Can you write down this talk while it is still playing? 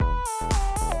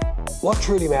What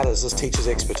truly matters is teachers'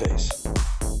 expertise.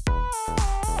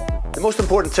 The most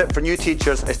important tip for new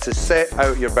teachers is to set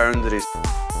out your boundaries.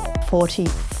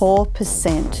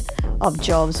 44% of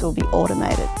jobs will be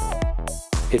automated.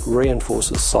 It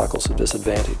reinforces cycles of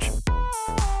disadvantage.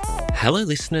 Hello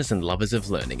listeners and lovers of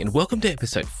learning, and welcome to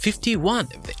episode 51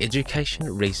 of the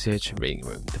Education Research Reading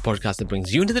Room, the podcast that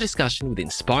brings you into the discussion with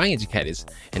inspiring educators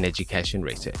and education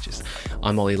researchers.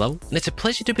 I'm Ollie Lovell, and it's a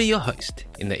pleasure to be your host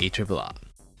in the ERRR.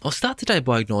 I'll start today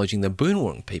by acknowledging the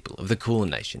Boonwurrung people of the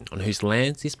Kulin Nation, on whose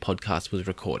lands this podcast was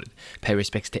recorded, pay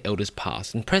respects to elders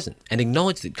past and present, and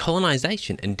acknowledge that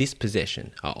colonisation and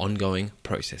dispossession are ongoing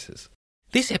processes.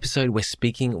 This episode we're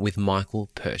speaking with Michael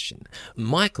Pershan.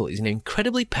 Michael is an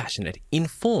incredibly passionate,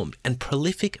 informed and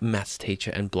prolific maths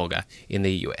teacher and blogger in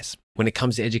the US. When it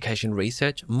comes to education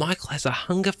research, Michael has a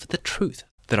hunger for the truth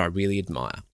that I really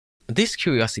admire. This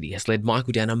curiosity has led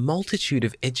Michael down a multitude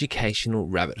of educational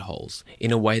rabbit holes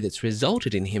in a way that's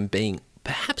resulted in him being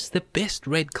perhaps the best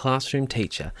read classroom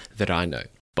teacher that I know.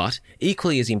 But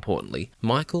equally as importantly,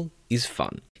 Michael is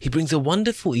fun. He brings a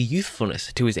wonderful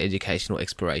youthfulness to his educational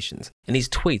explorations, and his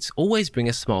tweets always bring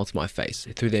a smile to my face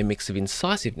through their mix of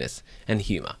incisiveness and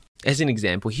humour. As an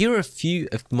example, here are a few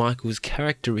of Michael's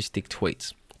characteristic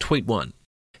tweets. Tweet 1.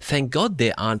 Thank God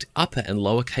there aren't upper and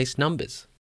lowercase numbers.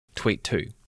 Tweet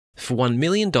 2. For $1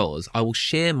 million, I will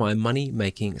share my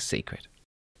money-making secret.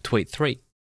 Tweet 3.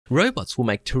 Robots will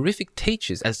make terrific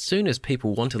teachers as soon as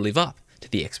people want to live up to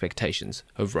the expectations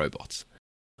of robots.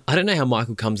 I don't know how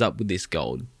Michael comes up with this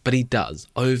gold, but he does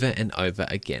over and over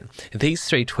again. These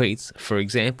 3 tweets, for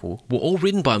example, were all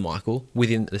written by Michael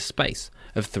within the space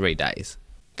of 3 days.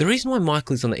 The reason why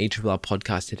Michael is on the ERRR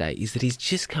podcast today is that he's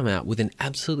just come out with an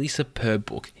absolutely superb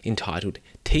book entitled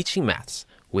Teaching Maths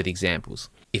with Examples.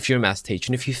 If you're a maths teacher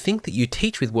and if you think that you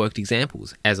teach with worked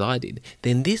examples, as I did,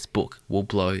 then this book will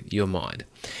blow your mind.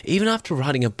 Even after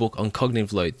writing a book on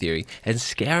cognitive load theory and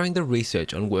scouring the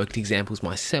research on worked examples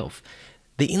myself,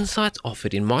 the insights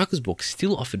offered in Michael's book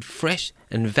still offered fresh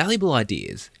and valuable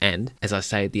ideas, and, as I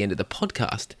say at the end of the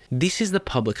podcast, this is the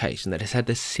publication that has had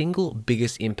the single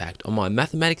biggest impact on my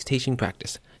mathematics teaching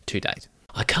practice to date.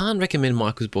 I can't recommend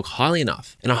Michael's book highly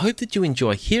enough, and I hope that you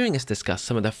enjoy hearing us discuss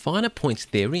some of the finer points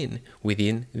therein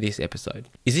within this episode.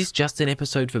 Is this just an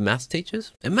episode for maths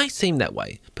teachers? It may seem that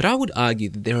way, but I would argue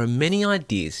that there are many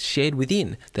ideas shared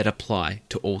within that apply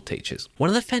to all teachers. One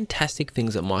of the fantastic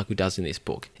things that Michael does in this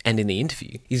book, and in the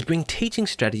interview, is bring teaching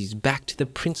strategies back to the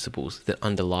principles that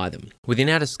underlie them. Within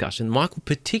our discussion, Michael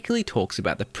particularly talks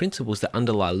about the principles that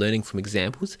underlie learning from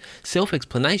examples,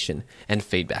 self-explanation, and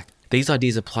feedback. These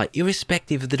ideas apply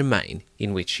irrespective of the domain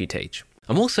in which you teach.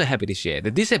 I'm also happy to share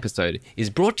that this episode is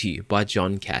brought to you by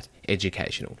John Catt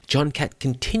Educational. John Catt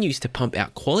continues to pump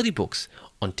out quality books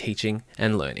on teaching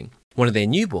and learning. One of their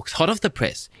new books, hot off the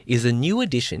press, is a new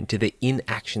addition to the In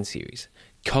Action series,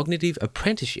 Cognitive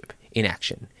Apprenticeship in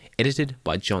Action, edited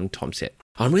by John Tomset.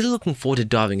 I'm really looking forward to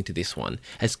diving into this one,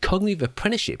 as cognitive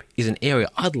apprenticeship is an area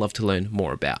I'd love to learn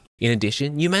more about. In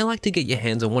addition, you may like to get your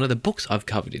hands on one of the books I've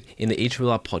covered in the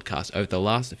ERRR podcast over the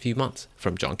last few months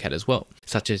from John Catt as well,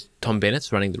 such as Tom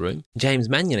Bennett's Running the Room, James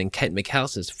Mannion and Kate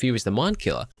McAllister's Fear is the Mind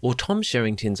Killer, or Tom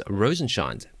Sherrington's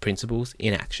Rosenshine's Principles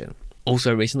in Action.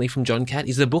 Also recently from John Catt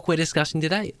is the book we're discussing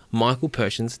today, Michael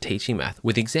Pershan's Teaching Math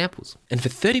with Examples. And for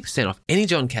 30% off any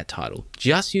John Catt title,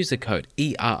 just use the code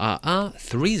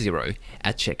ERRR30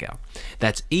 at checkout.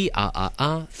 That's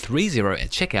ERRR30 at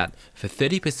checkout for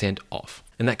 30% off.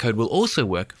 And that code will also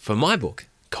work for my book,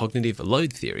 Cognitive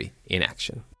Load Theory in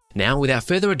Action. Now, without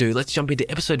further ado, let's jump into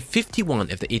episode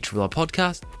 51 of the ERRR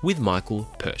podcast with Michael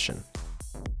Pershan.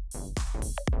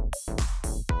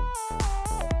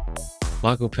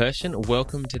 Michael Pershan,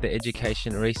 welcome to the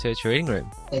Education Research Reading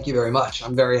Room. Thank you very much.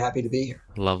 I'm very happy to be here.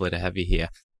 Lovely to have you here.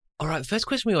 All right, the first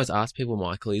question we always ask people,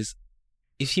 Michael, is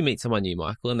if you meet someone new,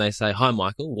 Michael, and they say, "Hi,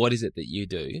 Michael, what is it that you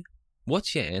do?"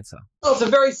 What's your answer? Well, it's a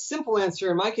very simple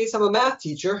answer. In my case, I'm a math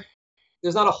teacher.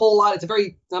 There's not a whole lot. It's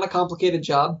not a complicated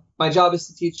job. My job is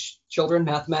to teach children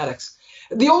mathematics.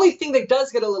 The only thing that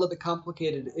does get a little bit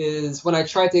complicated is when I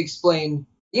try to explain.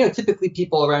 Typically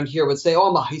people around here would say,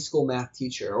 I'm a high school math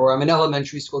teacher, or I'm an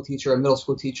elementary school teacher, or a middle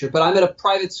school teacher, but I'm at a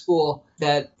private school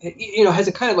that, has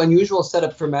a kind of unusual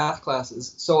setup for math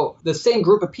classes. So the same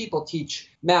group of people teach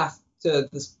math to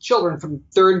the children from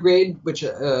 3rd grade, which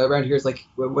around here is like,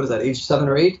 what is that, age 7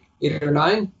 or 8 or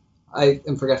 9? I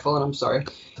am forgetful, and I'm sorry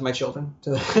to my children,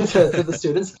 to the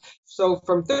students. So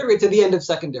from 3rd grade to the end of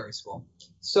secondary school.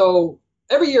 So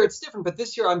every year it's different, but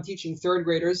this year I'm teaching 3rd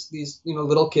graders, these,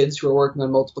 little kids who are working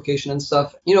on multiplication and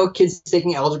stuff. Kids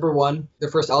taking Algebra 1, their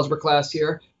first algebra class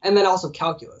here, and then also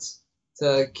calculus.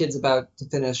 to kids about to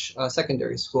finish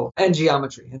secondary school, and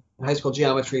geometry, and high school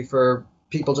geometry for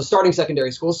people just starting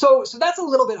secondary school. So that's a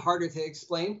little bit harder to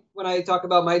explain when I talk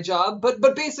about my job.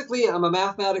 But basically, I'm a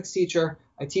mathematics teacher.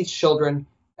 I teach children.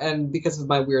 And because of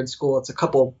my weird school, it's a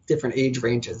couple different age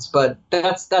ranges. But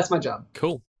that's my job.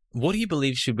 Cool. What do you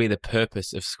believe should be the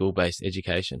purpose of school-based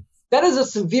education? That is a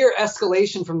severe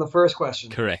escalation from the first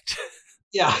question. Correct.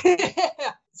 Yeah.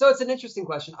 So it's an interesting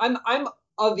question. I'm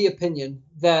of the opinion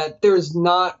that there's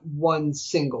not one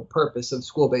single purpose of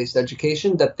school-based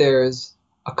education, that there's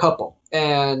a couple.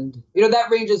 And,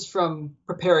 that ranges from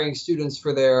preparing students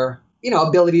for their,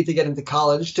 ability to get into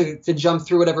college, to jump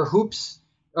through whatever hoops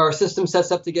our system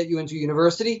sets up to get you into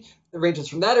university. It ranges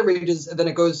from that. And then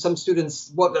it goes, some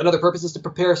students, another purpose is to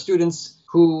prepare students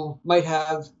who might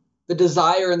have the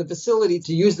desire and the facility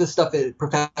to use this stuff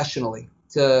professionally,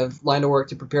 to line of work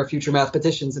to prepare future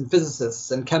mathematicians and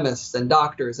physicists and chemists and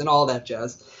doctors and all that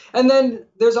jazz. And then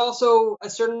there's also a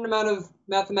certain amount of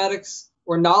mathematics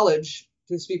or knowledge,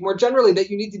 to speak more generally, that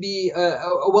you need to be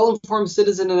a well-informed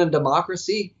citizen in a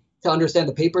democracy to understand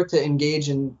the paper, to engage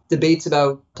in debates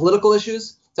about political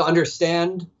issues, to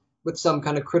understand with some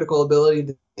kind of critical ability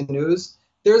the news.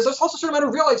 There's also a certain amount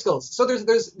of real-life skills. So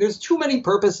there's too many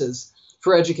purposes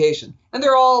for education, and they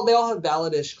all have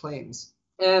valid-ish claims.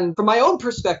 And from my own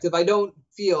perspective, I feel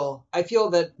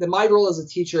that my role as a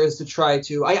teacher is to try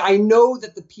to, I know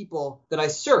that the people that I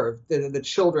serve, the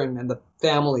children and the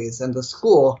families and the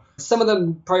school, some of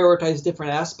them prioritize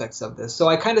different aspects of this. So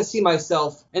I kind of see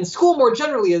myself and school more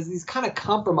generally as these kind of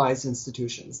compromise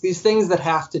institutions, these things that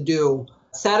have to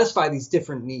satisfy these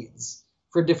different needs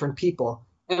for different people.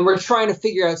 And we're trying to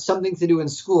figure out something to do in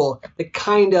school that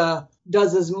kind of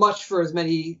does as much for as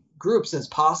many groups as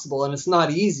possible. And it's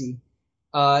not easy.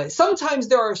 Sometimes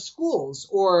there are schools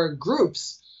or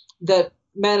groups that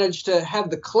manage to have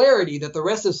the clarity that the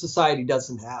rest of society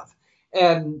doesn't have.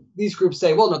 And these groups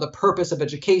say, well, no, the purpose of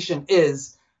education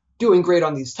is doing great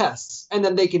on these tests. And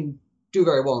then they can do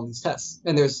very well on these tests.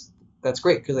 And that's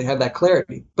great because they have that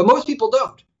clarity. But most people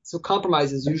don't. So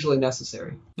compromise is usually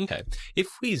necessary. Okay. If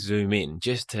we zoom in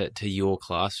just to your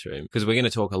classroom, because we're going to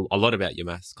talk a lot about your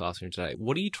maths classroom today,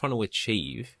 what are you trying to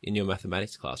achieve in your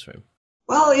mathematics classroom?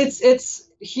 Well, it's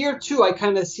here too. I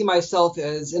kind of see myself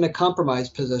as in a compromise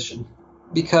position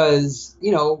because,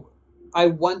 I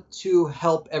want to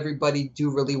help everybody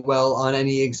do really well on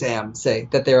any exam, say,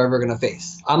 that they're ever going to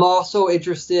face. I'm also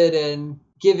interested in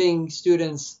giving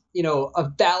students,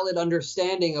 a valid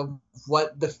understanding of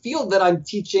what the field that I'm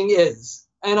teaching is.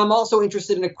 And I'm also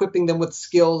interested in equipping them with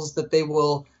skills that they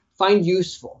will find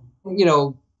useful,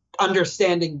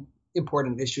 understanding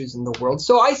important issues in the world.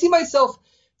 So I see myself,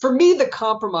 for me, the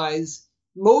compromise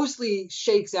mostly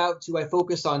shakes out to I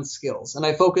focus on skills, and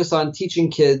I focus on teaching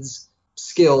kids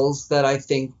skills that I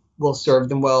think will serve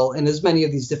them well in as many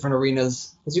of these different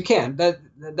arenas as you can.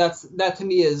 That to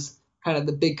me is kind of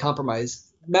the big compromise.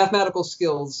 Mathematical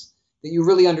skills that you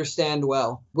really understand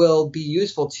well will be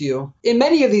useful to you in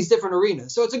many of these different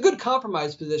arenas. So it's a good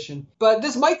compromise position, but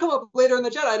this might come up later in the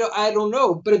chat. I don't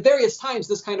know. But at various times,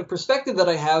 this kind of perspective that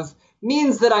I have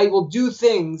means that I will do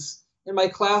things in my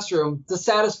classroom to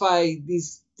satisfy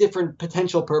these different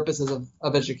potential purposes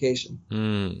of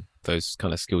education. Those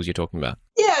kind of skills you're talking about.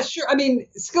 Yeah, sure. I mean,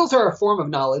 skills are a form of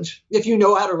knowledge. If you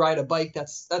know how to ride a bike,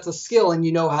 that's a skill and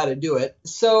you know how to do it.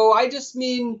 So I just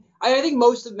mean, I think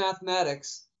most of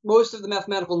the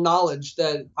mathematical knowledge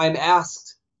that I'm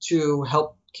asked to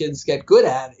help kids get good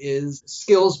at is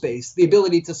skills-based. The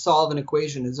ability to solve an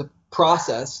equation is a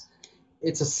process.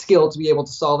 It's a skill to be able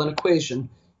to solve an equation,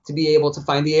 to be able to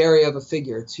find the area of a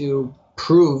figure, to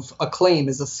prove a claim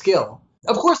is a skill.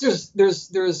 Of course,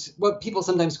 there's what people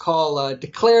sometimes call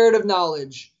declarative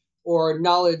knowledge, or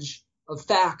knowledge of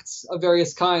facts of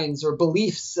various kinds, or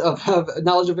beliefs of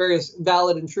knowledge of various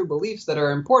valid and true beliefs that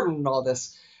are important in all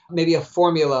this. Maybe a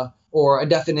formula or a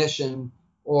definition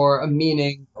or a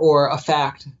meaning or a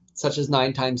fact, such as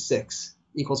 9 times 6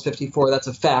 equals 54. That's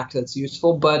a fact that's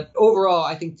useful. But overall,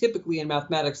 I think typically in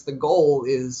mathematics, the goal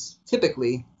is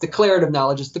typically declarative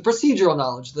knowledge, is the procedural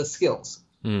knowledge, the skills.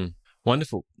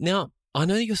 Wonderful. Now, I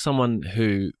know you're someone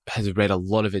who has read a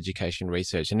lot of education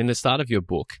research, and in the start of your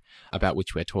book, about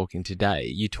which we're talking today,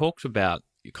 you talked about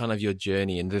kind of your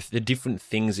journey and the different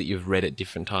things that you've read at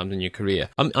different times in your career.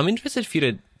 I'm interested for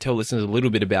you to tell listeners a little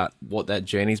bit about what that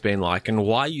journey's been like and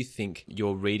why you think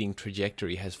your reading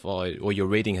trajectory has followed, or your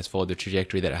reading has followed the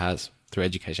trajectory that it has through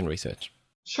education research.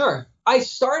 Sure. I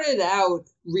started out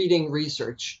reading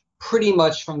research pretty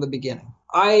much from the beginning.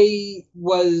 I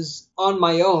was on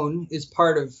my own is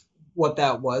part of what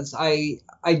that was. I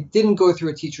didn't go through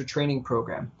a teacher training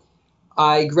program.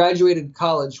 I graduated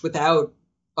college without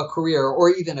a career or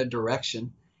even a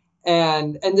direction,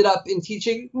 and ended up in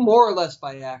teaching more or less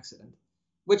by accident,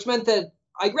 which meant that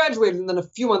I graduated and then a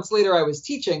few months later I was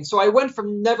teaching. So I went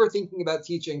from never thinking about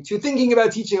teaching to thinking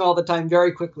about teaching all the time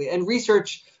very quickly. And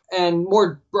research, and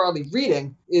more broadly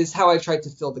reading, is how I tried to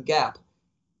fill the gap.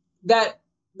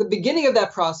 The beginning of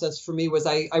that process for me was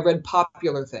I read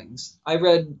popular things. I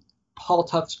read Paul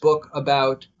Tufts' book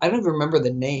about, I don't even remember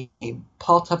the name,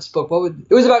 Paul Tufts' book.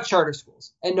 It was about charter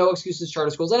schools and No Excuses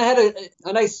Charter Schools. And I had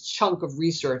a nice chunk of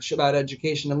research about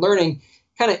education and learning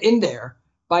kind of in there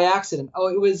by accident.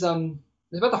 It was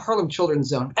about the Harlem Children's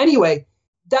Zone. Anyway,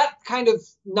 that kind of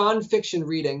nonfiction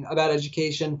reading about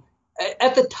education,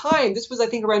 at the time, this was, I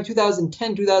think, around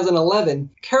 2010,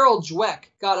 2011, Carol Dweck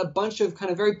got a bunch of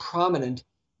kind of very prominent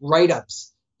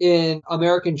write-ups in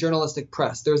American journalistic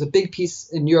press. There was a big piece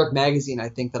in New York Magazine, I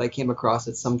think, that I came across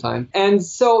at some time. And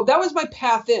so that was my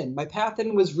path in. My path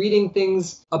in was reading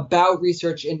things about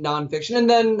research in nonfiction. And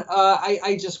then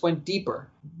I just went deeper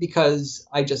because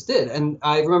I just did. And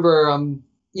I remember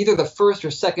either the first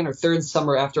or second or third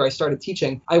summer after I started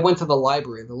teaching, I went to the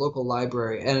library, the local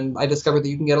library, and I discovered that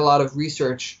you can get a lot of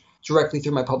research directly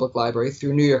through my public library,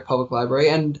 through New York Public Library,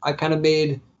 and I kind of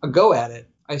made a go at it.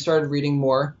 I started reading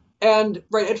more. And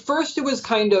at first it was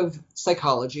kind of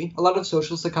psychology, a lot of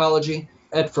social psychology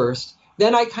at first.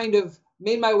 Then I kind of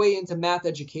made my way into math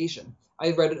education.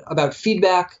 I read about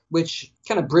feedback, which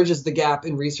kind of bridges the gap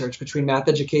in research between math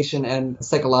education and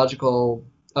psychological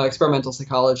experimental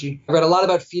psychology. I read a lot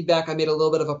about feedback. I made a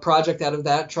little bit of a project out of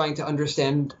that, trying to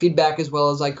understand feedback as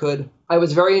well as I could. I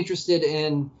was very interested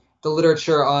in the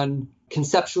literature on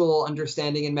conceptual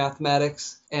understanding in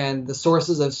mathematics and the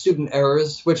sources of student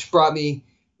errors, which brought me,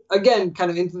 again, kind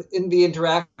of in the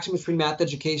interaction between math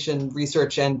education,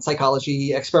 research, and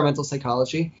psychology, experimental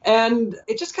psychology. And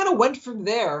it just kind of went from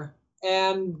there.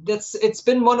 And it's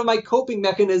been one of my coping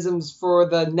mechanisms for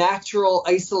the natural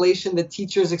isolation that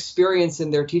teachers experience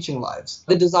in their teaching lives.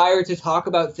 The desire to talk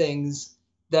about things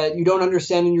that you don't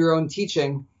understand in your own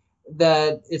teaching,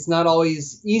 that it's not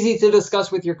always easy to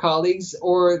discuss with your colleagues,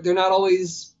 or they're not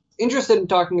always interested in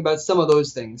talking about some of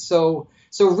those things. So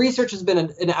research has been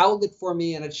an outlet for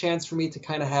me and a chance for me to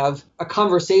kind of have a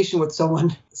conversation with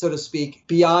someone, so to speak,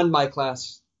 beyond my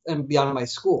class and beyond my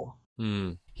school.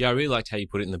 Yeah, I really liked how you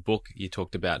put it in the book. You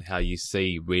talked about how you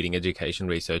see reading education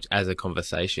research as a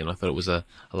conversation. I thought it was a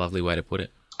lovely way to put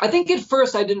it. I think at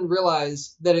first I didn't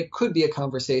realize that it could be a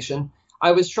conversation.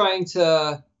 I was trying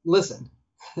to listen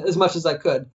as much as I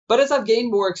could. But as I've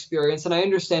gained more experience and I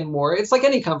understand more, it's like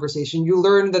any conversation. You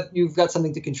learn that you've got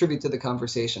something to contribute to the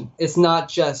conversation. It's not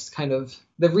just kind of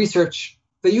the research,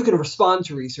 that you can respond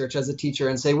to research as a teacher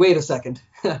and say, wait a second,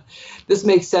 this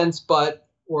makes sense,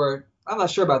 or I'm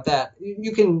not sure about that.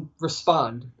 You can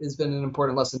respond has been an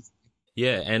important lesson.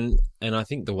 Yeah, and I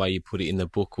think the way you put it in the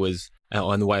book was,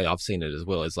 and the way I've seen it as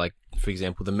well, is like, for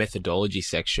example, the methodology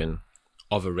section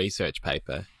of a research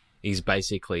paper is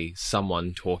basically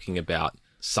someone talking about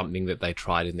something that they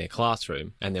tried in their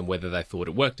classroom and then whether they thought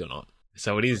it worked or not.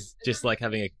 So it is just like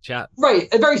having a chat. Right.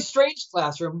 A very strange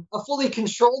classroom, a fully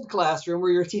controlled classroom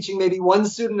where you're teaching maybe one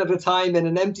student at a time in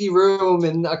an empty room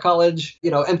in a college,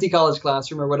 empty college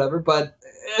classroom or whatever, but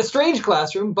a strange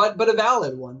classroom, but a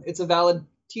valid one. It's a valid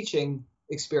teaching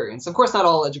experience. Of course, not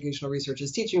all educational research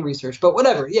is teaching research, but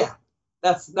whatever. Yeah,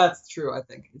 that's true, I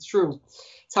think. It's true.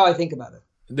 It's how I think about it.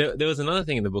 There was another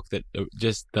thing in the book that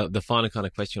just the final kind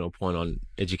of question or point on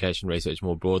education research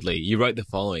more broadly. You wrote the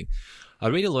following: I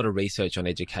read a lot of research on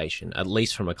education, at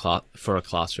least for a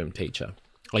classroom teacher.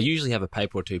 I usually have a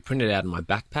paper or two printed out in my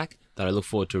backpack that I look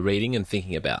forward to reading and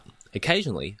thinking about.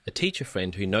 Occasionally, a teacher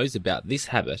friend who knows about this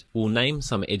habit will name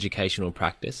some educational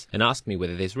practice and ask me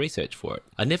whether there's research for it.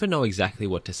 I never know exactly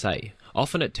what to say.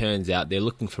 Often it turns out they're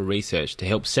looking for research to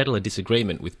help settle a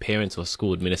disagreement with parents or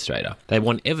school administrator. They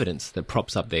want evidence that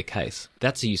props up their case.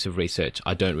 That's a use of research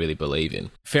I don't really believe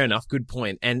in. Fair enough, good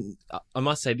point. And I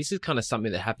must say, this is kind of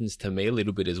something that happens to me a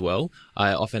little bit as well.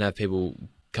 I often have people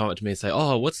come up to me and say,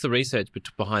 oh, what's the research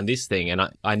behind this thing? And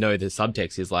I know the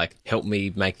subtext is like, help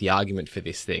me make the argument for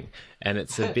this thing. And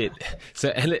it's a bit,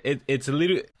 it's a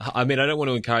little, I mean, I don't want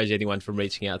to encourage anyone from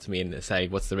reaching out to me and say,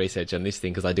 what's the research on this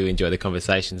thing? Because I do enjoy the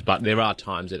conversations, but there are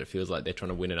times that it feels like they're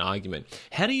trying to win an argument.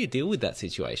 How do you deal with that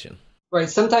situation? Right.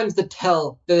 Sometimes the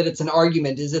tell that it's an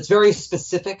argument is it's very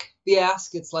specific, the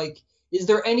ask. It's like, is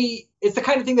there any, it's the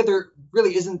kind of thing that there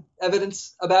really isn't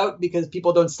evidence about because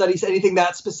people don't study anything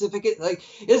that specific. Like,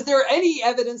 is there any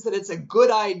evidence that it's a good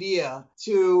idea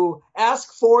to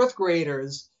ask fourth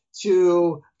graders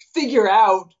to figure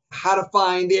out how to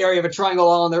find the area of a triangle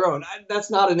all on their own. That's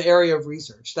not an area of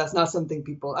research. That's not something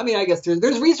people, I mean, I guess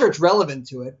there's research relevant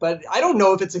to it, but I don't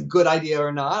know if it's a good idea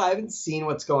or not. I haven't seen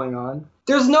what's going on.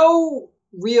 There's no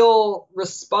real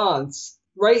response,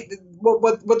 right?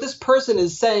 What this person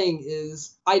is saying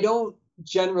is,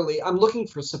 I'm looking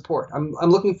for support. I'm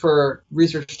looking for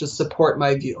research to support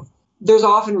my view. There's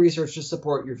often research to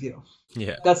support your view.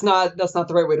 Yeah. That's not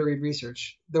the right way to read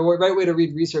research. The right way to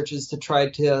read research is to try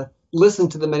to listen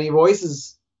to the many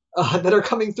voices that are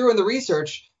coming through in the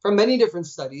research from many different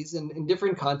studies in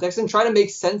different contexts and try to make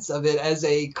sense of it as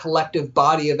a collective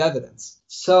body of evidence.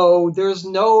 So there's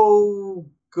no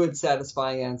good,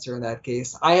 satisfying answer in that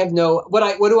case. I have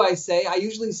what do I say? I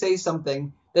usually say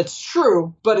something that's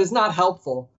true, but is not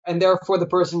helpful. And therefore the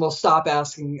person will stop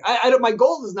asking. My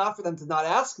goal is not for them to not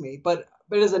ask me, but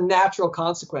it is a natural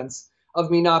consequence of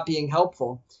me not being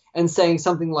helpful and saying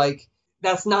something like,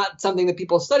 that's not something that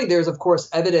people study. There's, of course,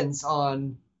 evidence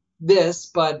on this,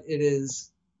 but it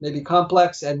is maybe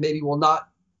complex and maybe will not,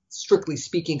 strictly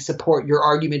speaking, support your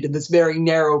argument in this very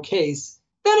narrow case.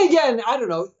 Then again, I don't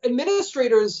know,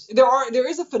 administrators, there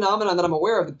is a phenomenon that I'm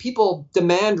aware of that people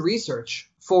demand research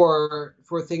for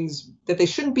things that they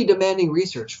shouldn't be demanding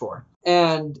research for.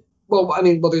 And, why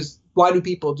do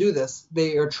people do this?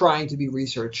 They are trying to be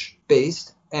research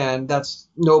based, and that's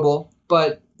noble.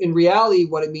 But in reality,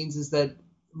 what it means is that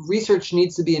research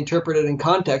needs to be interpreted in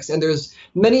context, and there's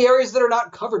many areas that are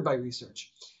not covered by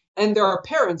research. And there are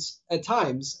parents at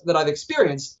times that I've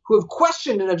experienced who have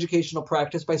questioned an educational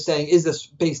practice by saying, is this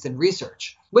based in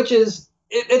research? Which is,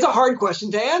 it's a hard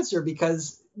question to answer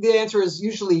because the answer is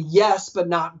usually yes, but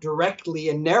not directly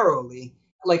and narrowly.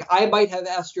 Like I might have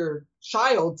asked your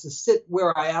child to sit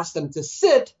where I asked them to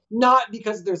sit, not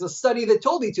because there's a study that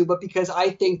told me to, but because I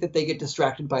think that they get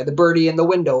distracted by the birdie in the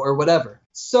window or whatever.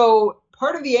 So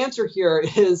part of the answer here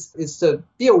is to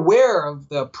be aware of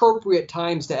the appropriate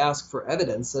times to ask for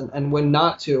evidence and when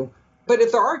not to. But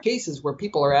if there are cases where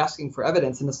people are asking for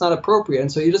evidence and it's not appropriate,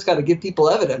 and so you just got to give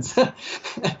people evidence.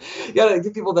 You got to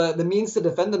give people the means to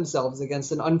defend themselves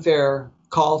against an unfair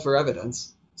call for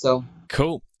evidence. So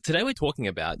cool. Today we're talking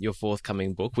about your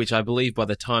forthcoming book, which I believe by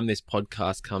the time this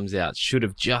podcast comes out should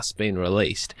have just been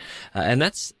released. And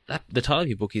the title of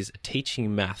your book is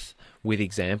Teaching Math with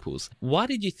Examples. Why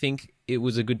did you think it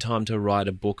was a good time to write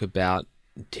a book about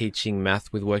teaching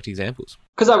math with worked examples?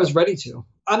 Because I was ready to.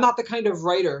 I'm not the kind of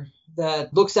writer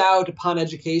that looks out upon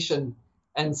education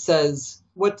and says,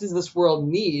 what does this world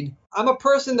need? I'm a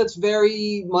person that's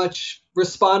very much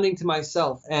responding to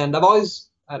myself. And I've always,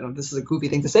 I don't know, this is a goofy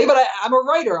thing to say, but I'm a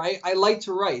writer. I like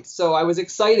to write. So I was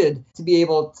excited to be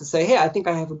able to say, hey, I think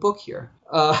I have a book here.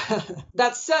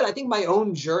 That said, I think my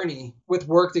own journey with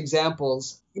worked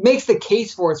examples makes the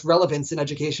case for its relevance in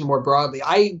education more broadly.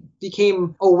 I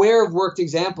became aware of worked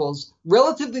examples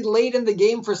relatively late in the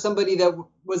game for somebody that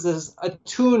was as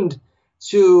attuned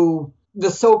to the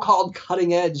so-called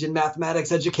cutting edge in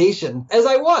mathematics education as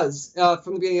I was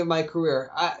from the beginning of my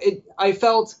career. I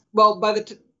felt, well,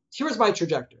 here's my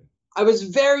trajectory. I was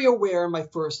very aware in my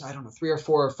first, 3 or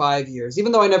 4 or 5 years,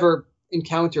 even though I never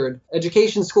encountered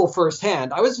education school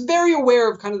firsthand, I was very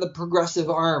aware of kind of the progressive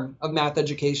arm of math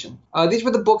education. These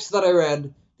were the books that I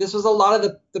read. This was a lot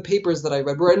of the papers that I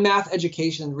read were in math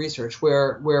education research,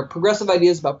 where progressive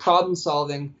ideas about problem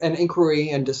solving and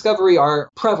inquiry and discovery are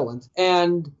prevalent.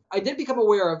 And I did become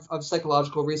aware of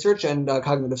psychological research and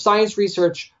cognitive science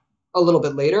research a little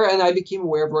bit later, and I became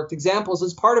aware of worked examples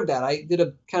as part of that. I did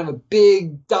a kind of a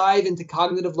big dive into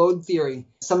cognitive load theory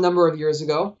some number of years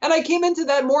ago, and I came into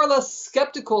that more or less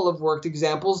skeptical of worked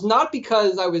examples, not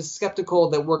because I was skeptical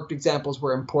that worked examples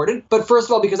were important, but first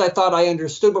of all because I thought I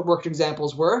understood what worked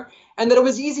examples were, and that it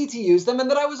was easy to use them,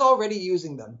 and that I was already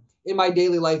using them in my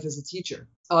daily life as a teacher.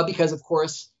 Because, of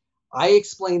course, I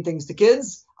explain things to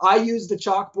kids. I use the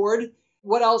chalkboard.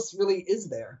 What else really is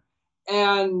there?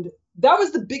 And that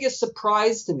was the biggest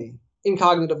surprise to me in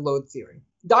cognitive load theory.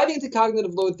 Diving into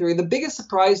cognitive load theory, the biggest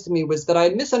surprise to me was that I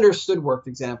had misunderstood worked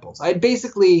examples. I had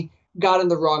basically gotten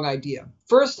the wrong idea.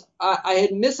 First, I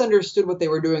had misunderstood what they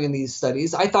were doing in these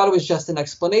studies. I thought it was just an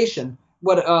explanation,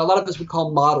 what a lot of us would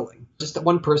call modeling, just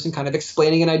one person kind of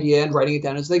explaining an idea and writing it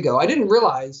down as they go. I didn't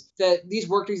realize that these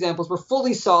worked examples were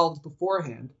fully solved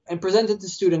beforehand and presented to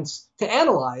students to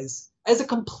analyze as a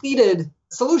completed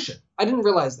solution. I didn't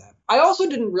realize that. I also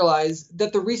didn't realize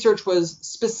that the research was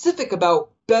specific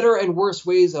about better and worse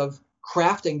ways of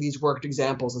crafting these worked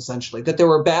examples, essentially, that there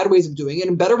were bad ways of doing it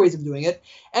and better ways of doing it.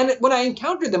 And when I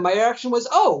encountered them, my reaction was,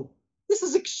 oh, this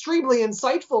is extremely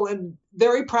insightful and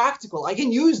very practical. I can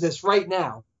use this right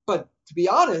now. But to be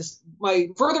honest, my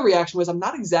further reaction was, I'm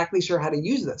not exactly sure how to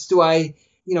use this. Do I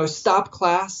stop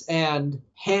class and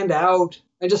hand out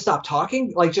and just stop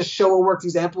talking, like just show a worked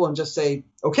example and just say,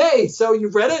 okay, so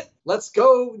you've read it, let's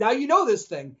go. Now you know this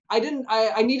thing. I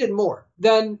needed more.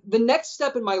 Then the next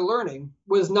step in my learning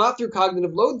was not through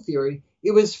cognitive load theory.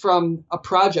 It was from a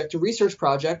research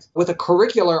project with a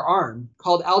curricular arm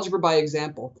called Algebra by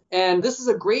Example. And this is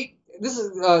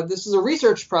a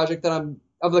research project that I'm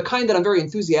very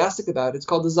enthusiastic about. It's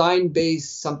called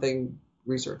Design-Based Something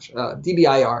Research,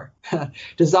 DBIR,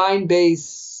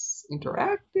 Design-Based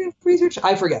Interactive Research.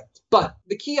 I forget. But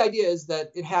the key idea is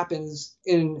that it happens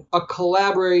in a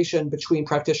collaboration between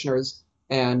practitioners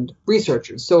and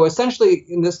researchers. So essentially,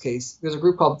 in this case, there's a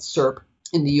group called SERP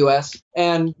in the U.S.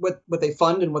 And what they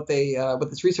fund and what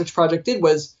this research project did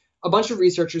was a bunch of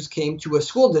researchers came to a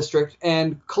school district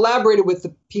and collaborated with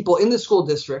the people in the school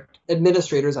district,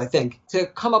 administrators, I think, to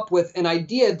come up with an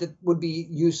idea that would be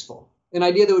useful. An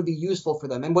idea that would be useful for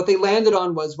them. And what they landed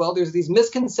on was, well, there's these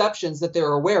misconceptions that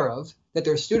they're aware of, that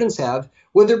their students have.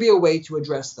 Would there be a way to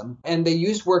address them? And they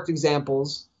used worked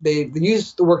examples. They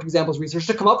used the worked examples research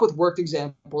to come up with worked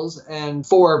examples and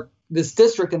for this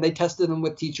district, and they tested them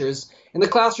with teachers. And the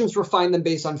classrooms refined them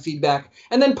based on feedback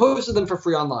and then posted them for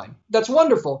free online. That's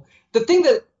wonderful. The thing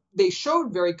that they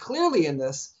showed very clearly in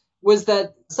this was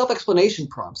that self-explanation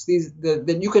prompts,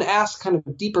 that you can ask kind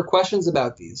of deeper questions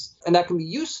about these, and that can be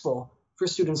useful for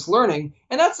students learning.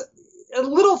 And that's a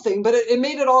little thing, but it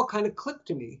made it all kind of click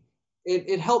to me.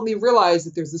 It helped me realize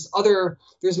that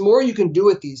there's more you can do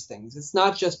with these things. It's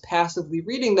not just passively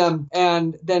reading them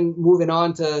and then moving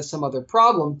on to some other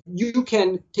problem. You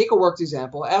can take a worked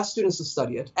example, ask students to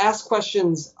study it, ask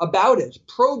questions about it,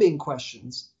 probing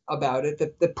questions about it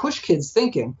that push kids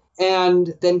thinking,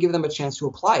 and then give them a chance to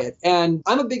apply it. And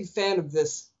I'm a big fan of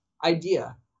this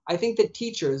idea. I think that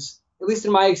teachers, at least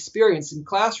in my experience in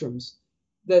classrooms,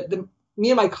 me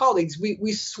and my colleagues,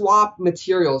 we swap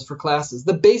materials for classes.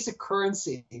 The basic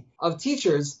currency of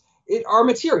teachers are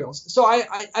materials. So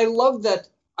I love that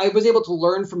I was able to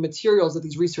learn from materials that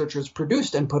these researchers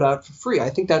produced and put out for free. I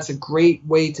think that's a great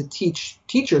way to teach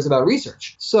teachers about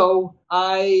research. So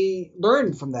I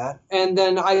learned from that, and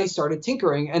then I started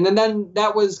tinkering, and then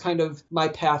that was kind of my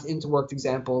path into worked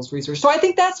examples research. So I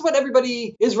think that's what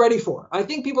everybody is ready for. I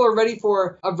think people are ready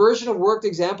for a version of worked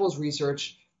examples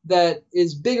research that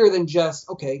is bigger than just,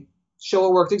 okay, show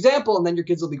a worked example and then your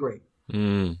kids will be great.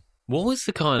 What was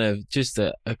the kind of, just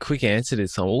a quick answer to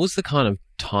this one, what was the kind of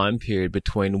time period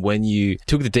between when you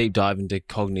took the deep dive into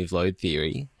cognitive load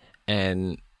theory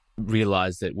and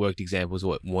realized that worked examples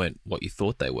weren't what you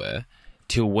thought they were,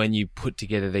 till when you put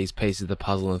together these pieces of the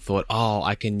puzzle and thought, oh,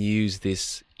 I can use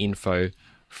this info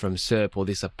from SERP or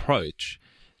this approach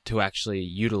to actually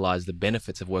utilize the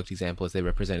benefits of worked example as they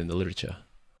represent in the literature?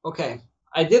 Okay.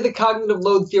 I did the cognitive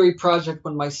load theory project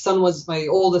when my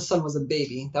oldest son was a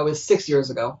baby. That was 6 years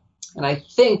ago. And I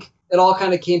think it all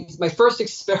kind of came, my first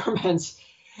experiments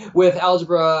with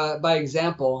algebra by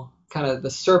example, kind of the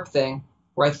SERP thing,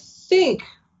 were I think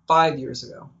 5 years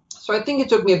ago. So I think it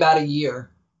took me about a year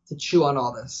to chew on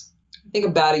all this. I think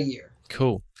about a year.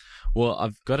 Cool. Well,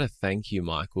 I've got to thank you,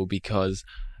 Michael, because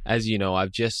as you know,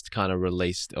 I've just kind of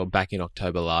released, or back in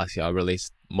October last year, I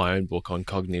released my own book on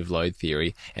cognitive load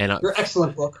theory. And your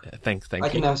excellent book. Thank I you.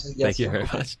 Can now say yes. Thank you very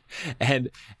much. And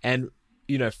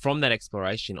you know, from that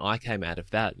exploration, I came out of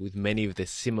that with many of the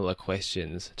similar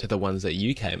questions to the ones that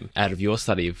you came out of your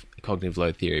study of cognitive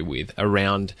load theory with,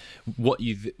 around what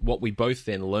we both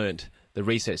then learnt. The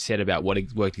research said about what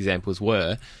worked examples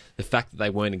were, the fact that they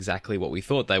weren't exactly what we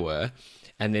thought they were,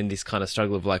 and then this kind of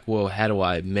struggle of like, well, how do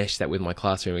I mesh that with my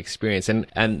classroom experience?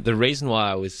 And the reason why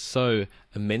I was so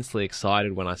immensely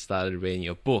excited when I started reading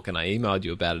your book, and I emailed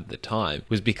you about it at the time,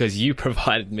 was because you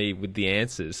provided me with the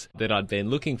answers that I'd been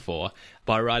looking for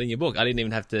by writing your book. I didn't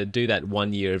even have to do that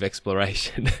 1 year of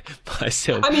exploration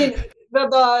myself. I mean,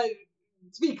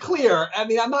 to be clear, I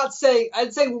mean, I'd say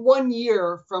 1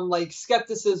 year from like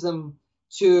skepticism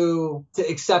to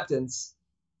acceptance,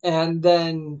 and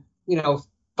then,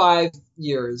 5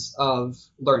 years of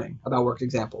learning about worked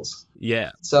examples.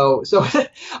 Yeah. So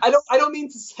I don't mean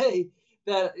to say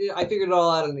that I figured it all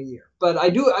out in a year, but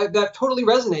that totally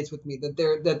resonates with me, that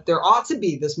there ought to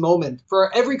be this moment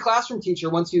for every classroom teacher,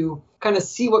 once you kind of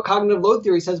see what cognitive load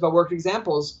theory says about worked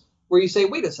examples, where you say,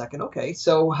 wait a second, okay,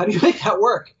 so how do you make that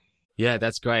work? Yeah,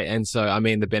 that's great. And so, I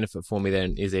mean, the benefit for me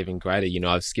then is even greater.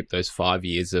 I've skipped those 5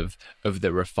 years of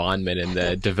the refinement and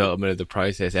the development of the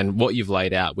process. And what you've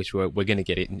laid out, which we're going to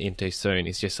get into soon,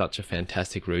 is just such a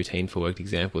fantastic routine for worked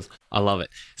examples. I love it.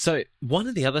 So one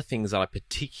of the other things that I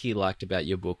particularly liked about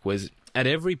your book was at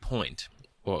every point,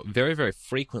 or very, very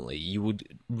frequently, you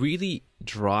would really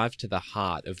drive to the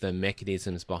heart of the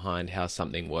mechanisms behind how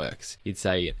something works. You'd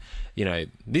say,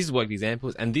 this is worked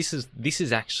examples, and this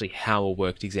is actually how a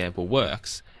worked example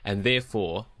works, and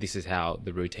therefore this is how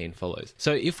the routine follows.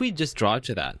 So if we just drive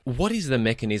to that, what is the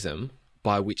mechanism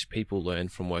by which people learn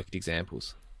from worked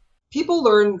examples? People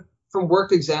learn from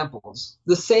worked examples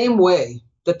the same way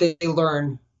that they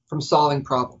learn from solving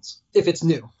problems, if it's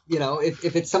new,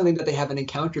 if it's something that they haven't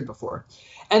encountered before.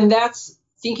 And that's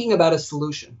thinking about a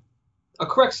solution, a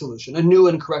correct solution, a new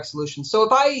and correct solution. So if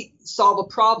I solve a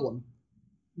problem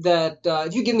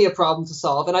if you give me a problem to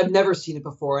solve and I've never seen it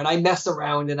before, and I mess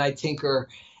around and I tinker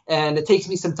and it takes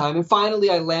me some time, and finally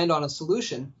I land on a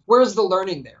solution, where's the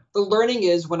learning there? The learning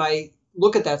is when I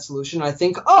look at that solution and I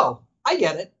think, oh, I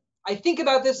get it. I think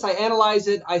about this, I analyze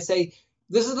it, I say,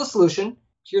 this is the solution,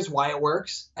 here's why it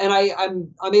works. And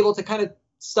I'm able to kind of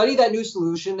study that new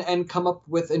solution and come up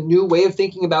with a new way of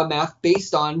thinking about math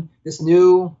based on this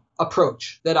new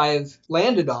approach that I've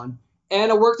landed on.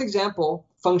 And a worked example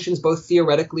functions both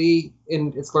theoretically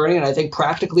in its learning and I think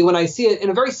practically when I see it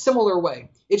in a very similar way.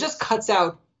 It just cuts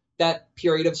out that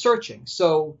period of searching.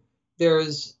 So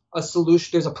there's a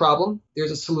solution, there's a problem,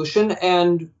 there's a solution,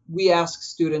 and we ask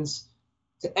students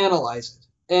to analyze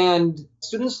it. And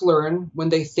students learn when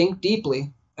they think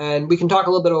deeply, and we can talk a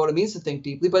little bit about what it means to think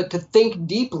deeply, but to think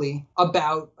deeply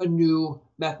about a new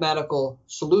mathematical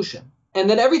solution. And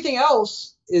then everything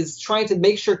else is trying to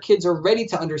make sure kids are ready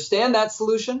to understand that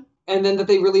solution, and then that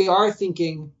they really are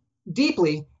thinking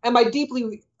deeply. And by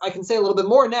deeply, I can say a little bit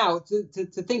more now. To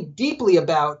think deeply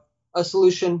about a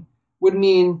solution would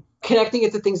mean connecting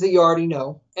it to things that you already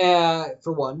know,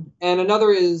 for one. And another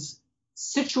is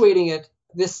situating it,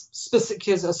 this specific,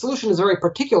 because a solution is a very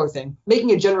particular thing,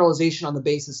 making a generalization on the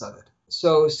basis of it.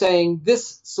 So saying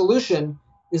this solution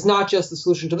is not just the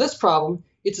solution to this problem,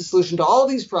 it's a solution to all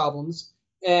these problems.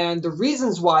 And the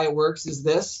reasons why it works is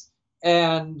this.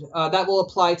 And that will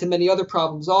apply to many other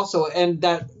problems also. And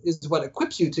that is what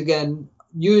equips you to, again,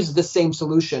 use the same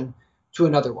solution to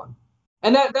another one.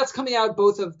 And that's coming out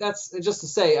both of, that's just to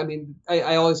say,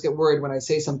 I always get worried when I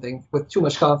say something with too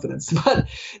much confidence, but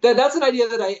that's an idea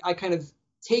that I kind of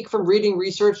take from reading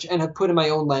research and have put in my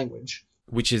own language.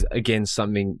 Which is, again,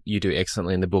 something you do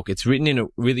excellently in the book. It's written in a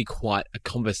really quite a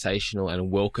conversational and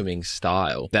welcoming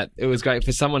style that it was great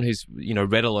for someone who's,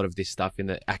 read a lot of this stuff in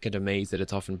the academies that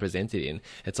it's often presented in.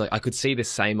 It's like I could see the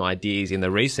same ideas in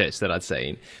the research that I'd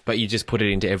seen, but you just put it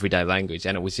into everyday language,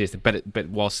 and it was just, but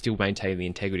while still maintaining the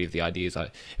integrity of the ideas,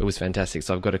 it was fantastic.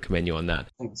 So I've got to commend you on that.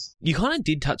 Thanks. You kind of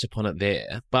did touch upon it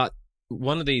there, but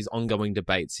one of these ongoing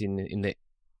debates in the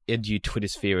edu Twitter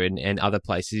sphere and other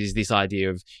places is this idea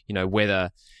of, whether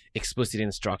explicit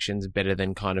instructions better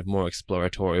than kind of more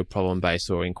exploratory, problem-based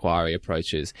or inquiry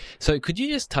approaches. So could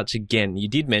you just touch again, you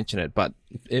did mention it, but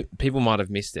people might have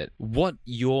missed it, what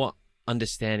your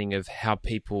understanding of how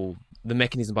the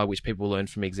mechanism by which people learn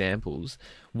from examples,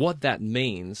 what that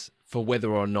means for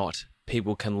whether or not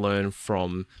people can learn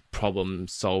from problem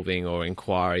solving or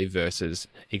inquiry versus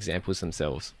examples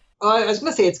themselves? I was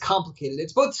going to say it's complicated.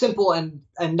 It's both simple and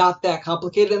not that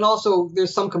complicated, and also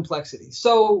there's some complexity.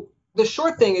 So the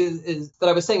short thing is that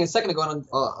I was saying a second ago, and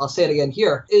I'll say it again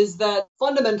here, is that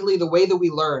fundamentally the way that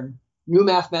we learn new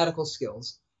mathematical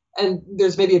skills, and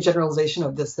there's maybe a generalization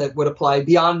of this that would apply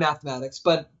beyond mathematics,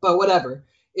 but whatever,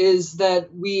 is that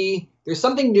there's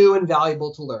something new and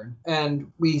valuable to learn,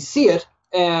 and we see it,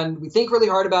 and we think really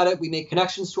hard about it. We make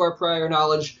connections to our prior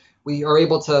knowledge. We are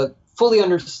able to fully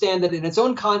understand it in its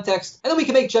own context. And then we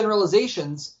can make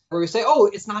generalizations where we say, oh,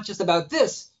 it's not just about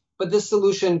this, but this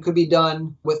solution could be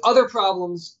done with other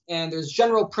problems. And there's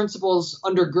general principles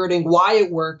undergirding why it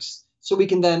works. So we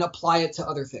can then apply it to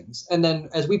other things. And then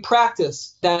as we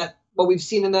practice that, what we've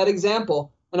seen in that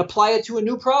example, and apply it to a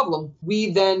new problem,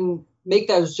 we then make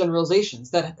those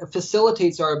generalizations that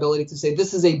facilitates our ability to say,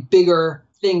 this is a bigger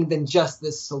thing than just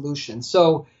this solution.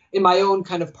 So in my own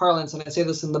kind of parlance, and I say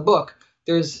this in the book,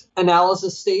 there's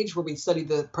analysis stage where we study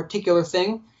the particular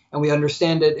thing and we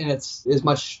understand it in its as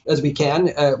much as we can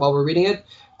while we're reading it.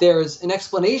 There's an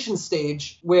explanation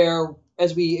stage where,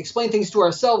 as we explain things to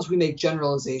ourselves, we make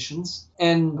generalizations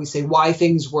and we say why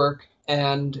things work,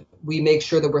 and we make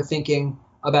sure that we're thinking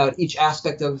about each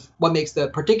aspect of what makes the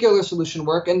particular solution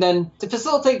work. And then to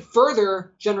facilitate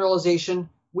further generalization,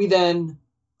 we then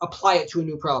apply it to a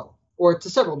new problem, or to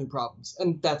several new problems.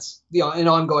 And that's an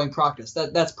ongoing practice.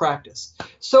 That's practice.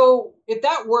 So if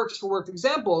that works for worked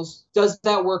examples, does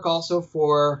that work also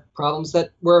for problems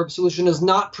where a solution is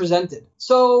not presented?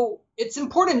 So it's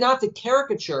important not to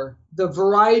caricature the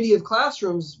variety of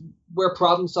classrooms where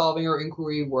problem solving or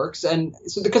inquiry works. And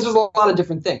so because there's a lot of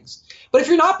different things. But if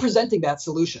you're not presenting that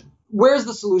solution, where's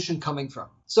the solution coming from?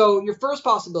 So your first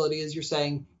possibility is you're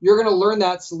saying you're going to learn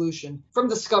that solution from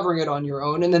discovering it on your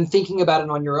own and then thinking about it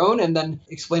on your own and then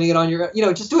explaining it on your,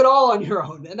 just do it all on your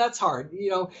own. And that's hard.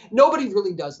 Nobody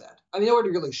really does that. I mean, nobody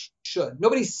really should.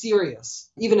 Nobody's serious,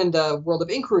 even in the world of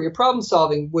inquiry or problem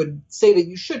solving, would say that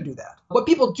you should do that. What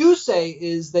people do say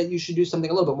is that you should do something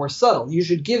a little bit more subtle. You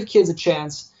should give kids a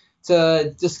chance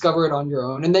to discover it on your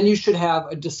own. And then you should have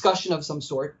a discussion of some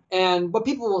sort. And what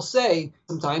people will say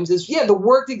sometimes is, the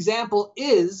worked example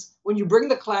is when you bring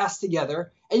the class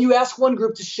together and you ask one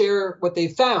group to share what they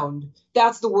found,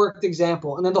 that's the worked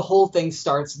example. And then the whole thing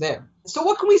starts there. So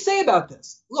what can we say about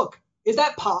this? Look, is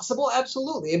that possible?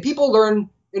 Absolutely. And people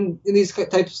learn in these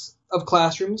types of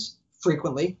classrooms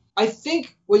frequently. I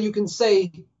think what you can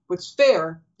say, what's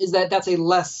fair, is that that's a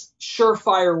less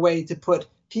surefire way to put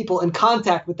people in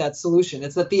contact with that solution.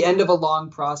 It's at the end of a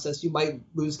long process. You might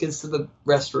lose kids to the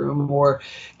restroom, or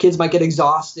kids might get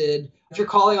exhausted. If you're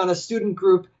calling on a student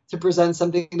group to present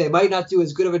something, they might not do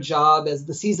as good of a job as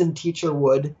the seasoned teacher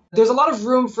would. There's a lot of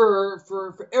room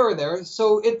for error there.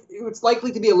 So it's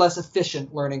likely to be a less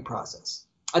efficient learning process.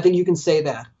 I think you can say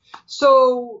that.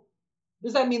 So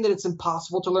does that mean that it's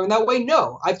impossible to learn that way?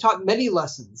 No. I've taught many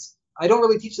lessons. I don't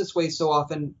really teach this way so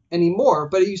often anymore,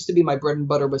 but it used to be my bread and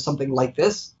butter was something like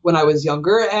this when I was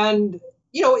younger. And,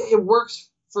 it works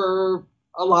for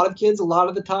a lot of kids a lot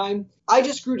of the time. I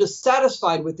just grew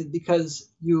dissatisfied with it because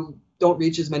you don't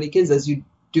reach as many kids as you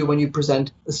do when you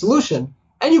present a solution.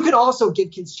 And you can also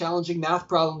give kids challenging math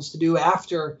problems to do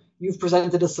after you've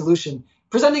presented a solution.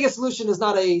 Presenting a solution is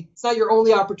it's not your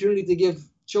only opportunity to give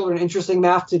children interesting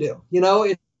math to do.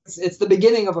 It's the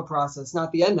beginning of a process,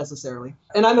 not the end necessarily.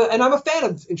 And I'm a fan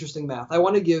of interesting math. I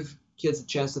want to give kids a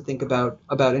chance to think about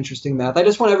interesting math. I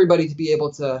just want everybody to be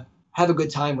able to have a good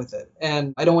time with it.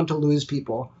 And I don't want to lose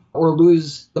people or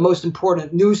lose the most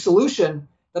important new solution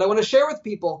that I want to share with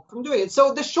people from doing it.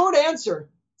 So the short answer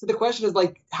to the question is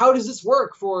how does this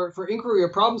work for inquiry or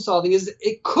problem solving is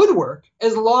it could work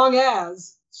as long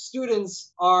as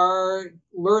students are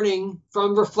learning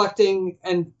from reflecting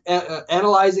and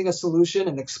analyzing a solution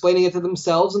and explaining it to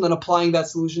themselves and then applying that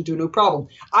solution to a new problem.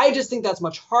 I just think that's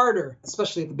much harder,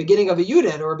 especially at the beginning of a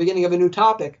unit or beginning of a new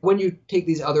topic when you take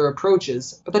these other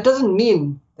approaches. But that doesn't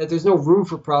mean that there's no room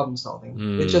for problem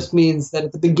solving. It just means that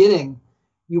at the beginning,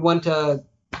 you want to,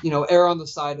 err on the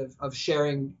side of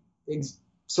sharing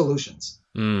solutions.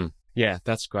 Yeah,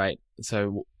 that's great.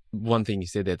 So one thing you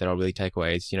said there that I'll really take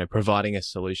away is, providing a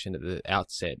solution at the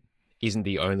outset isn't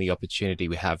the only opportunity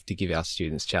we have to give our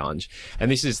students challenge.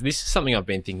 And this is something I've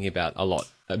been thinking about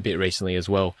a bit recently as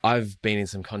well. I've been in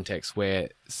some contexts where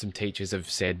some teachers have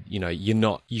said,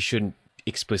 you shouldn't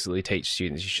explicitly teach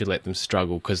students, you should let them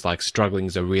struggle because struggling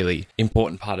is a really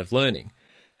important part of learning.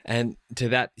 And to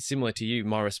that, similar to you,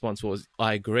 my response was,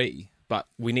 I agree, but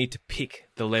we need to pick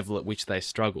the level at which they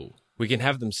struggle. We can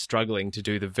have them struggling to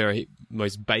do the very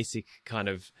most basic kind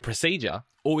of procedure,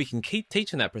 or we can keep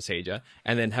teaching that procedure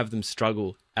and then have them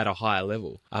struggle at a higher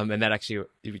level. And that actually,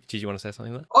 did you want to say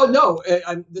something like that? Oh,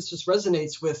 no, this just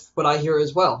resonates with what I hear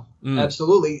as well.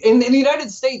 Absolutely. In the United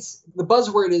States, the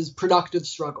buzzword is productive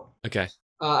struggle. Okay.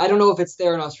 I don't know if it's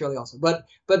there in Australia also, but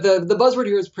the buzzword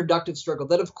here is productive struggle.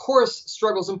 That, of course,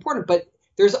 struggle is important, but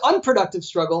there's unproductive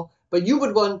struggle. But you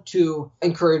would want to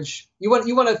encourage, you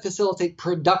want to facilitate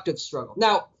productive struggle.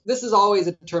 Now, this is always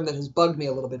a term that has bugged me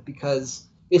a little bit because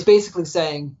it's basically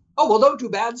saying, oh, well, don't do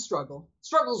bad struggle.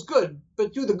 Struggle's good,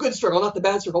 but do the good struggle, not the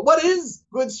bad struggle. What is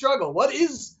good struggle?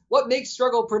 What makes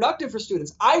struggle productive for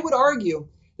students? I would argue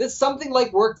that something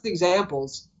like worked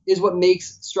examples is what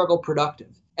makes struggle productive.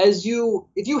 If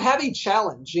you have a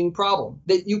challenging problem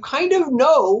that you kind of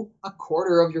know a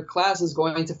quarter of your class is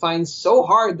going to find so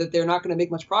hard that they're not going to make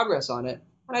much progress on it,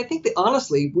 and I think that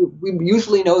honestly, we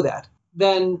usually know that,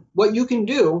 then what you can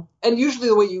do, and usually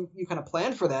the way you kind of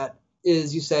plan for that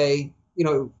is you say,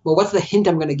 well, what's the hint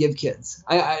I'm going to give kids?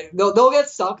 They'll get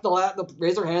stuck, they'll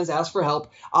raise their hands, ask for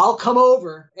help. I'll come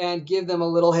over and give them a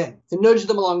little hint to nudge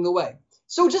them along the way.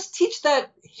 So just teach that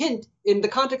hint in the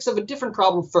context of a different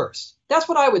problem first. That's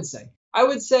what I would say. I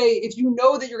would say if you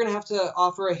know that you're going to have to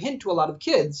offer a hint to a lot of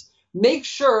kids, make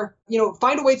sure,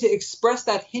 find a way to express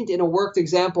that hint in a worked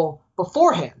example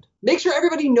beforehand. Make sure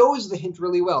everybody knows the hint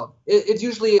really well. It's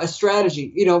usually a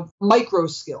strategy, micro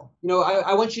skill.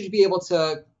 I want you to be able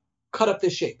to cut up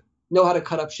this shape, know how to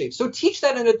cut up shapes. So teach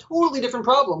that in a totally different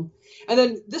problem. And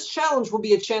then this challenge will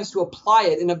be a chance to apply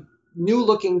it in a new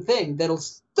looking thing that'll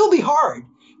still be hard,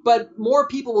 but more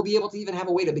people will be able to even have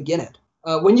a way to begin it.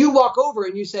 When you walk over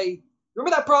and you say,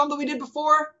 remember that problem that we did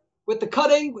before? with the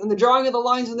cutting and the drawing of the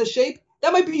lines and the shape,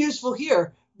 that might be useful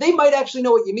here. They might actually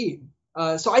know what you mean.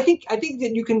 So I think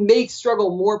that you can make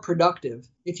struggle more productive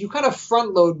if you kind of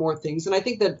front load more things. And I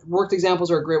think that worked examples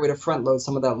are a great way to front load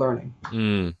some of that learning.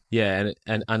 Yeah.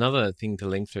 And another thing to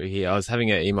link through here, I was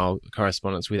having an email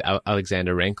correspondence with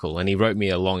Alexander Renkel, and he wrote me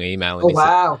a long email.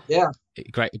 And Yeah.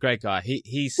 Great guy.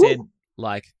 He said,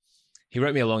 he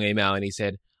wrote me a long email and he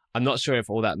said, I'm not sure if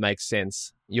all that makes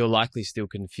sense. You're likely still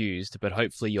confused, but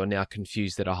hopefully you're now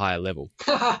confused at a higher level.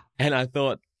 And I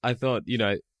thought,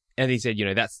 and he said,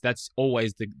 that's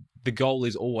always the goal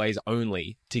is always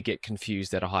only to get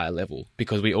confused at a higher level,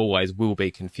 because we always will be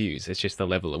confused. It's just the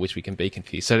level at which we can be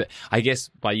confused. So I guess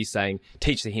by you saying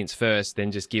teach the hints first,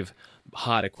 then just give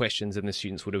harder questions than the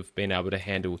students would have been able to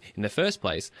handle in the first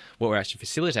place, what we're actually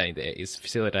facilitating there is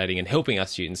facilitating and helping our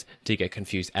students to get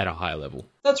confused at a higher level.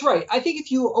 That's right. I think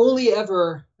if you only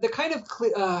ever, the kind of,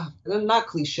 not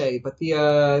cliche, but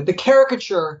the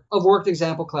caricature of worked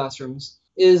example classrooms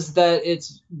is that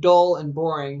it's dull and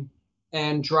boring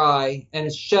and dry, and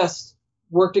it's just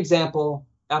worked example,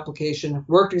 application,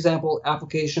 worked example,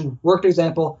 application, worked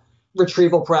example,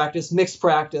 retrieval practice, mixed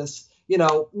practice,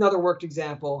 another worked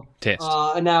example. Test.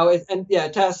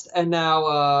 Test. And now,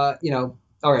 all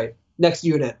right, next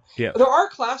unit. Yeah. There are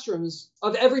classrooms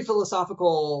of every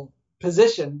philosophical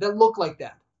position that look like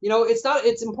that.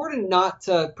 It's important not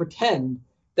to pretend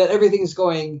that everything's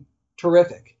going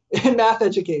terrific in math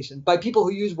education by people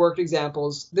who use worked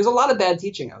examples. There's a lot of bad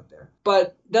teaching out there,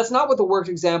 but that's not what the worked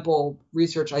example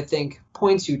research, I think,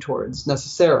 points you towards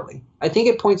necessarily. I think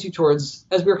it points you towards,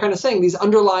 as we were kind of saying, these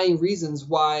underlying reasons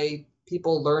why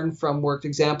people learn from worked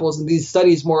examples, and these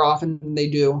studies more often than they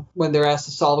do when they're asked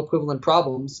to solve equivalent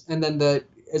problems. And then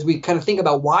as we kind of think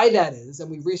about why that is,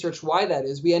 and we research why that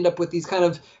is, we end up with these kind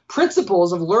of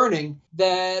principles of learning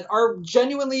that are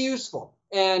genuinely useful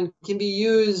and can be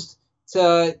used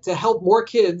to help more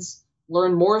kids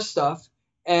learn more stuff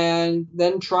and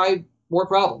then try more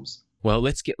problems. Well,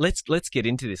 let's get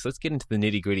into this. Let's get into the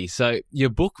nitty-gritty. So your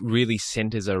book really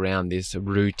centers around this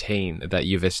routine that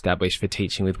you've established for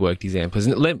teaching with worked examples.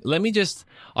 And let me just,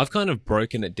 I've kind of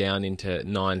broken it down into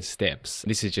 9 steps.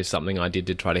 This is just something I did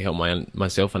to try to help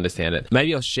myself understand it.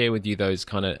 Maybe I'll share with you those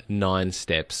kind of 9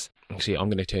 steps. Actually, I'm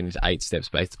going to turn into 8 steps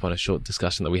based upon a short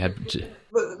discussion that we had.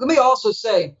 Let me also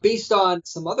say, based on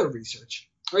some other research,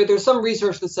 right? There's some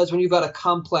research that says when you've got a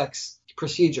complex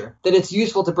procedure, that it's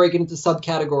useful to break it into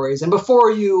subcategories. And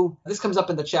this comes up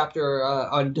in the chapter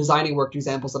on designing worked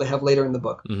examples that I have later in the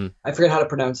book. Mm-hmm. I forget how to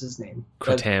pronounce his name.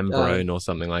 Cratambron or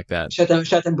something like that.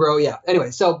 Chatambro, yeah.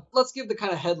 Anyway, so let's give the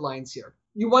kind of headlines here.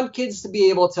 You want kids to be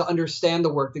able to understand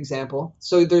the worked example.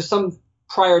 So there's some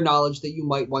prior knowledge that you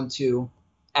might want to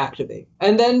activate.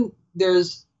 And then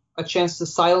there's a chance to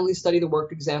silently study the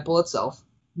worked example itself.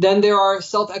 Then there are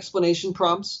self-explanation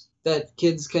prompts that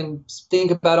kids can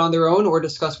think about on their own or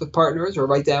discuss with partners or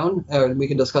write down. We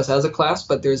can discuss as a class,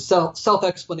 but there's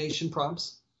self-explanation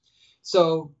prompts.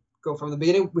 So go from the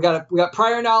beginning. We got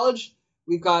prior knowledge.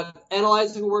 We've got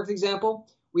analyzing a worked example.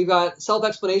 We've got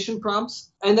self-explanation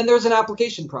prompts. And then there's an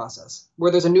application process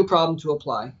where there's a new problem to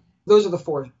apply. Those are the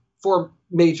four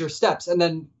major steps. And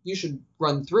then you should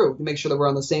run through to make sure that we're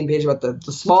on the same page about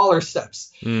the smaller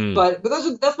steps. But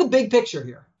that's the big picture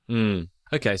here.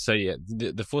 Okay, so yeah,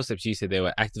 the 4 steps you said there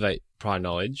were activate prior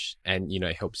knowledge and,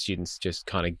 help students just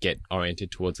kind of get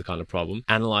oriented towards the kind of problem,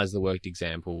 analyze the worked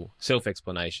example,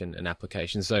 self-explanation and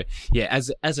application. So yeah,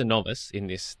 as a novice in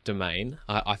this domain,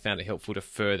 I found it helpful to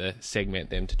further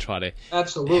segment them to try to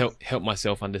help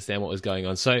myself understand what was going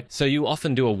on. So you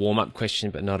often do a warm-up question,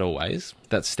 but not always.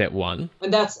 That's step 1.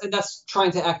 And that's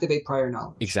trying to activate prior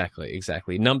knowledge.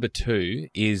 Exactly. Number 2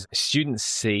 is students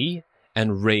see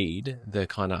and read the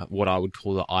kind of what I would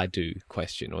call the I do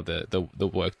question or the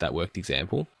worked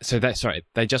example. So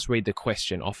they just read the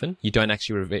question often. You don't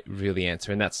actually reveal the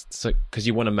answer. And that's so because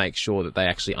you want to make sure that they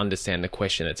actually understand the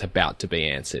question that's about to be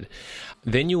answered.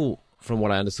 Then from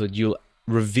what I understood, you'll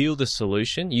reveal the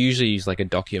solution. You usually use like a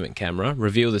document camera,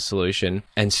 reveal the solution,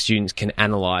 and students can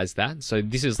analyze that. So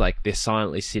this is like they're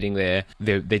silently sitting there,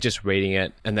 they're just reading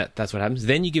it, and that's what happens.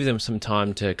 Then you give them some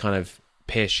time to kind of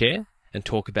pair share and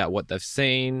talk about what they've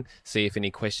seen, see if any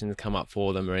questions come up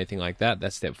for them or anything like that.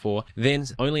 That's step 4. Then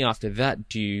only after that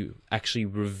do you actually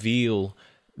reveal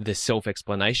the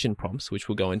self-explanation prompts, which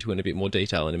we'll go into in a bit more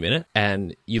detail in a minute.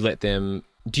 And you let them,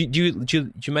 do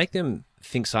you make them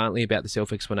think silently about the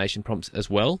self-explanation prompts as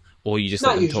well? Or you just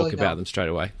let them talk about them straight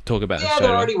away? Yeah,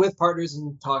 they're already with partners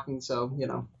and talking, so,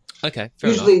 Okay, fair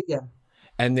usually, enough. Yeah.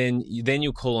 And then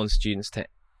you'll call on students to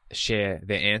share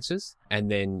their answers,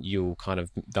 and then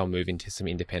they'll move into some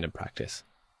independent practice.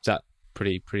 Is that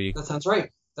pretty? That sounds right.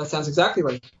 That sounds exactly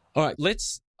right. All right,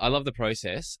 I love the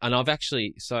process. And I've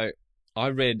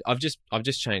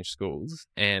just changed schools,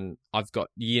 and I've got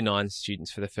year 9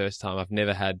 students for the first time. I've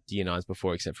never had year 9s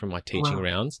before except from my teaching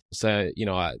rounds. So,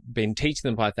 I've been teaching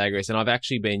them Pythagoras, and I've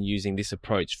actually been using this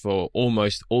approach for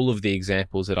almost all of the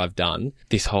examples that I've done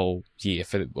this whole year.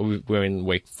 We're in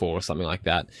week 4 or something like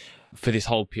that for this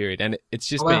whole period. And it's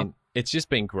just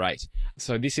been great.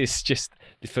 So this is just,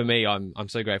 for me, I'm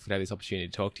so grateful to have this opportunity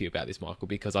to talk to you about this, Michael,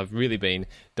 because I've really been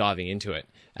diving into it.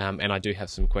 And I do have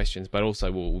some questions, but also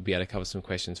we'll be able to cover some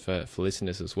questions for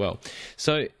listeners as well.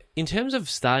 So in terms of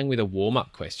starting with a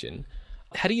warm-up question,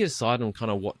 how do you decide on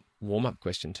kind of what warm-up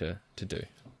question to do?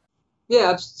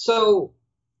 Yeah, so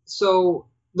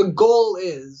the goal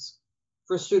is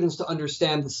for students to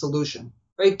understand the solution,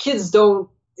 right?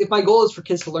 If my goal is for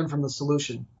kids to learn from the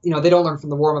solution, they don't learn from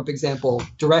the warm-up example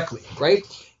directly, right?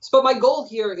 But my goal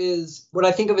here is what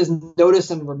I think of as notice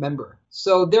and remember.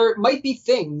 So there might be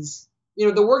things,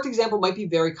 the worked example might be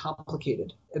very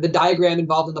complicated. The diagram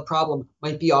involved in the problem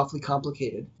might be awfully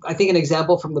complicated. I think an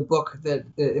example from the book that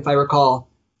if I recall,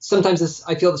 sometimes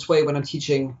I feel this way when I'm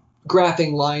teaching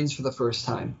graphing lines for the first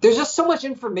time. There's just so much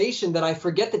information that I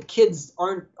forget that kids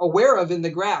aren't aware of in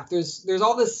the graph. There's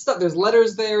all this stuff. There's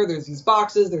letters there. There's these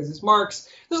boxes. There's these marks.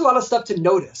 There's a lot of stuff to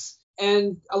notice.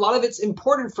 And a lot of it's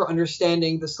important for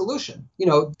understanding the solution.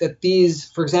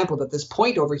 That for example, that this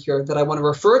point over here that I want to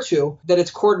refer to, that its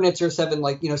coordinates are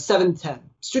 7, 10.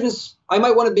 Students, I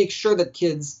might want to make sure that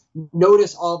kids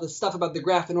notice all the stuff about the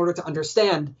graph in order to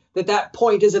understand that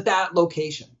point is at that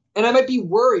location. And I might be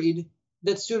worried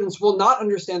that students will not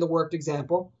understand the worked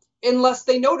example unless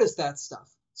they notice that stuff.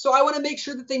 So I want to make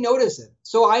sure that they notice it.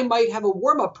 So I might have a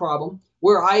warm-up problem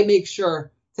where I make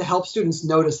sure to help students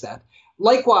notice that.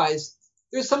 Likewise,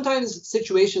 there's sometimes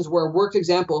situations where a worked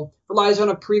example relies on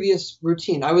a previous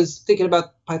routine. I was thinking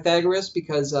about Pythagoras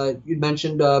because you'd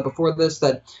mentioned before this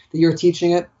that you're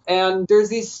teaching it. And there's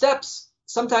these steps.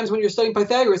 Sometimes when you're studying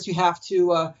Pythagoras, you have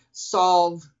to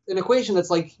solve an equation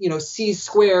that's like, c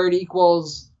squared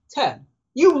equals 10.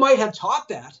 You might have taught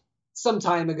that some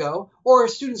time ago, or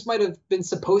students might have been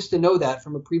supposed to know that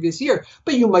from a previous year,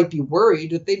 but you might be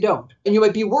worried that they don't. And you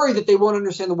might be worried that they won't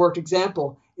understand the worked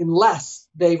example unless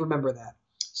they remember that.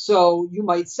 So you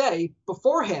might say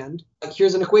beforehand,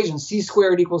 here's an equation, c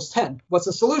squared equals 10. What's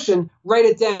the solution? Write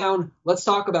it down. Let's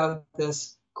talk about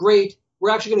this. Great.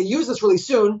 We're actually going to use this really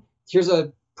soon. Here's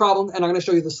a problem, and I'm going to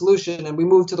show you the solution, and we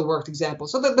move to the worked example.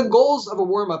 So the goals of a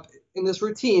warm-up in this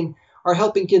routine are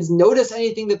helping kids notice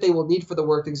anything that they will need for the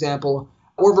worked example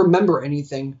or remember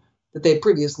anything that they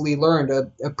previously learned,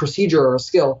 a procedure or a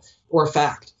skill or a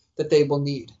fact that they will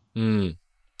need.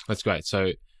 That's great.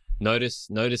 So notice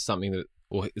something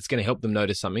or it's going to help them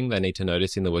notice something they need to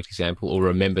notice in the worked example, or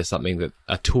remember something that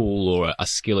a tool or a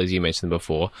skill, as you mentioned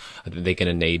before, that they're going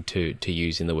to need to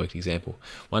use in the worked example.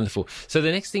 Wonderful. So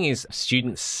the next thing is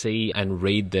students see and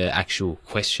read the actual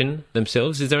question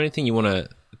themselves. Is there anything you want to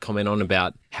comment on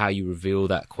about how you reveal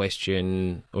that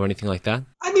question or anything like that?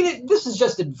 I mean, this is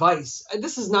just advice.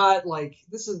 This is not like,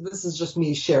 this is just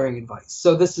me sharing advice.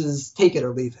 So this is take it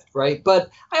or leave it, right?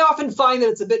 But I often find that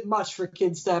it's a bit much for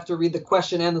kids to have to read the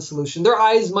question and the solution. Their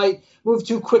eyes might move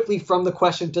too quickly from the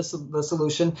question to the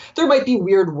solution. There might be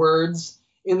weird words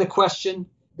in the question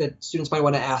that students might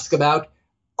want to ask about.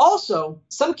 Also,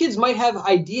 some kids might have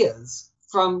ideas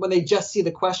from when they just see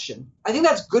the question. I think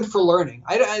that's good for learning.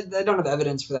 I don't have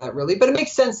evidence for that really, but it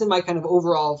makes sense in my kind of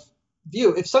overall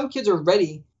view. If some kids are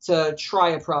ready to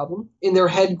try a problem in their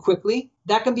head quickly,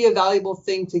 that can be a valuable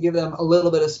thing to give them a little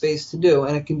bit of space to do.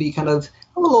 And it can be kind of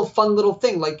a little fun little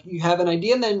thing. Like you have an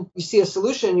idea and then you see a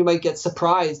solution, you might get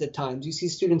surprised at times. You see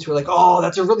students who are like, oh,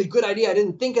 that's a really good idea. I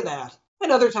didn't think of that.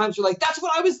 And other times you're like, that's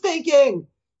what I was thinking.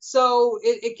 So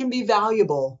it can be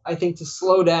valuable, I think, to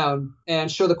slow down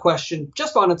and show the question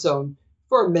just on its own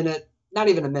for a minute, not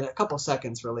even a minute, a couple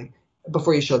seconds really,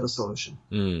 before you show the solution.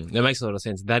 That makes a lot of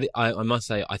sense. That I must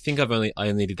say, I think I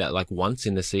only did that like once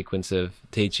in the sequence of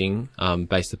teaching,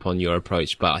 based upon your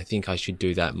approach, but I think I should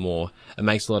do that more. It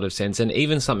makes a lot of sense. And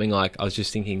even something like, I was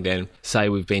just thinking then, say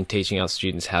we've been teaching our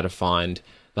students how to find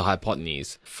the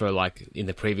hypotenuse for like in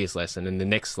the previous lesson, and the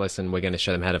next lesson we're going to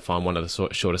show them how to find one of the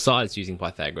shorter sides using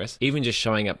Pythagoras. Even just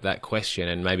showing up that question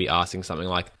and maybe asking something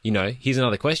like, here's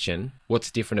another question.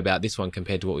 What's different about this one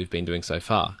compared to what we've been doing so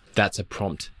far? That's a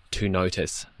prompt to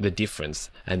notice the difference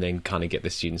and then kind of get the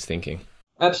students thinking.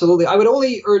 Absolutely. I would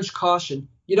only urge caution.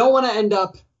 You don't want to end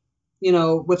up,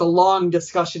 with a long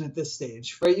discussion at this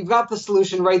stage, right? You've got the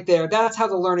solution right there. That's how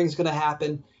the learning is going to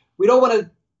happen. We don't want to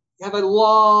have a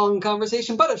long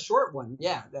conversation, but a short one.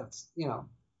 Yeah, that's,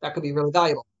 that could be really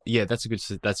valuable. Yeah, that's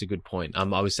a good point. I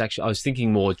was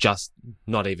thinking more just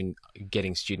not even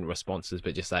getting student responses,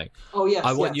 but just saying, Oh yes,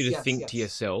 I want yes, you to yes, think yes. to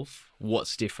yourself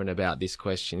what's different about this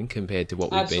question compared to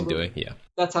what we've been Absolutely. doing. Yeah.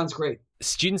 That sounds great.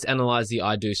 Students analyze the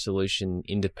I do solution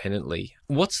independently.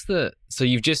 So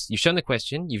you've shown the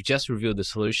question, you've just revealed the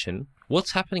solution.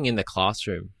 What's happening in the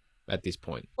classroom at this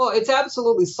point? Well, it's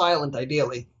absolutely silent,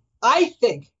 ideally. I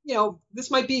think, this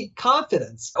might be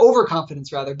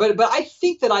overconfidence rather, but I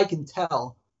think that I can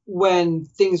tell when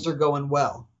things are going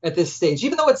well at this stage,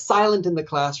 even though it's silent in the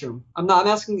classroom.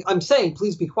 I'm saying,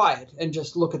 please be quiet and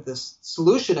just look at this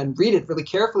solution and read it really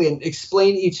carefully and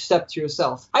explain each step to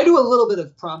yourself. I do a little bit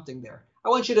of prompting there. I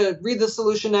want you to read the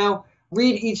solution now,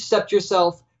 read each step to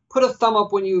yourself, put a thumb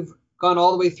up when you've gone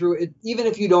all the way through it. Even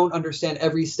if you don't understand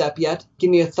every step yet, give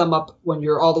me a thumb up when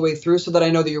you're all the way through so that I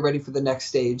know that you're ready for the next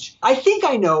stage. I think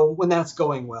I know when that's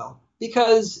going well,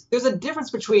 because there's a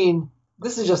difference between,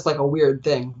 this is just like a weird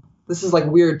thing. This is like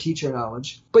weird teacher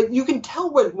knowledge. But you can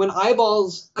tell when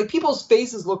eyeballs, like people's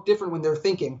faces look different when they're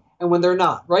thinking and when they're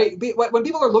not, right? When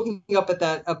people are looking up at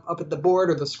the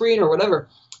board or the screen or whatever,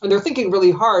 and they're thinking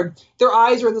really hard, their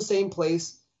eyes are in the same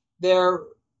place. They're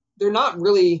not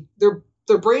really,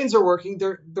 their brains are working.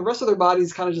 The rest of their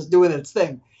body's kind of just doing its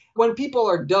thing. When people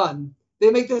are done,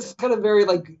 they make this kind of very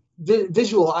like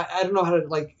visual. I don't know how to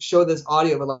like show this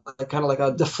audio, but like kind of like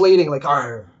a deflating, like, all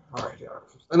right.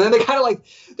 And then they kind of like,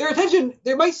 their attention,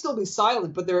 they might still be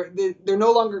silent, but they're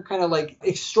no longer kind of like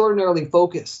extraordinarily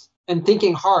focused and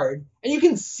thinking hard. And you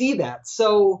can see that.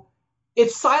 So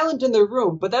it's silent in the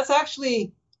room, but that's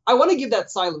actually, I want to give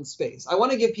that silent space. I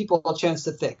want to give people a chance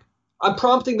to think. I'm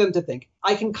prompting them to think.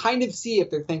 I can kind of see if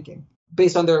they're thinking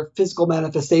based on their physical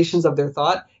manifestations of their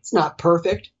thought. It's not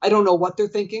perfect. I don't know what they're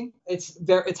thinking. It's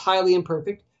highly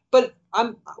imperfect. But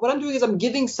what I'm doing is I'm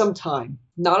giving some time,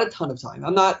 not a ton of time.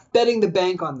 I'm not betting the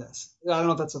bank on this. I don't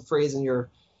know if that's a phrase in your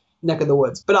neck of the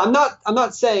woods, but I'm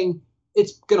not saying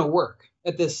it's going to work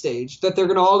at this stage, that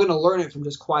they're all going to learn it from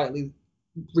just quietly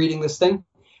reading this thing.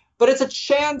 But it's a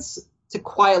chance to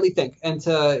quietly think and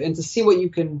to see what you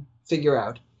can figure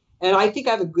out. And I think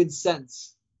I have a good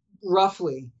sense,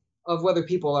 roughly, of whether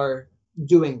people are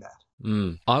doing that.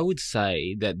 I would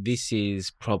say that this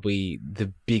is probably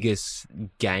the biggest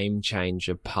game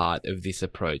changer part of this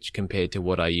approach compared to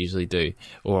what I usually do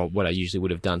or what I usually would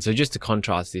have done. So just to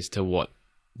contrast this to what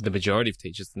the majority of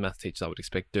teachers, the math teachers I would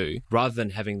expect do, rather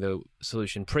than having the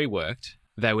solution pre-worked,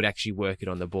 they would actually work it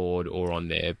on the board or on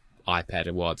their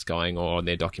iPad while it's going or on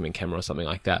their document camera or something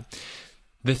like that.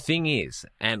 The thing is,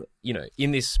 and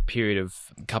in this period of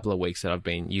a couple of weeks that I've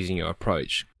been using your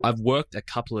approach, I've worked a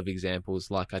couple of examples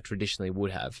like I traditionally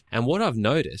would have. And what I've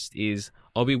noticed is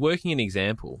I'll be working an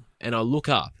example and I'll look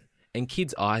up and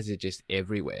kids' eyes are just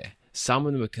everywhere. Some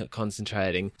of them are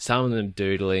concentrating, some of them are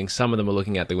doodling, some of them are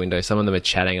looking out the window, some of them are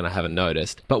chatting and I haven't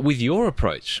noticed. But with your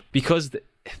approach, because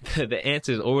the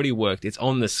answer is already worked, it's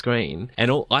on the screen, and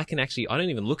I don't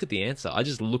even look at the answer. I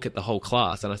just look at the whole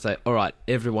class and I say, all right,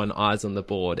 everyone eyes on the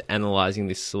board, analyzing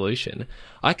this solution.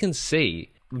 I can see,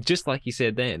 just like you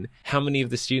said then, how many of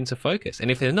the students are focused.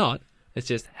 And if they're not, it's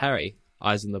just, Harry,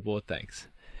 eyes on the board, thanks.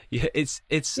 Yeah, it's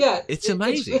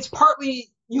amazing. It's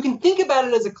partly, you can think about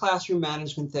it as a classroom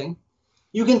management thing.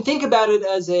 You can think about it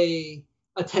as a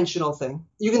attentional thing.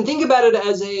 You can think about it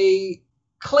as a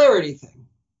clarity thing.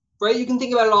 Right? You can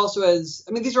think about it also as,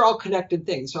 these are all connected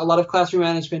things. So a lot of classroom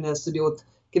management has to do with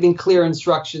giving clear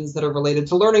instructions that are related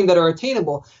to learning that are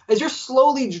attainable. As you're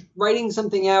slowly writing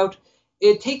something out,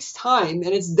 it takes time and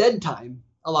it's dead time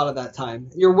a lot of that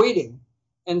time. You're waiting.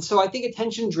 And so I think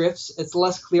attention drifts. It's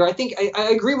less clear. I think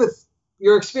I agree with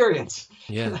your experience.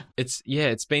 Yeah.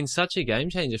 It's been such a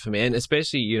game changer for me. And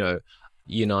especially,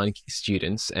 Year 9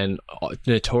 students and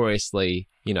notoriously,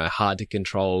 hard to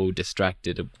control,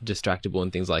 distractible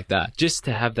and things like that. Just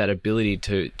to have that ability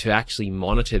to actually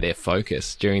monitor their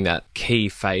focus during that key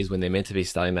phase when they're meant to be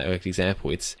studying that worked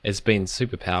example, it's been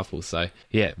super powerful. So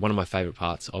yeah, one of my favorite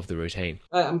parts of the routine.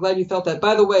 I'm glad you felt that.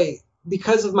 By the way,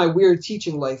 because of my weird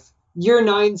teaching life, Year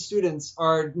 9 students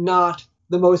are not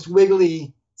the most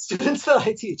wiggly students that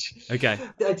I teach. Okay.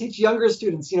 I teach younger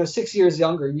students, 6 years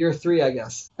younger, Year 3, I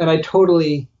guess. And I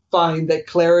totally find that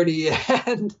clarity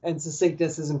and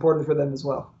succinctness is important for them as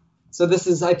well. So this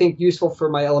is, I think, useful for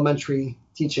my elementary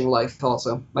teaching life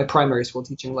also, my primary school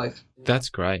teaching life. That's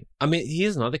great.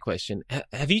 Here's another question.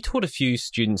 Have you taught a few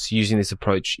students using this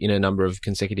approach in a number of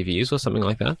consecutive years or something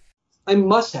like that? I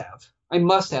must have,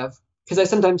 because I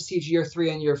sometimes teach Year 3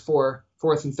 and Year 4,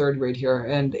 4th and 3rd grade here,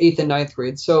 and 8th and 9th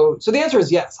grade. So the answer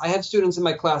is yes. I have students in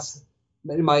my class,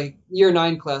 in my Year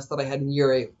 9 class that I had in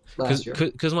Year 8 last year.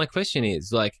 Because my question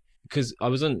is, because I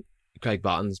was on Craig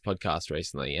Barton's podcast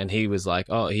recently, and he was like,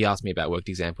 he asked me about worked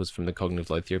examples from the cognitive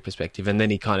load theory perspective, and then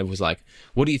he kind of was like,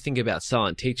 what do you think about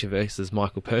silent teacher versus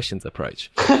Michael Pershin's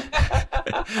approach?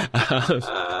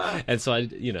 And so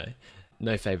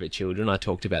no favorite children. I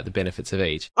talked about the benefits of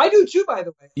each. I do too, by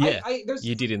the way. Yeah,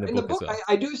 you did in the book as well.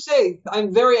 I do say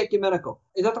I'm very ecumenical.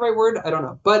 Is that the right word? I don't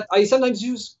know. But I sometimes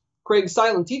use Craig's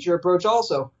silent teacher approach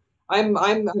also. I'm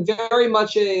very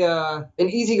much an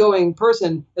easygoing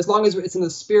person as long as it's in the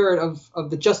spirit of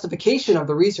the justification of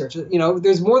the research.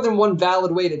 There's more than one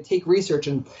valid way to take research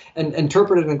and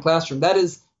interpret it in a classroom. That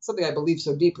is something I believe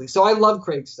so deeply. So I love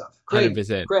Craig's stuff.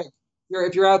 100%. Craig,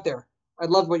 if you're out there, I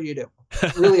love what you do.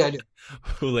 Really, I do.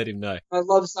 We'll let him know. I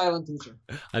love silent teacher.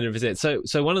 100%.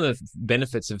 So one of the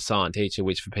benefits of silent teacher,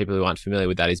 which for people who aren't familiar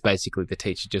with that, is basically the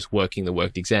teacher just working the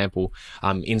worked example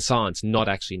in silence, not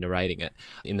actually narrating it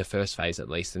in the first phase at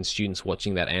least, and students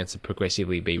watching that answer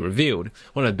progressively be revealed.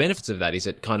 One of the benefits of that is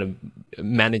it kind of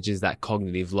manages that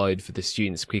cognitive load for the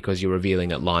students because you're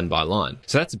revealing it line by line.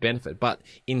 So that's a benefit. But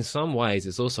in some ways,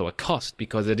 it's also a cost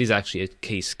because it is actually a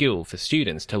key skill for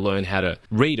students to learn how to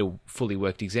read a fully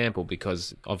worked example,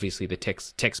 because obviously the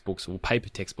textbooks or paper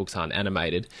textbooks aren't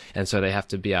animated, and so they have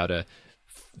to be able to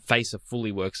face a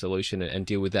fully worked solution and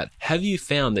deal with that. Have you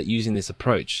found that using this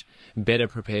approach better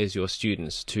prepares your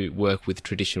students to work with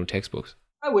traditional textbooks?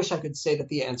 I wish I could say that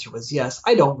the answer was yes.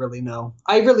 I don't really know.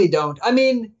 I really don't. I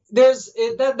mean, that's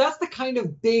the kind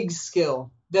of big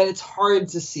skill that it's hard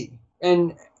to see,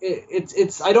 and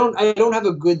I don't have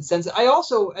a good sense. I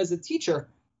also, as a teacher,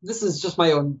 this is just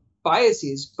my own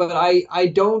biases, but I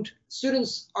don't.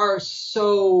 Students are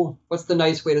so, what's the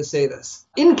nice way to say this?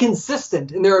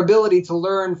 Inconsistent in their ability to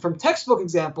learn from textbook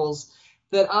examples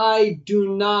that I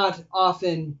do not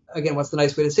often, again, what's the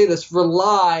nice way to say this,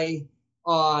 rely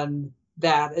on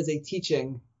that as a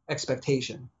teaching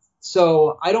expectation.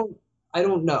 So I don't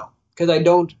know, because I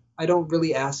don't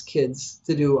really ask kids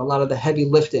to do a lot of the heavy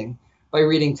lifting by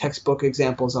reading textbook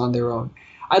examples on their own.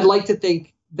 I'd like to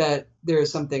think that there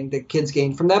is something that kids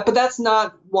gain from that, but that's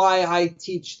not why I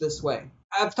teach this way.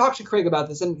 I've talked to Craig about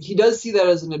this, and he does see that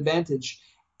as an advantage,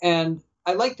 and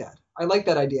I like that. I like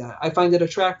that idea. I find it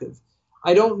attractive.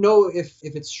 I don't know if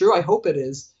it's true. I hope it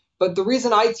is. But the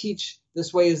reason I teach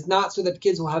this way is not so that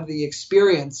kids will have the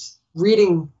experience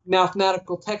reading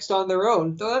mathematical text on their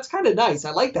own. Though that's kind of nice.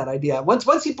 I like that idea.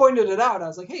 Once he pointed it out, I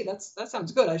was like, hey, that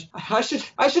sounds good. I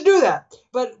should do that.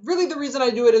 But really the reason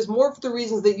I do it is more for the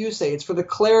reasons that you say. It's for the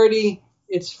clarity.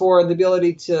 It's for the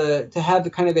ability to have the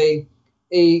kind of a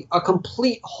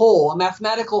complete whole, a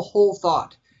mathematical whole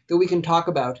thought that we can talk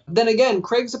about. Then again,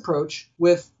 Craig's approach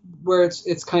where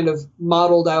it's kind of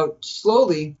modeled out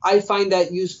slowly, I find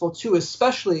that useful too,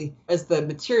 especially as the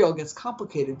material gets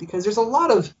complicated, because there's a lot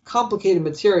of complicated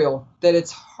material that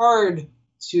it's hard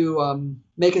to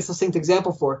make a succinct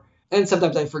example for. And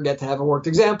sometimes I forget to have a worked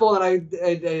example, and I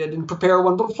didn't prepare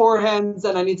one beforehand,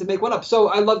 and I need to make one up. So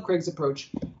I love Craig's approach.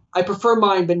 I prefer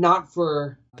mine, but not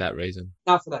for that reason.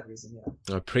 Not for that reason,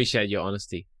 yeah. I appreciate your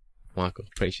honesty, Michael.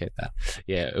 Appreciate that.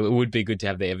 Yeah, it would be good to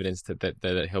have the evidence that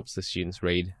it helps the students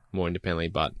read more independently,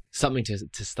 but something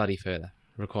to study further.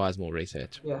 Requires more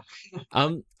research. Yeah.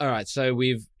 All right. So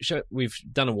we've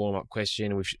done a warm-up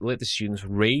question. We've let the students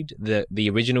read the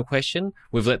original question.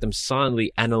 We've let them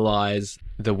silently analyze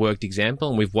the worked example,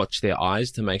 and we've watched their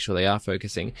eyes to make sure they are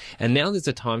focusing. And now there's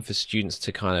a time for students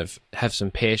to kind of have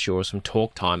some pair share or some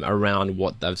talk time around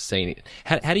what they've seen.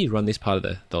 How do you run this part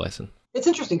of the lesson? It's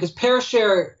interesting because pair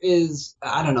share is,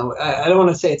 I don't know, I don't want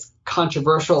to say it's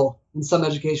controversial in some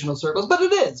educational circles, but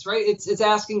it is, right? It's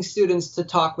asking students to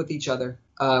talk with each other,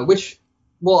 which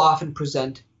will often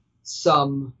present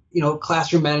some,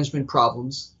 classroom management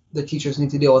problems that teachers need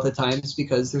to deal with at times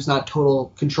because there's not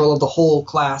total control of the whole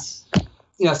class,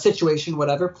 situation,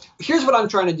 whatever. Here's what I'm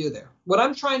trying to do there. What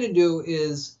I'm trying to do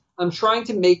is I'm trying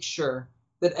to make sure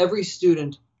that every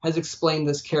student has explained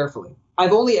this carefully.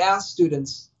 I've only asked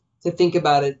students to think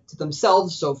about it to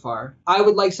themselves so far. I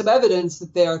would like some evidence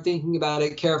that they are thinking about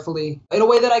it carefully in a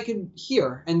way that I can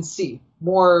hear and see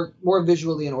more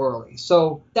visually and orally.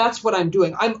 So that's what I'm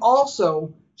doing. I'm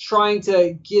also trying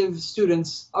to give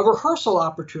students a rehearsal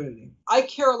opportunity. I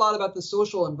care a lot about the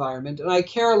social environment, and I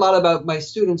care a lot about my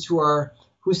students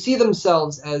who see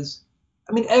themselves as,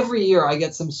 every year I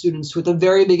get some students who at the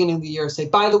very beginning of the year say,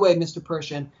 by the way, Mr.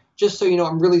 Pershin, just so you know,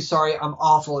 I'm really sorry, I'm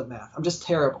awful at math. I'm just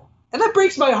terrible. And that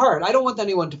breaks my heart. I don't want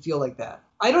anyone to feel like that.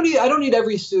 I don't need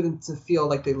every student to feel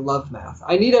like they love math.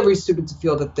 I need every student to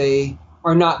feel that they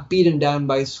are not beaten down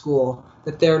by school,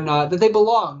 that they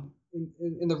belong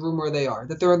in the room where they are,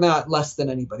 that they're not less than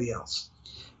anybody else.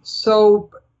 So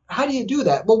how do you do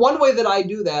that? Well, one way that I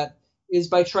do that is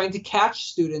by trying to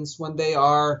catch students when they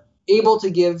are able to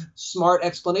give smart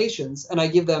explanations, and I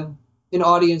give them an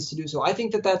audience to do so. I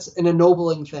think that that's an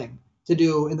ennobling thing to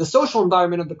do in the social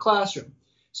environment of the classroom.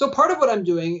 So part of what I'm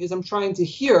doing is I'm trying to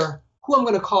hear who I'm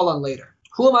going to call on later.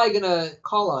 Who am I going to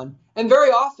call on? And very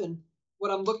often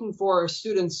what I'm looking for are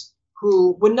students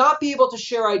who would not be able to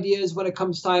share ideas when it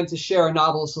comes time to share a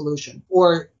novel solution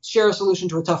or share a solution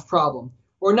to a tough problem,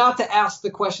 or not to ask the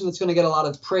question that's going to get a lot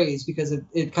of praise because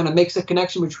it kind of makes a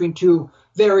connection between two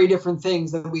very different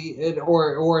things that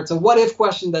or it's a what if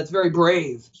question that's very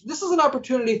brave. This is an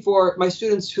opportunity for my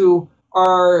students who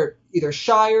are either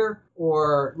shyer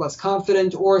or less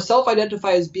confident or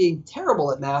self-identify as being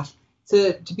terrible at math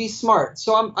to be smart.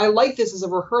 So I like this as a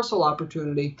rehearsal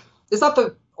opportunity. It's not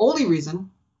the only reason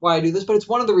why I do this, but it's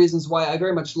one of the reasons why I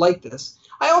very much like this.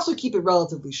 I also keep it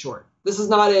relatively short. This is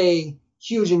not a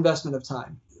huge investment of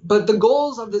time. But the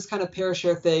goals of this kind of pair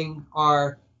share thing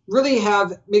are really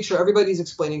make sure everybody's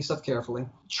explaining stuff carefully.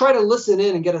 Try to listen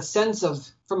in and get a sense of,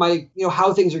 from my,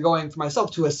 how things are going for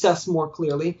myself, to assess more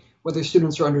clearly whether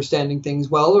students are understanding things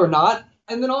well or not.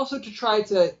 And then also to try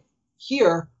to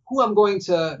hear who I'm going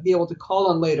to be able to call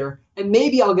on later. And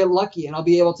maybe I'll get lucky and I'll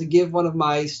be able to give one of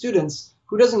my students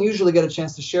who doesn't usually get a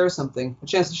chance to share something, a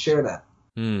chance to share that.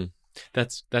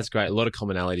 That's great. A lot of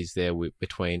commonalities there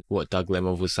between what Doug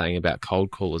Lemov was saying about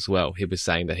cold call as well. He was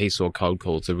saying that he saw cold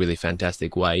call as a really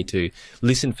fantastic way to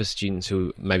listen for students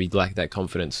who maybe lack that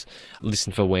confidence,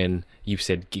 listen for when you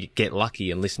said get lucky,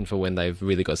 and listen for when they've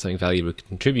really got something valuable to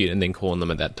contribute, and then call on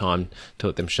them at that time to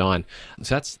let them shine.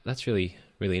 So that's really,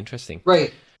 really interesting.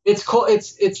 Right. It's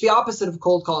the opposite of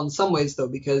cold call in some ways, though,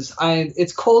 because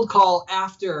it's cold call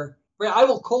after. Right, I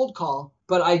will cold call,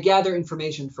 but I gather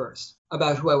information first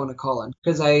about who I want to call on,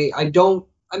 because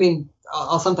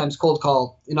I'll sometimes cold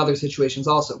call in other situations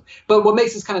also. But what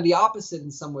makes this kind of the opposite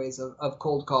in some ways of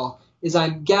cold call is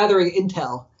I'm gathering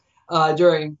intel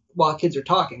while kids are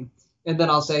talking. And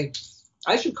then I'll say,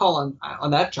 I should call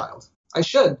on that child. I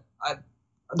should.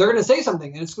 They're going to say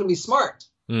something and it's going to be smart.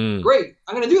 Great.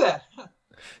 I'm going to do that.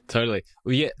 Totally.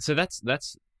 Well, yeah. So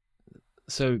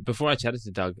So before I chatted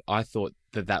to Doug, I thought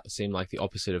that seemed like the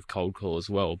opposite of cold call as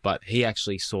well, but he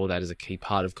actually saw that as a key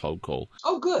part of cold call.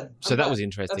 Oh, good. So that was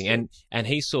interesting. And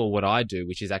he saw what I do,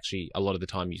 which is actually a lot of the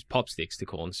time use pop sticks to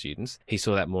call on students. He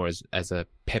saw that more as a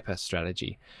pepper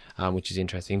strategy, which is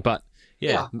interesting. But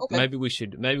yeah, okay. Maybe we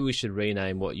should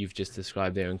rename what you've just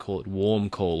described there and call it warm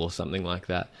call or something like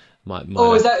that.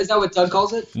 Is that what Doug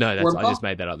calls it? No, I just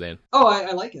made that up then. Oh,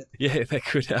 I like it. Yeah,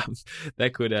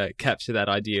 that could capture that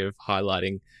idea of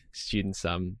highlighting students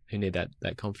who need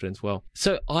that confidence well.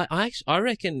 So I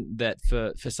reckon that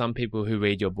for some people who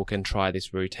read your book and try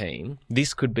this routine,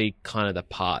 this could be kind of the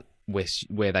part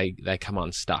where they come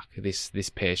unstuck, this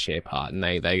pair share part, and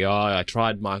they go, oh, I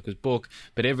tried Michael's book,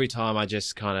 but every time I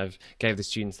just kind of gave the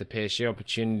students the pair share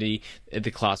opportunity,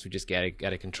 the class would just get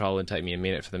out of control and take me a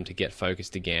minute for them to get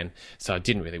focused again. So it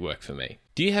didn't really work for me.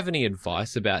 Do you have any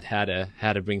advice about how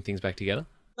to bring things back together?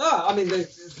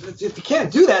 If you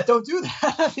can't do that, don't do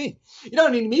that. You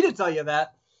don't need me to tell you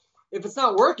that. If it's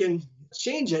not working,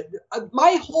 change it.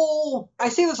 I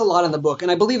say this a lot in the book,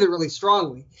 and I believe it really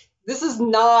strongly.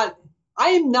 I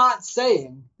am not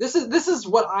saying, this is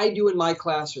what I do in my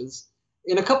classes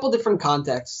in a couple different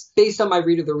contexts based on my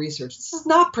read of the research. This is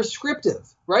not prescriptive,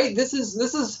 right?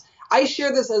 I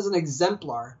share this as an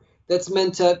exemplar that's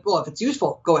meant to, well, if it's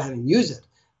useful, go ahead and use it.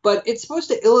 But it's supposed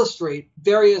to illustrate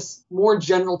various more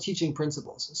general teaching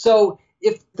principles. So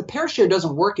if the pair share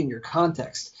doesn't work in your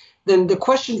context, then the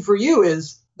question for you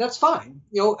is, that's fine.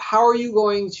 How are you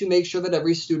going to make sure that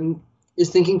every student is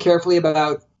thinking carefully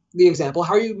about the example?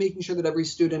 How are you making sure that every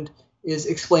student is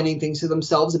explaining things to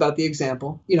themselves about the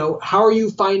example? How are you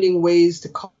finding ways to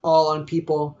call on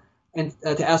people and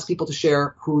to ask people to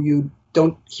share who you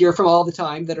don't hear from all the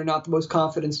time, that are not the most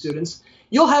confident students?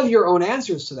 You'll have your own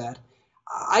answers to that.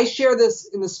 I share this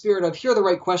in the spirit of, here are the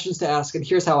right questions to ask, and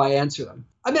here's how I answer them.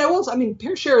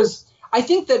 Pair share is, I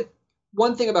think that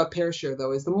one thing about pair share,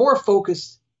 though, is the more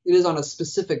focused it is on a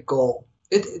specific goal,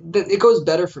 it goes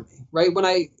better for me, right?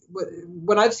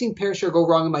 When I've seen pair share go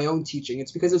wrong in my own teaching,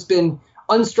 it's because it's been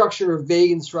unstructured or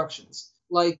vague instructions.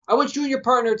 Like, I want you and your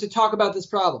partner to talk about this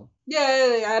problem.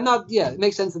 It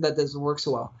makes sense that doesn't work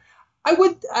so well.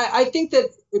 I think that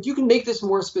if you can make this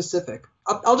more specific,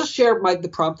 I'll just share the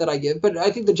prompt that I give, but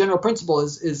I think the general principle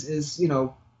is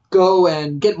go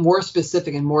and get more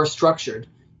specific and more structured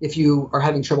if you are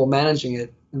having trouble managing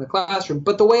it in the classroom.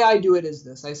 But the way I do it is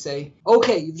this. I say,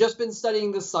 okay, you've just been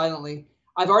studying this silently.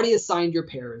 I've already assigned your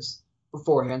pairs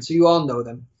beforehand, so you all know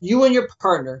them. You and your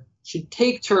partner should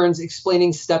take turns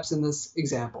explaining steps in this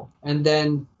example. And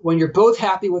then when you're both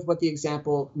happy with what the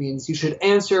example means, you should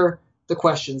answer the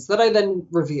questions that I then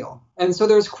reveal. And so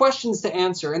there's questions to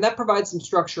answer, and that provides some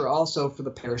structure also for the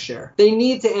pair share. They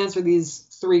need to answer these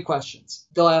 3 questions.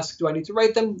 They'll ask, do I need to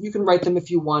write them? You can write them if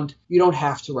you want. You don't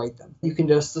have to write them. You can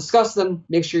just discuss them,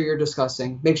 make sure you're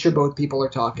discussing, make sure both people are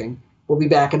talking. We'll be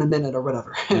back in a minute or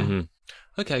whatever. Mm-hmm.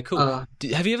 Okay, cool.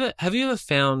 Have you ever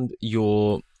found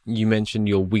you mentioned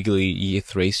your wiggly year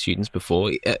 3 students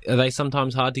before? Are they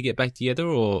sometimes hard to get back together,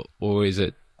 or is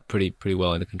it pretty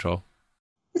well under control?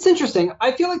 It's interesting.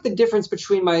 I feel like the difference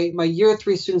between my year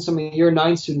 3 students and my year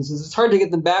 9 students is it's hard to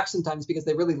get them back sometimes because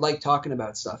they really like talking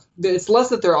about stuff. It's less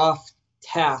that they're off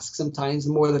task sometimes,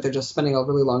 more that they're just spending a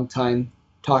really long time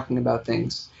talking about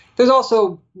things. There's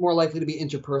also more likely to be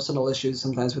interpersonal issues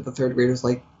sometimes with the 3rd graders.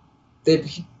 Like,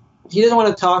 he doesn't want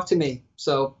to talk to me.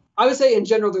 So I would say in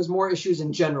general, there's more issues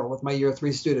in general with my year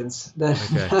 3 students than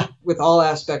with all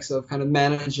aspects of kind of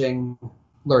managing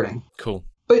learning. Cool.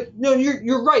 But no,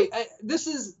 you're right. This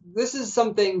is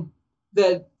something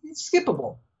that it's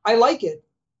skippable. I like it,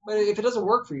 but if it doesn't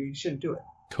work for you, you shouldn't do it.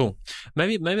 Cool.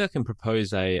 Maybe I can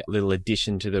propose a little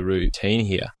addition to the routine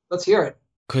here. Let's hear it.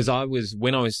 Because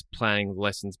when I was planning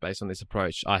lessons based on this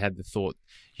approach, I had the thought,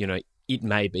 it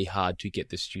may be hard to get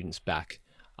the students back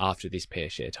after this pair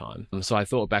share time. So I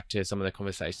thought back to some of the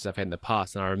conversations I've had in the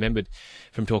past, and I remembered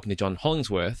from talking to John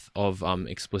Hollingsworth of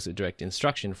Explicit Direct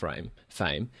Instruction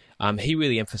fame, he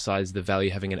really emphasized the value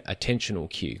of having an attentional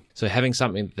cue. So having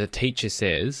something that the teacher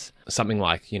says, something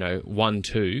like, 1,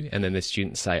 2, and then the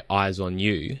students say, eyes on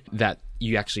you, that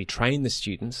you actually train the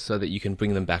students so that you can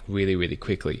bring them back really, really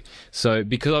quickly. So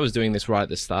because I was doing this right at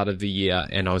the start of the year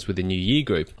and I was with the new year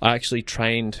group, I actually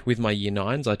trained with my year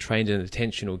 9s, I trained an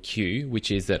attentional cue,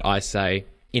 which is that I say,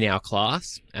 in our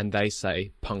class, and they say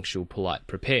punctual, polite,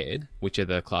 prepared, which are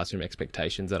the classroom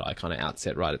expectations that I kind of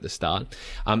outset right at the start.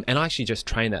 And I actually just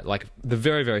trained that. Like the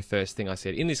very, very first thing I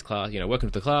said in this class, welcome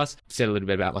to the class, said a little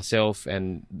bit about myself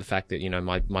and the fact that,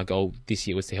 my goal this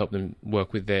year was to help them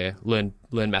work with learn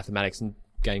mathematics and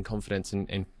gain confidence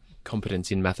and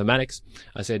competence in mathematics.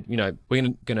 I said, we're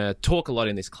going to talk a lot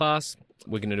in this class.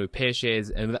 We're going to do pair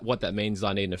shares, and what that means is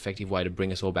I need an effective way to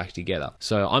bring us all back together.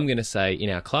 So I'm going to say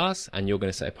in our class, and you're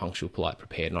going to say punctual, polite,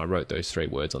 prepared, and I wrote those 3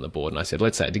 words on the board, and I said,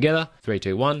 let's say it together, 3,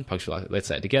 2, 1, punctual, let's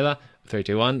say it together, 3,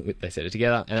 2, 1, they said it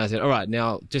together, and I said, all right,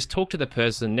 now just talk to the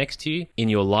person next to you in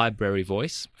your library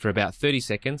voice for about 30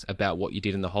 seconds about what you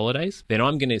did in the holidays. Then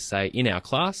I'm going to say in our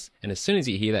class, and as soon as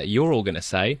you hear that, you're all going to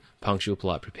say punctual,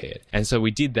 polite, prepared. And so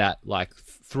we did that like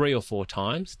 3 or 4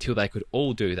 times till they could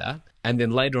all do that. And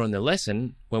then later on in the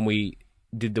lesson, when we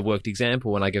did the worked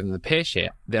example and I gave them the pair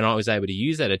share, then I was able to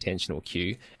use that attentional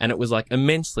cue, and it was like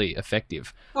immensely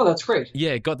effective. Oh, that's great. Yeah,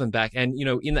 it got them back. And,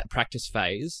 in that practice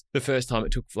phase, the first time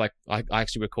it took I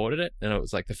actually recorded it, and it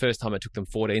was like the first time it took them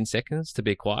 14 seconds to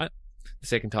be quiet. The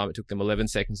second time it took them 11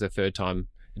 seconds. The third time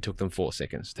it took them 4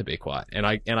 seconds to be quiet. And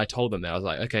I told them that. I was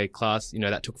like, okay, class,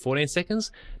 that took 14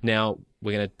 seconds. Now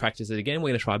we're going to practice it again. We're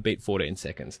going to try to beat 14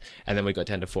 seconds. And then we got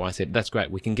down to 4. I said, that's great.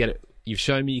 We can get it. You've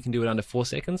shown me you can do it under 4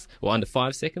 seconds or under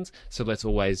 5 seconds. So let's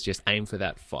always just aim for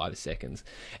that 5 seconds.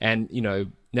 And,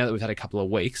 now that we've had a couple of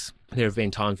weeks, there have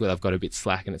been times where I've got a bit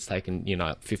slack and it's taken,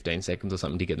 15 seconds or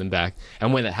something to get them back.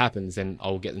 And when that happens, then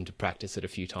I'll get them to practice it a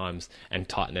few times and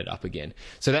tighten it up again.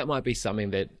 So that might be something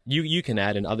that you can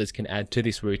add and others can add to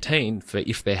this routine for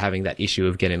if they're having that issue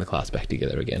of getting the class back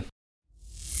together again.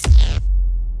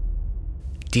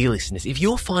 Dear listeners, if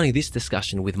you're finding this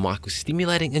discussion with Michael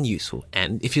stimulating and useful,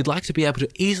 and if you'd like to be able to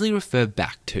easily refer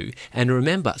back to and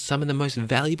remember some of the most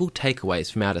valuable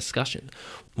takeaways from our discussion,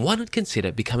 why not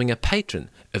consider becoming a patron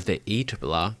of the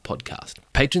ERRR podcast?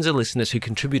 Patrons are listeners who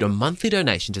contribute a monthly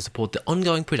donation to support the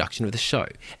ongoing production of the show,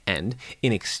 and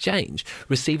in exchange,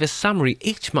 receive a summary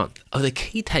each month of the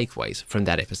key takeaways from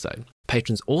that episode.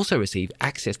 Patrons also receive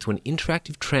access to an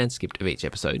interactive transcript of each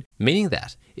episode, meaning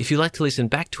that if you like to listen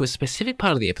back to a specific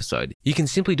part of the episode, you can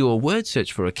simply do a word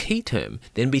search for a key term,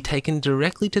 then be taken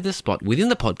directly to the spot within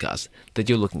the podcast that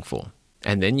you're looking for.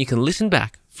 And then you can listen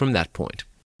back from that point.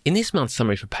 In this month's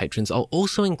summary for patrons, I'll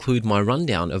also include my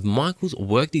rundown of Michael's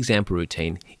worked example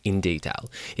routine in detail.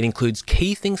 It includes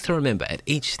key things to remember at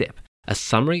each step, a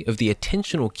summary of the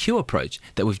attentional cue approach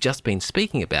that we've just been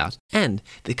speaking about, and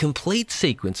the complete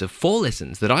sequence of 4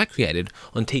 lessons that I created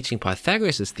on teaching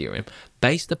Pythagoras' theorem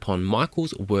based upon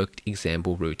Michael's worked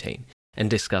example routine,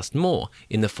 and discussed more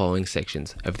in the following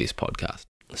sections of this podcast.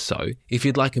 So, if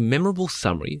you'd like a memorable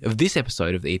summary of this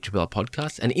episode of the ERRR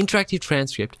podcast, an interactive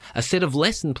transcript, a set of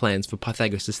lesson plans for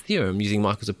Pythagoras' theorem using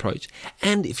Michael's approach,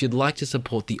 and if you'd like to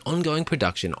support the ongoing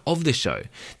production of the show,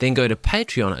 then go to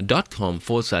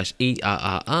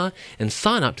patreon.com/ERRR and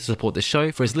sign up to support the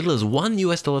show for as little as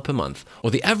 $1 per month,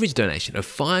 or the average donation of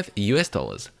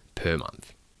 $5 per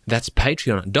month. That's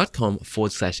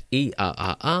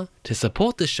patreon.com/ERRR to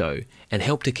support the show and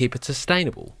help to keep it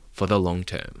sustainable for the long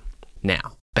term.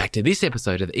 Now, back to this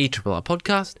episode of the ERRR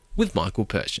podcast with Michael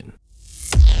Pershin.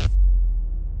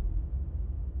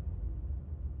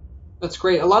 That's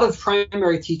great. A lot of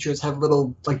primary teachers have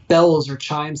little like bells or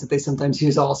chimes that they sometimes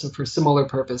use also for similar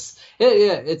purpose. Yeah,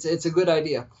 it's a good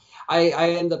idea.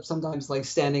 I end up sometimes like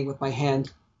standing with my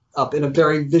hand up in a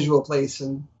very visual place,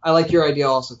 and I like your idea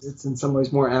also. It's in some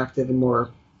ways more active and more,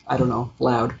 I don't know,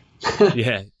 loud.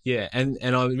 Yeah. And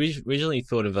I originally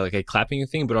thought of like a clapping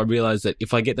thing, but I realized that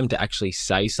if I get them to actually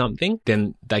say something,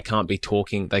 then they can't be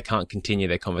talking, they can't continue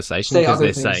their conversation because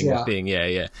they're saying the thing.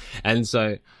 Yeah. And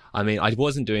so, I mean, I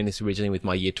wasn't doing this originally with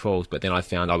my year 12s, but then I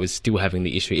found I was still having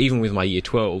the issue, even with my year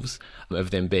 12s,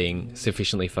 of them being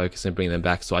sufficiently focused and bringing them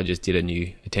back. So I just did a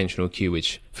new attentional cue,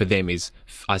 which for them is,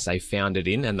 I say founded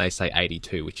in, and they say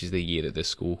 82, which is the year that the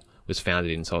school was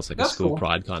founded in, so it's like a school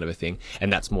pride kind of a thing,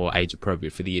 and that's more age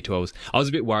appropriate for the year 12s. I was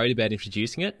a bit worried about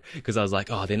introducing it because I was like,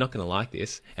 oh, they're not going to like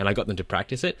this, and I got them to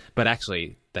practice it, but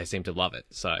actually they seem to love it.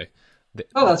 So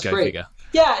that's great. Figure.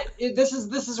 Yeah, this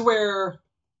is where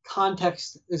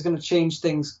context is going to change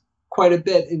things quite a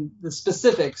bit in the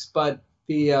specifics, but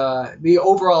the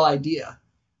overall idea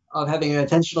of having an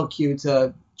attentional cue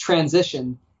to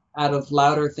transition out of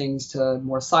louder things to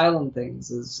more silent things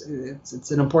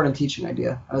it's an important teaching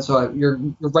idea. So you're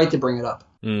right to bring it up.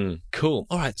 Cool.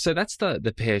 All right. So that's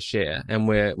the pair share, and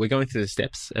we're going through the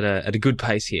steps at a good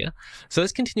pace here. So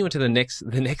let's continue on to the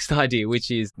next idea, which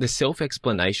is the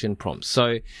self-explanation prompt.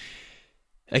 So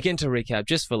again, to recap,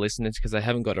 just for listeners, because they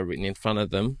haven't got it written in front of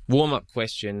them, warm-up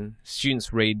question,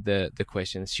 students read the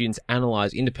question, students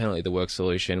analyze independently the work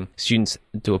solution, students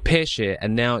do a pair share,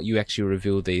 and now you actually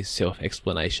reveal these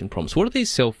self-explanation prompts. What are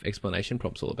these self-explanation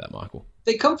prompts all about, Michael?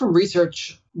 They come from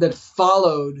research that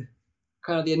followed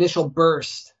kind of the initial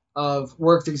burst of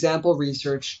worked example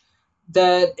research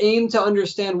that aimed to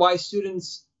understand why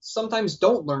students sometimes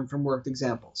don't learn from worked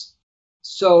examples.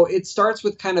 So it starts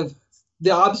with kind of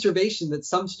the observation that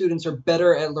some students are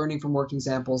better at learning from worked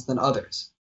examples than others.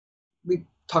 We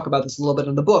talk about this a little bit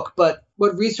in the book, but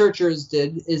what researchers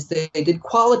did is they did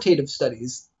qualitative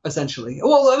studies, essentially.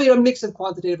 Well, I mean, a mix of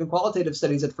quantitative and qualitative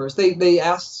studies at first. They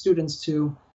asked students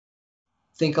to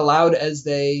think aloud as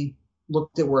they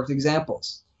looked at worked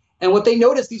examples. And what they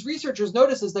noticed, these researchers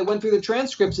noticed as they went through the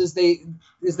transcripts, is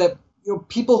that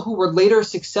people who were later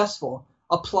successful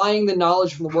applying the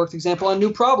knowledge from the worked example on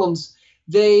new problems,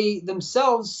 they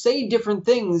themselves say different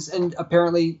things and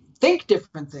apparently think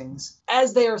different things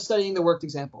as they are studying the worked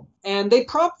example. And they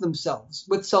prompt themselves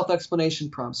with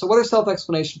self-explanation prompts. So what are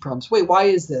self-explanation prompts? Wait, why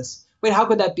is this? Wait, how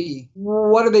could that be?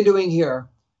 What are they doing here?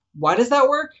 Why does that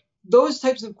work? Those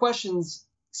types of questions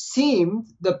seemed,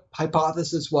 the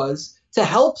hypothesis was, to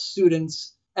help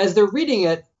students as they're reading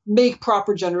it make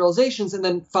proper generalizations and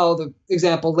then follow the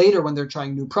example later when they're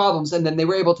trying new problems. And then they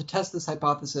were able to test this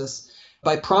hypothesis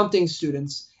by prompting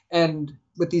students and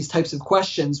with these types of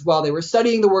questions while they were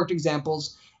studying the worked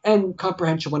examples, and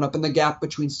comprehension went up and the gap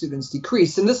between students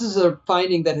decreased. And this is a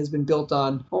finding that has been built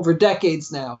on over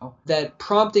decades now, that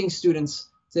prompting students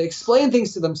to explain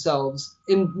things to themselves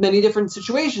in many different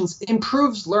situations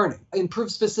improves learning,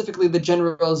 improves specifically the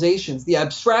generalizations, the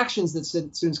abstractions that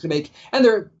students can make.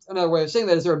 And another way of saying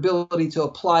that is their ability to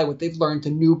apply what they've learned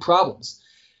to new problems.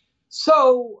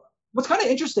 So what's kind of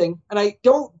interesting, and I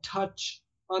don't touch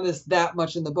on this that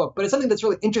much in the book, but it's something that's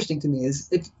really interesting to me, is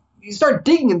if you start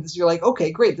digging into this, you're like,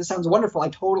 okay, great, this sounds wonderful. I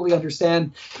totally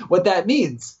understand what that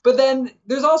means. But then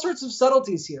there's all sorts of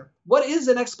subtleties here. What is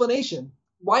an explanation?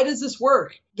 Why does this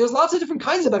work? There's lots of different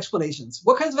kinds of explanations.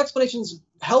 What kinds of explanations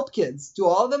help kids? Do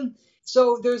all of them?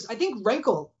 So I think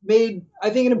Renkel made,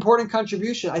 an important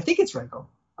contribution. I think it's Renkel.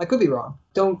 I could be wrong.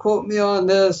 Don't quote me on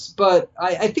this, but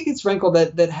I think it's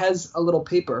Renkel that has a little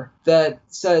paper that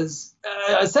says,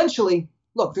 essentially,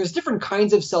 look, there's different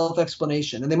kinds of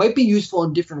self-explanation, and they might be useful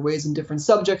in different ways in different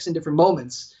subjects and different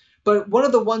moments. But one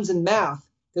of the ones in math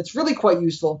that's really quite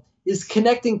useful is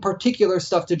connecting particular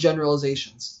stuff to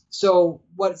generalizations. So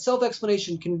what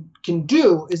self-explanation can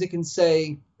do is it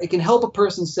can help a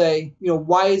person say,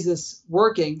 why is this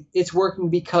working? It's working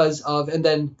because of, and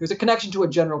then there's a connection to a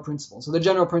general principle. So the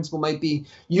general principle might be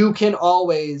you can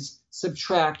always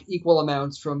subtract equal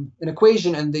amounts from an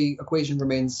equation and the equation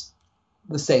remains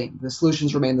the same. The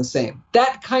solutions remain the same.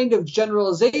 That kind of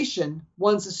generalization,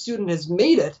 once a student has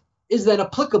made it, is then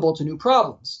applicable to new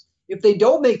problems. If they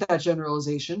don't make that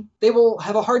generalization, they will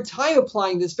have a hard time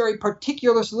applying this very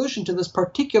particular solution to this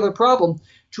particular problem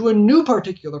to a new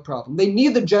particular problem. They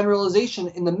need the generalization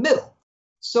in the middle.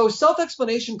 So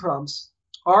self-explanation prompts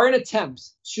are an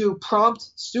attempt to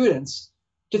prompt students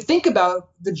to think about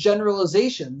the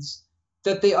generalizations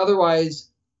that they otherwise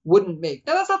wouldn't make.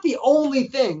 Now, that's not the only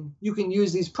thing you can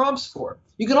use these prompts for.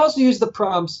 You can also use the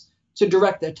prompts to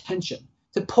direct attention,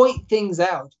 to point things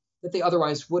out that they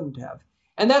otherwise wouldn't have.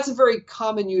 And that's a very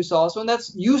common use also, and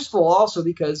that's useful also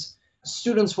because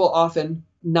students will often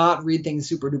not read things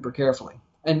super duper carefully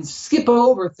and skip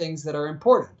over things that are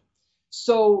important.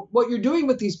 So what you're doing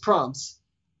with these prompts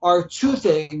are two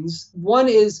things. One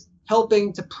is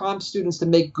helping to prompt students to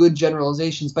make good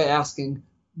generalizations by asking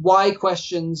why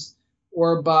questions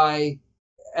or by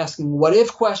asking what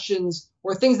if questions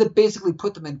or things that basically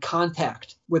put them in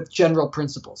contact with general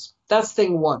principles. That's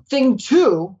thing one. Thing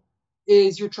two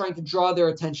is you're trying to draw their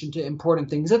attention to important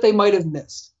things that they might have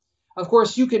missed. Of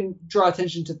course, you can draw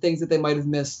attention to things that they might have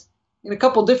missed in a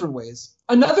couple different ways.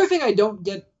 Another thing I don't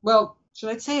get, well, should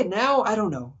I say it now? I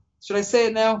don't know. Should I say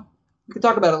it now? We can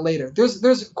talk about it later.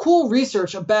 There's cool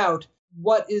research about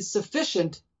what is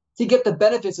sufficient to get the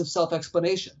benefits of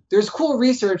self-explanation. There's cool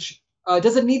research.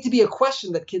 Does it need to be a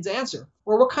question that kids answer?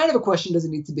 Or what kind of a question does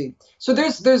it need to be? So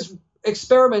there's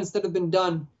experiments that have been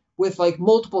done with like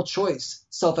multiple choice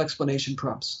self-explanation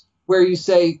prompts where you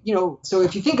say, so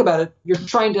if you think about it, you're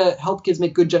trying to help kids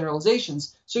make good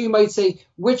generalizations. So you might say,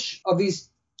 which of these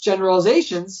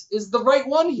generalizations is the right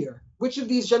one here? Which of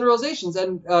these generalizations?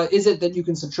 And is it that you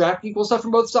can subtract equal stuff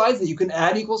from both sides, that you can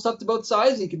add equal stuff to both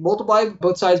sides, that you can multiply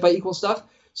both sides by equal stuff?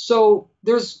 So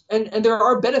there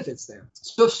are benefits there.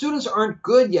 So if students aren't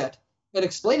good yet at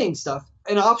explaining stuff,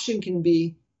 an option can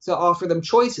be to offer them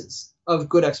choices of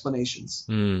good explanations.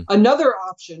 Another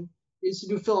option is to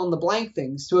do fill in the blank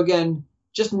things to, again,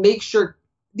 just make sure,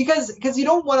 because you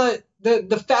don't want to,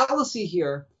 the fallacy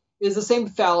here is the same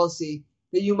fallacy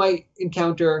that you might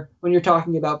encounter when you're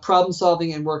talking about problem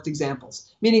solving and worked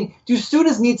examples. Meaning, do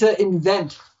students need to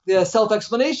invent the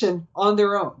self-explanation on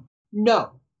their own?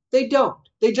 No, they don't.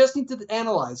 They just need to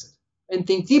analyze it and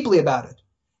think deeply about it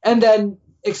and then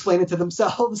explain it to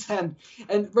themselves. And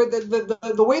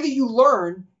the way that you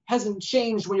learn hasn't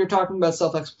changed when you're talking about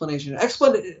self-explanation.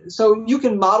 So you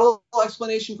can model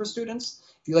explanation for students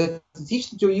if you like to teach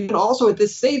them to. You can also, at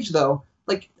this stage, though,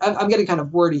 like I'm getting kind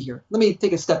of wordy here. Let me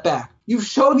take a step back. You've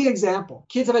shown me an example.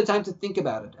 Kids have had time to think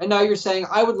about it. And now you're saying,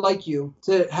 I would like you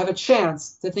to have a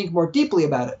chance to think more deeply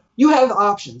about it. You have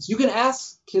options. You can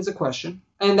ask kids a question,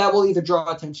 and that will either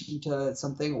draw attention to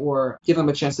something or give them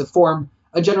a chance to form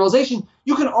a generalization.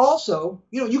 You can also,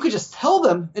 you could just tell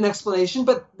them an explanation,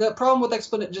 but the problem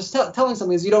with just telling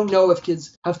something is you don't know if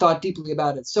kids have thought deeply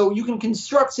about it. So you can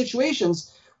construct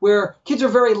situations where kids are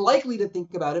very likely to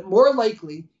think about it, more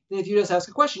likely than if you just ask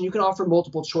a question. You can offer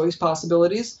multiple choice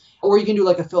possibilities, or you can do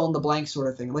like a fill in the blank sort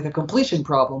of thing, like a completion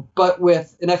problem, but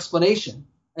with an explanation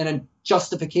and a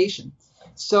justification.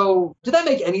 So did that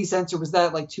make any sense, or was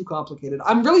that like too complicated?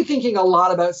 I'm really thinking a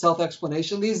lot about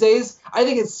self-explanation these days. I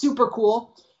think it's super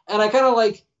cool, and I kind of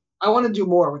I want to do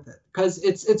more with it because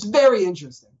it's very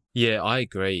interesting. Yeah, I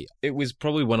agree. It was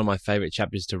probably one of my favorite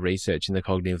chapters to research in the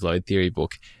Cognitive Load Theory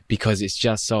book because it's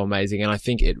just so amazing. And I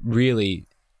think it really,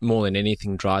 more than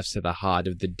anything, drives to the heart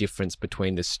of the difference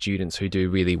between the students who do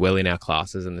really well in our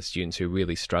classes and the students who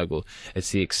really struggle.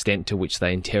 It's the extent to which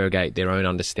they interrogate their own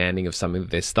understanding of something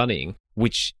that they're studying,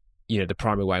 which, the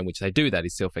primary way in which they do that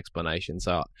is self-explanation.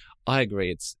 So I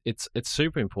agree. It's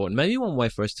super important. Maybe one way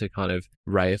for us to kind of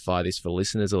reify this for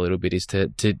listeners a little bit is to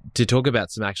talk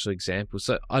about some actual examples.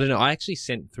 So I don't know. I actually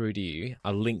sent through to you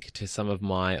a link to some of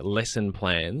my lesson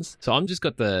plans. So I'm just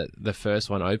got the first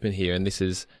one open here,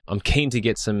 and I'm keen to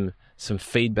get some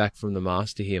feedback from the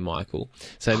master here, Michael.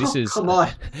 So this is come on,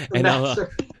 and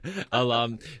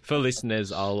I'll for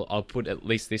listeners, I'll put at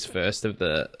least this first of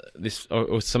this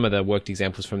or some of the worked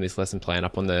examples from this lesson plan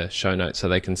up on the show notes so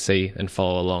they can see and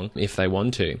follow along if they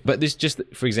want to. But this just,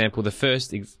 for example, the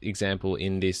first example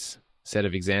in this set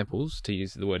of examples, to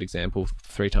use the word example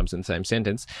 3 times in the same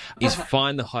sentence, is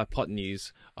find the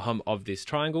hypotenuse of this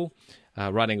triangle,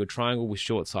 right-angled triangle with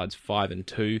short sides 5 and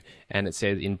 2, and it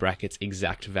says in brackets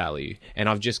exact value. And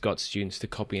I've just got students to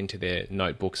copy into their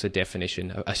notebooks a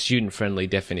definition, a student-friendly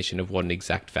definition of what an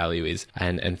exact value is,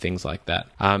 and things like that.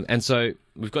 And so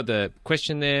we've got the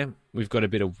question there, we've got a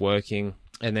bit of working.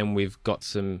 And then we've got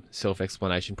some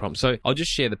self-explanation prompts. So I'll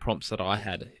just share the prompts that I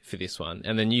had for this one,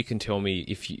 and then you can tell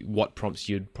me what prompts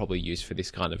you'd probably use for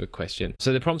this kind of a question.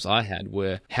 So the prompts I had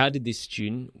were, how did this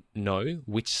student know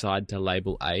which side to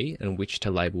label A and which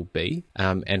to label B?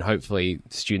 And hopefully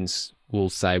students will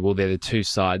say, well, they're the two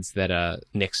sides that are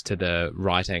next to the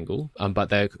right angle, but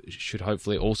they should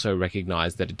hopefully also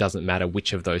recognize that it doesn't matter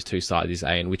which of those two sides is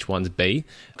A and which one's B,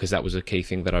 because that was a key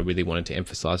thing that I really wanted to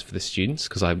emphasize for the students,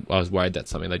 because I was worried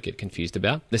that's something they'd get confused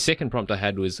about. The second prompt I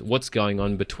had was, what's going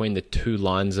on between the two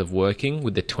lines of working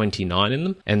with the 29 in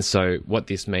them? And so what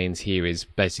this means here is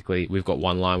basically we've got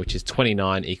one line which is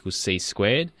 29 equals C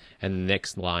squared, and the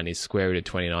next line is square root of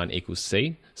 29 equals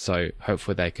C. So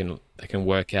hopefully they can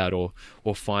work out or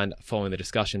find, following the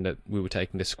discussion, that we were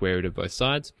taking the square root of both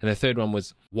sides. And the third one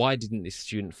was, why didn't this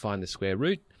student find the square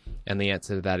root? And the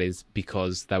answer to that is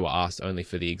because they were asked only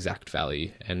for the exact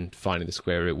value, and finding the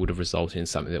square root would have resulted in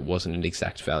something that wasn't an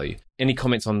exact value. Any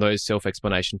comments on those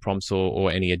self-explanation prompts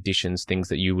or any additions, things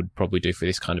that you would probably do for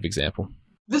this kind of example?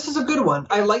 This is a good one.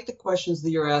 I like the questions that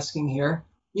you're asking here.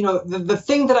 You know, the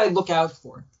thing that I look out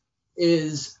for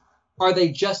is, are they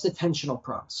just attentional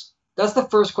prompts? That's the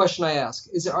first question I ask.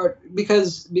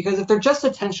 Because if they're just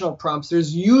attentional prompts,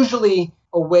 there's usually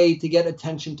a way to get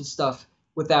attention to stuff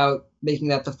without making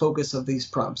that the focus of these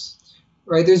prompts,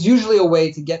 right? There's usually a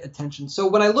way to get attention. So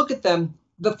when I look at them,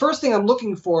 the first thing I'm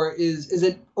looking for is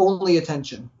it only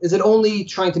attention? Is it only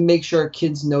trying to make sure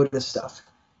kids notice stuff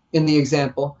in the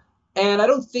example? And I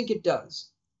don't think it does.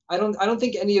 I don't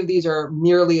think any of these are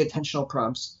merely attentional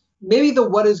prompts. Maybe the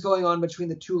what is going on between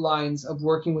the two lines of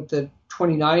working with the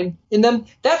 29 in them,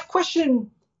 that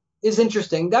question is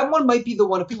interesting. That one might be the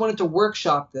one, if we wanted to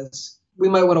workshop this, we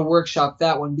might want to workshop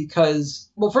that one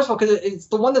because, well, first of all, because it's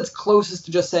the one that's closest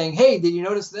to just saying, hey, did you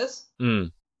notice this?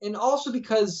 And also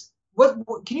because, what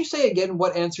can you say again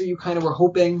what answer you kind of were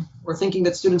hoping or thinking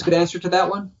that students could answer to that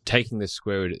one? Taking the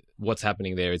square root, what's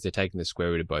happening there is they're taking the square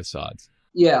root of both sides.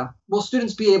 Yeah. Will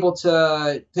students be able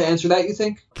to answer that, you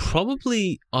think?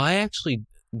 Probably. I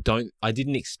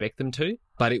didn't expect them to,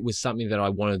 but it was something that I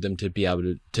wanted them to be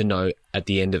able to know at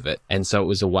the end of it. And so it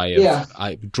was a way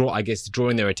of,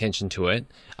 drawing their attention to it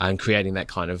and creating that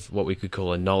kind of what we could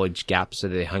call a knowledge gap, so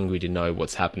they're hungry to know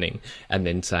what's happening, and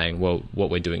then saying, well, what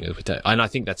we're doing is, and I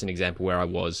think that's an example where I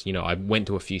went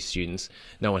to a few students,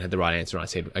 no one had the right answer, and I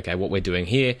said, okay, what we're doing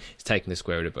here is taking the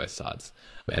square root of both sides.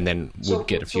 And then we'll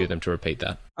get a few of them to repeat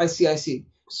that. I see.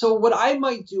 So what I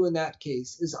might do in that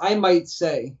case is I might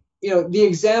say, the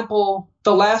example,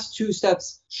 the last two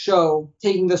steps show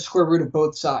taking the square root of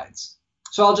both sides.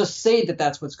 So I'll just say that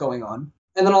that's what's going on.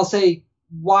 And then I'll say,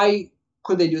 why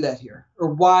could they do that here?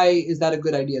 Or why is that a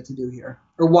good idea to do here?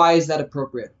 Or why is that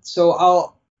appropriate? So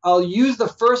I'll use the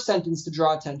first sentence to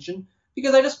draw attention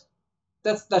because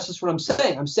that's just what I'm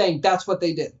saying. I'm saying that's what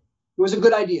they did. It was a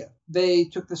good idea. They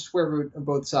took the square root of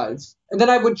both sides. And then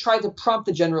I would try to prompt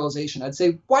the generalization. I'd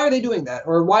say, why are they doing that?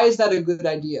 Or why is that a good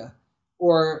idea?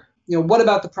 Or, what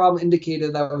about the problem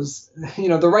indicated that was,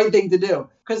 the right thing to do?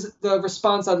 Because the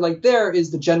response I'd like there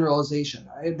is the generalization.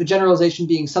 The generalization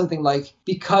being something like,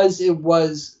 because it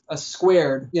was a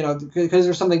squared, because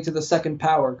there's something to the second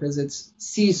power, because it's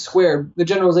c squared. The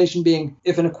generalization being,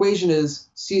 if an equation is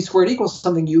c squared equals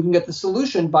something, you can get the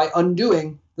solution by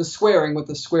undoing the squaring with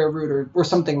the square root or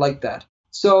something like that.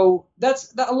 So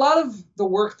that's a lot of the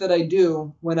work that I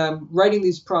do when I'm writing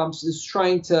these prompts is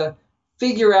trying to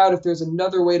figure out if there's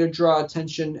another way to draw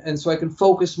attention, and so I can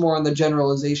focus more on the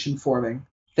generalization forming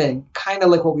thing, kind of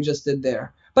like what we just did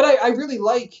there. But I really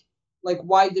like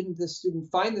why didn't this student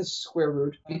find this square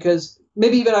root? Because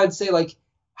maybe even I'd say,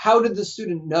 how did the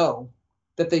student know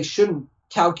that they shouldn't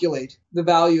calculate the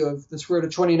value of the square root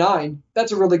of 29?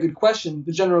 That's a really good question.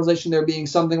 The generalization there being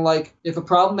something like, if a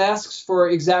problem asks for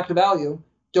exact value,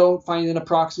 don't find an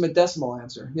approximate decimal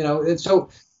answer.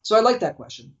 So I like that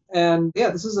question. And yeah,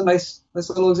 this is a nice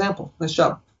little example. Nice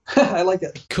job. I like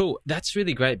it. Cool. That's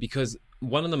really great because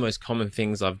one of the most common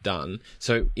things I've done,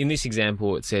 so in this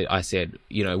example, I said,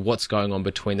 what's going on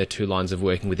between the two lines of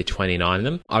working with the 29 in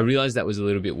them. I realized that was a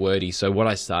little bit wordy. So what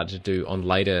I started to do on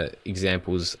later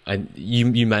examples, and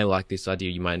you may like this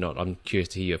idea, you may not, I'm curious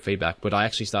to hear your feedback, but I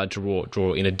actually started to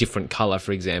draw in a different color,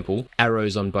 for example,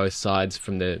 arrows on both sides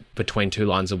between two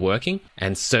lines of working.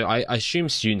 And so I assume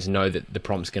students know that the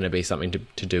prompt's going to be something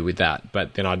to do with that.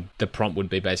 But then the prompt would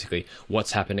be basically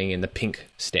what's happening in the pink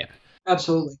step.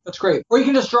 Absolutely. That's great. Or you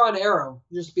can just draw an arrow.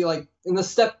 Just be like, in the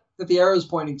step that the arrow is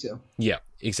pointing to. Yeah,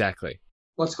 exactly.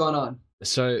 What's going on?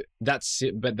 So that's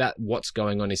it, but that what's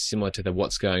going on is similar to the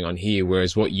what's going on here,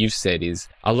 whereas what you've said is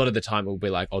a lot of the time it will be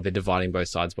like, oh, they're dividing both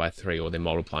sides by 3 or they're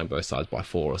multiplying both sides by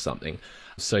 4 or something.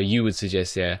 So you would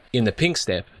suggest there, in the pink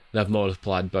step, they've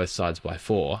multiplied both sides by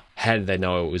 4. How did they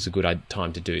know it was a good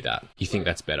time to do that? You think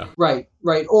that's better? Right.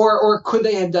 Or could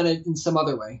they have done it in some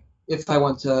other way if I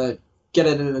want to get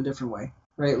it in a different way,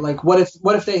 right? Like what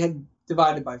if they had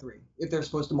divided by 3 if they're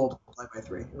supposed to multiply by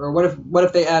 3, or what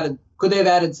if they added? Could they have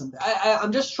added something?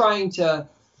 I'm just trying to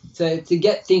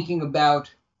get thinking about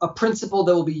a principle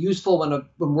that will be useful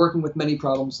when working with many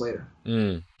problems later.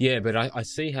 Yeah, but I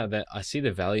see I see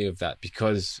the value of that,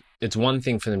 because it's one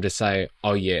thing for them to say,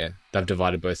 oh yeah, they've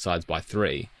divided both sides by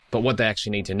 3, but what they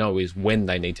actually need to know is when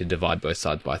they need to divide both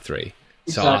sides by 3.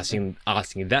 Exactly. So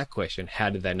asking that question, how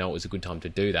did they know it was a good time to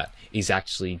do that, is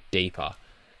actually deeper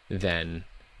than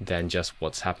just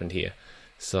what's happened here.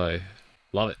 So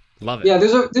love it. Yeah,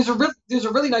 there's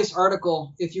a really nice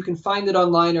article, if you can find it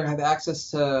online or have access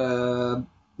to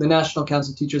the National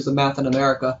Council of Teachers of Math in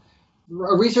America.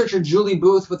 A researcher, Julie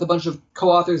Booth, with a bunch of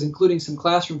co-authors, including some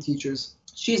classroom teachers.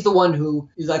 She's the one who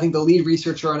is, I think, the lead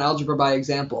researcher on Algebra by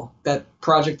Example, that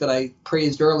project that I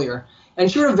praised earlier.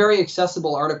 And she wrote a very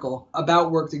accessible article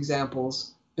about worked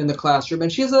examples in the classroom.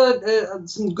 And she has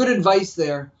some good advice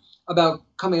there about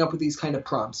coming up with these kind of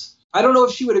prompts. I don't know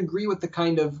if she would agree with the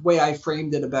kind of way I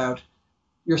framed it about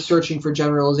you're searching for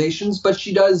generalizations, but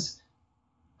she does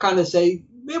kind of say,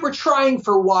 we're trying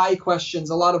for why questions,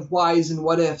 a lot of whys and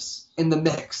what ifs in the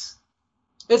mix.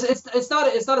 It's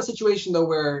not a situation though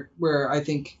where I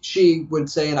think she would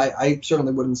say, and I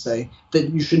certainly wouldn't say, that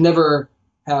you should never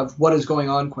have what is going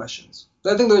on questions.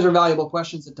 But I think those are valuable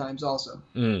questions at times also.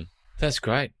 That's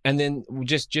great. And then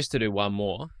just to do one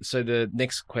more. So the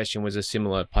next question was a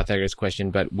similar Pythagoras question,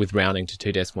 but with rounding to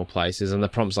 2 decimal places. And the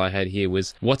prompts I had here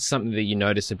was, what's something that you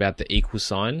notice about the equal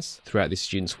signs throughout this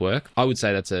student's work? I would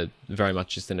say that's very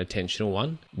much just an attentional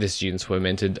one. The students were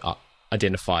meant to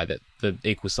identify that the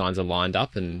equal signs are lined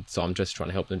up, and so I'm just trying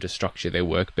to help them to structure their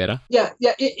work better. Yeah.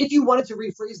 If you wanted to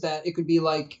rephrase that, it could be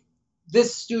like,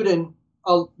 this student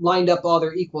lined up all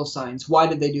their equal signs. Why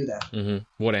did they do that?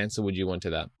 Mm-hmm. What answer would you want to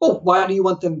that? Well, why do you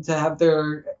want them to have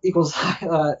their equal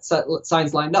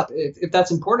signs lined up? If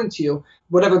that's important to you,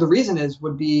 whatever the reason is,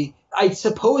 would be, I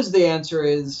suppose the answer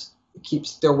is it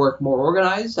keeps their work more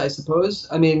organized, I suppose.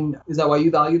 I mean, is that why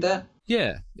you value that?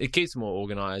 Yeah, it keeps them more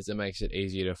organized. It makes it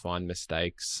easier to find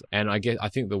mistakes. And I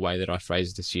think the way that I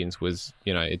phrased it to students was,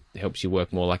 it helps you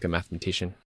work more like a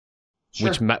mathematician.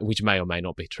 Sure. Which may or may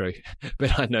not be true,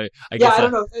 but I don't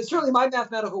know. Certainly, my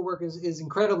mathematical work is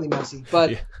incredibly messy,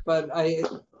 but I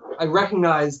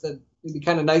recognize that it'd be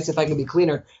kind of nice if I could be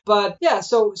cleaner. But yeah,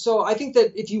 so I think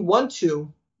that if you want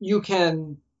to, you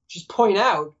can just point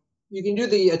out. You can do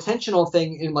the attentional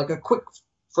thing in like a quick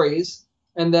phrase,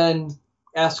 and then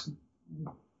ask,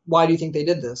 why do you think they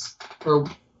did this? Or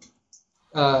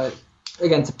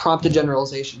again, to prompt a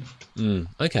generalization.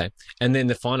 Okay. And then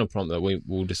the final prompt that we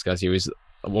will discuss here is,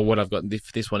 well, what I've got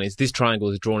for this one is, this triangle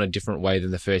is drawn a different way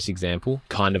than the first example,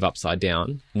 kind of upside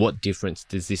down. What difference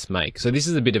does this make? So this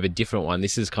is a bit of a different one.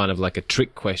 This is kind of like a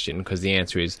trick question, because the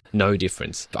answer is no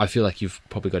difference. I feel like you've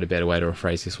probably got a better way to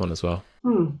rephrase this one as well.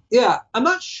 Yeah, I'm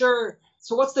not sure.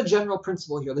 So what's the general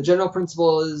principle here? The general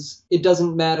principle is it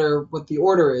doesn't matter what the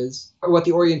order is or what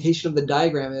the orientation of the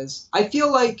diagram is. I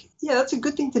feel like, yeah, that's a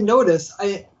good thing to notice.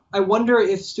 I wonder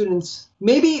if students,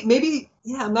 maybe,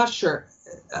 I'm not sure.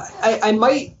 I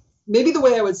might, maybe the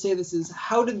way I would say this is,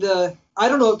 I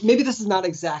don't know, maybe this is not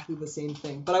exactly the same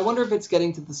thing, but I wonder if it's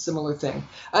getting to the similar thing.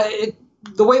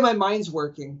 The way my mind's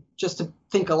working, just to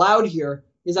think aloud here,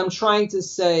 is I'm trying to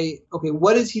say, okay,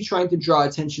 what is he trying to draw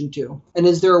attention to? And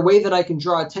is there a way that I can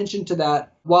draw attention to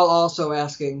that while also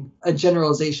asking a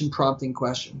generalization prompting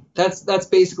question? That's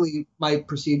basically my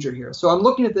procedure here. So I'm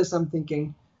looking at this, I'm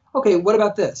thinking, okay, what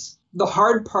about this? The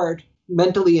hard part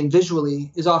mentally and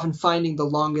visually is often finding the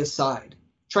longest side,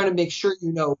 trying to make sure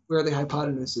you know where the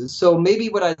hypotenuse is. So maybe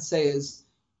what I'd say is,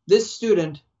 this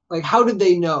student, like, how did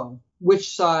they know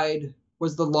which side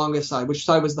was the longest side? Which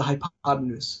side was the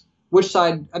hypotenuse? Which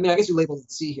side, I mean, I guess you labeled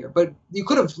it C here, but you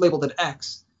could have labeled it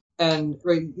X. And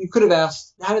you could have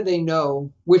asked, how did they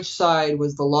know which side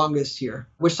was the longest here?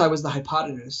 Which side was the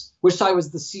hypotenuse? Which side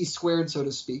was the C squared, so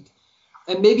to speak?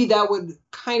 And maybe that would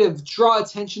kind of draw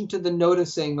attention to the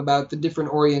noticing about the different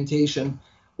orientation,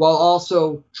 while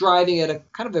also driving at a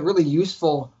kind of a really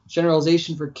useful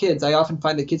generalization for kids. I often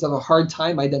find that kids have a hard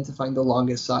time identifying the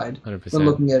longest side 100%. when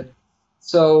looking at it.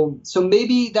 So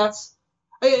maybe that's,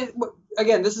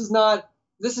 again, this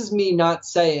is me not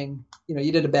saying,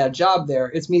 you did a bad job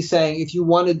there. It's me saying, if you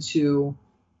wanted to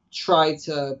try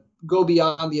to go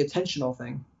beyond the attentional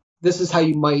thing, this is how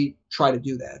you might try to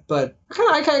do that. But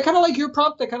I kind of like your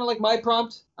prompt. I kind of like my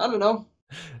prompt. I don't know.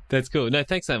 That's cool. No,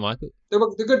 thanks, so Michael. They're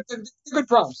good. They're good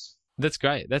prompts. That's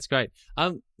great. That's great.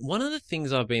 One of the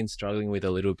things I've been struggling with a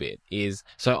little bit is,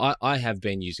 so I have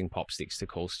been using pop sticks to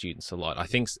call students a lot. I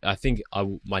think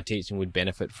my teaching would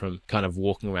benefit from kind of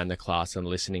walking around the class and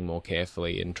listening more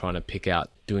carefully and trying to pick out,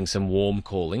 doing some warm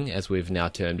calling, as we've now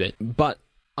termed it. But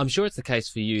I'm sure it's the case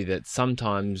for you that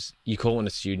sometimes you call on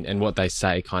a student and what they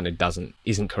say kind of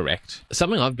isn't correct.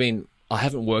 Something I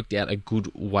haven't worked out a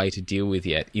good way to deal with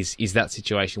yet is that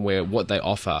situation where what they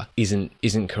offer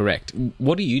isn't correct.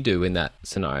 What do you do in that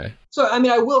scenario? So, I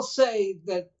mean, I will say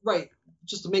that, right,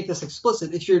 just to make this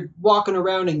explicit, if you're walking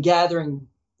around and gathering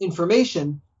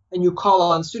information and you call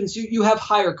on students, you have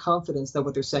higher confidence that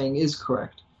what they're saying is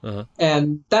correct. Uh-huh.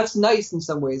 And that's nice in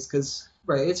some ways because,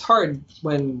 right, it's hard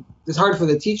for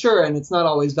the teacher and it's not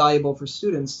always valuable for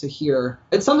students to hear.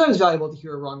 It's sometimes valuable to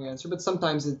hear a wrong answer, but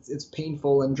sometimes it's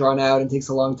painful and drawn out and takes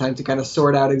a long time to kind of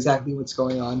sort out exactly what's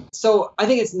going on. So I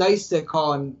think it's nice to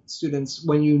call on students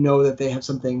when you know that they have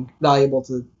something valuable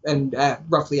to and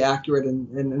roughly accurate and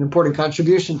an important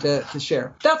contribution to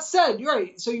share. That said, you're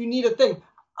right. So you need a thing.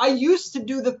 I used to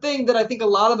do the thing that I think a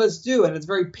lot of us do, and it's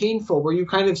very painful, where you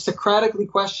kind of Socratically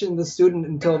question the student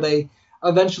until they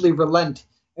eventually relent,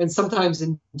 and sometimes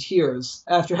in tears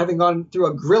after having gone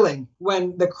through a grilling,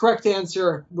 when the correct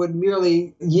answer would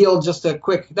merely yield just a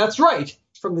quick "that's right"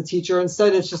 from the teacher.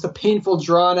 Instead, it's just a painful,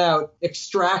 drawn-out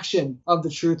extraction of the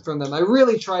truth from them. I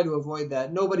really try to avoid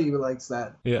that. Nobody likes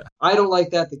that. Yeah, I don't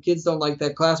like that. The kids don't like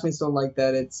that. Classmates don't like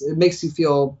that. It makes you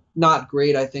feel not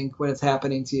great, I think, when it's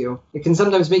happening to you. It can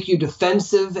sometimes make you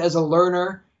defensive as a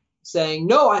learner, saying,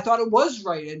 no, I thought it was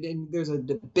right. And there's a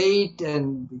debate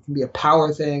and it can be a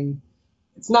power thing.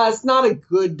 It's not a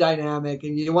good dynamic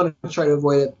and you want to try to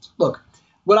avoid it. Look,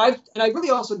 I really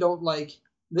also don't like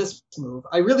this move.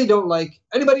 I really don't like,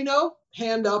 anybody know?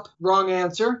 Hand up, wrong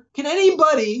answer. Can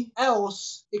anybody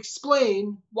else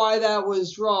explain why that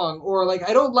was wrong? Or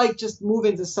I don't like just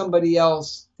moving to somebody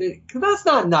else. Because that's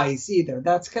not nice either.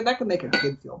 That can make a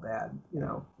kid feel bad,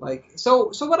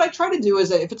 So what I try to do is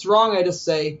that if it's wrong, I just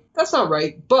say, that's not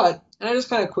right, and I just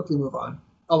kind of quickly move on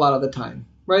a lot of the time,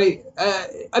 right?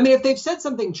 If they've said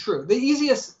something true, the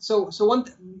easiest,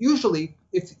 usually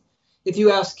if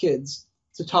you ask kids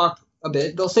to talk a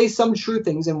bit, they'll say some true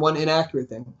things and one inaccurate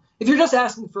thing. If you're just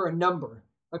asking for a number,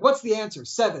 what's the answer?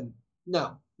 7.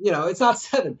 No, it's not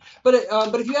 7. But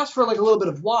if you ask for a little bit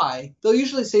of why, they'll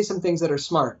usually say some things that are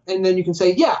smart. And then you can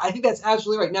say, yeah, I think that's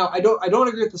absolutely right. Now, I don't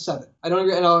agree with the 7. I don't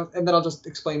agree. And then I'll just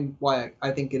explain why I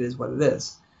think it is what it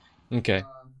is. Okay.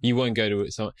 You won't go to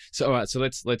it. So all right. So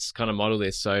let's kind of model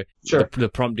this. So sure. The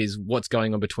prompt is what's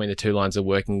going on between the two lines of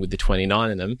working with the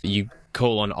 29 in them. You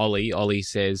call on Ollie. Ollie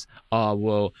says, oh,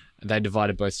 well, they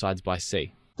divided both sides by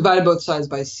C. Divided both sides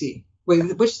by C.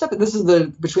 Wait, which step? This is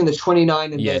between the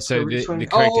 29 and the square root of 29. The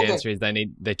correct answer is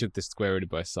they took the square root of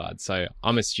both sides. So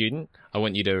I'm a student. I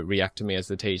want you to react to me as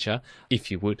the teacher,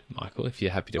 if you would, Michael, if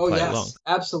you're happy to play along.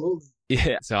 Absolutely.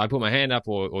 Yeah. So I put my hand up,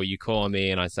 or you call on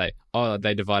me, and I say, "Oh,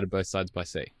 they divided both sides by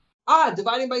C."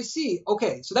 Dividing by C.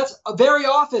 Okay, so that's very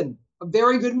often a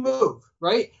very good move,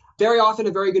 right? Very often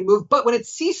a very good move. But when it's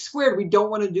C squared, we don't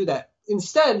want to do that.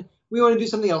 Instead, we want to do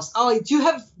something else. Ollie, do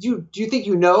you think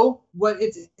you know what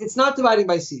it's not dividing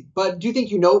by C, but do you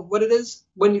think you know what it is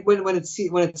when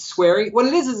it's squaring? What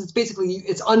it is it's basically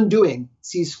it's undoing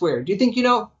C squared. Do you think you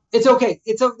know? It's okay.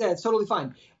 It's okay. It's totally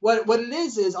fine. What it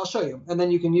is I'll show you, and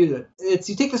then you can use it. It's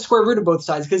you take the square root of both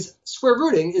sides because square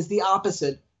rooting is the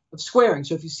opposite of squaring.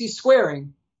 So if you see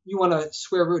squaring, you want to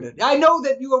square root it. I know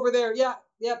that you over there. Yeah.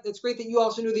 It's great that you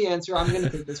also knew the answer. I'm going to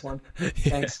take this one.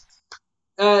 Thanks.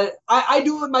 I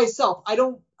do it myself. I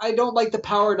don't like the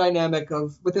power dynamic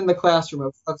of within the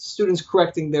classroom of students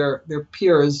correcting their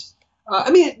peers.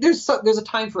 There's a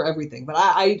time for everything, but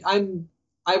I'm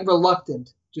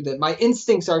reluctant to that. My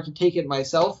instincts are to take it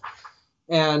myself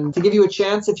and to give you a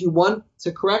chance if you want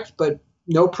to correct, but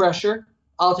no pressure.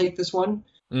 I'll take this one.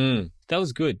 That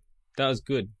was good.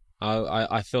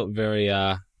 I felt very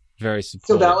supported.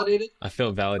 Feel validated? I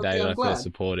felt validated. Okay, I felt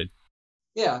supported.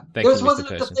 Yeah. Thank you, Wasn't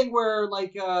Mr. it the thing where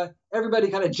everybody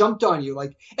kind of jumped on you?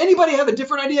 Anybody have a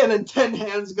different idea? And then 10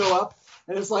 hands go up.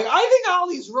 And it's I think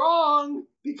Ollie's wrong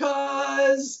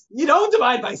because you don't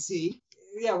divide by C.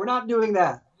 Yeah, we're not doing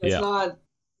that. I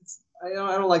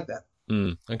don't like that.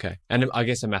 Okay. And I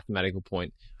guess a mathematical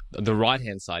point. The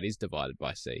right-hand side is divided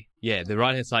by C. Yeah, the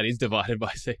right-hand side is divided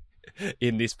by C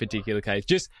in this particular case.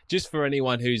 Just for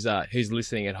anyone who's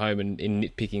listening at home and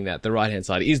nitpicking that, the right-hand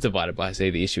side is divided by C.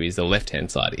 The issue is the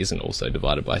left-hand side isn't also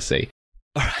divided by C.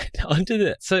 All right, on to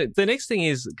that. So the next thing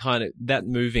is kind of that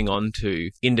moving on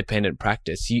to independent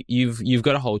practice. You've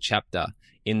got a whole chapter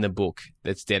in the book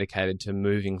that's dedicated to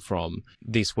moving from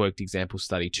this worked example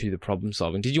study to the problem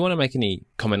solving. Did you want to make any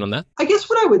comment on that? I guess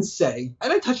what I would say,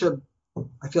 and I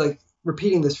feel like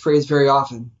repeating this phrase very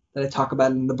often that I talk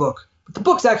about in the book, but the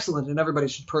book's excellent and everybody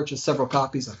should purchase several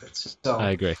copies of it. So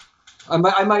I agree. I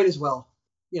might as well,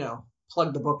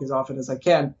 plug the book as often as I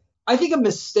can. I think a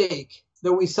mistake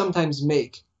that we sometimes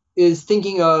make is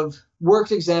thinking of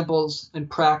worked examples and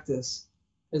practice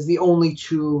as the only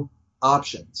two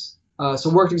options. So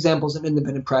worked examples and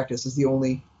independent practice is the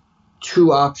only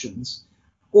two options.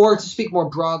 Or to speak more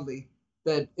broadly,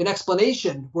 that an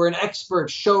explanation where an expert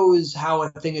shows how a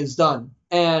thing is done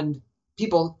and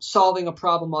people solving a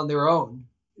problem on their own,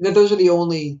 that those are the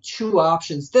only two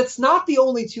options. That's not the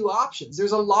only two options.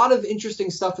 There's a lot of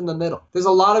interesting stuff in the middle. There's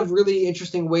a lot of really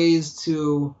interesting ways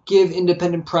to give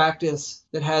independent practice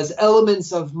that has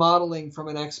elements of modeling from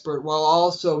an expert while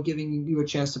also giving you a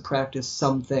chance to practice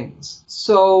some things.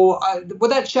 So what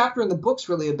that chapter in the book's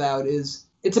really about is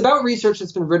it's about research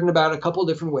that's been written about a couple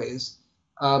different ways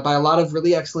by a lot of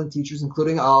really excellent teachers,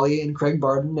 including Ollie and Craig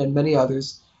Barden and many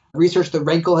others. Research that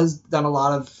Renkel has done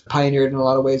pioneered in a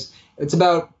lot of ways. It's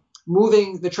about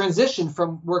moving the transition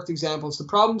from worked examples to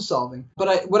problem solving.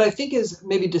 But what I think is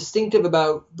maybe distinctive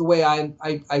about the way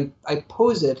I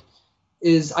pose it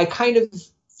is I kind of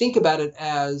think about it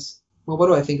as, well, what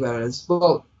do I think about it as?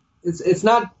 Well, it's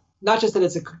not just that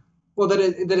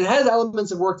that it has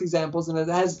elements of worked examples and it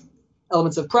has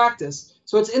elements of practice.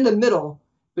 So it's in the middle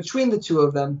between the two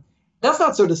of them. That's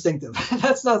not so distinctive.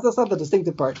 That's not the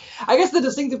distinctive part. I guess the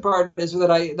distinctive part is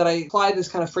that I apply this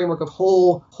kind of framework of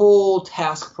whole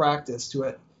task practice to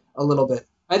it a little bit.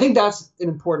 I think that's an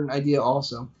important idea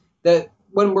also, that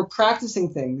when we're practicing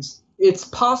things, it's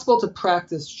possible to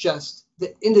practice just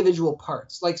the individual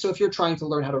parts. Like, so if you're trying to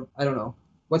learn how to, I don't know,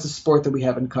 what's a sport that we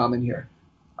have in common here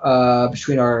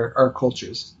between our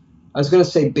cultures? I was going to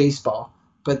say baseball,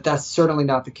 but that's certainly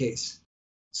not the case.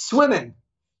 Swimming.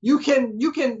 You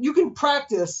can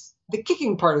practice the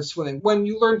kicking part of swimming. When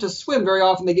you learn to swim, very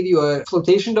often they give you a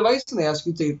flotation device and they ask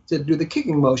you to do the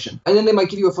kicking motion. And then they might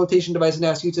give you a flotation device and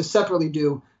ask you to separately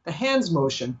do the hands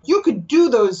motion. You could do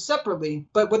those separately,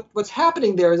 but what's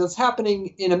happening there is it's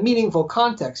happening in a meaningful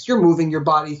context. You're moving your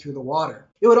body through the water.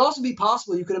 It would also be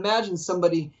possible, you could imagine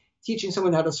somebody teaching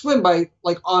someone how to swim by,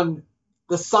 like, on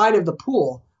the side of the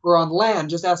pool or on land,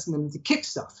 just asking them to kick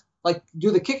stuff, like do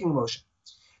the kicking motion.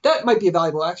 That might be a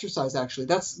valuable exercise, actually.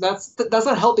 That's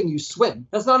not helping you swim.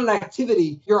 That's not an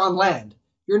activity. You're on land.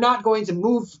 You're not going to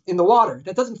move in the water.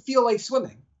 That doesn't feel like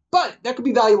swimming. But that could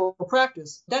be valuable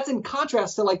practice. That's in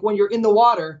contrast to like when you're in the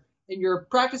water and you're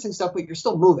practicing stuff, but you're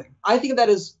still moving. I think of that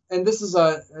as, and this is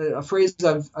a phrase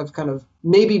I've kind of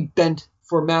maybe bent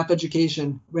for math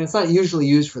education, when it's not usually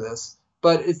used for this,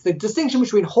 but it's the distinction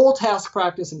between whole task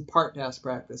practice and part task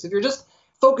practice. If you're just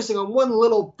focusing on one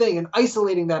little thing and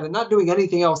isolating that and not doing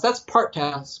anything else, that's part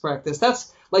task practice.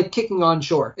 That's like kicking on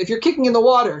shore. If you're kicking in the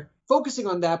water, focusing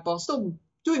on that while still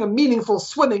doing a meaningful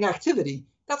swimming activity,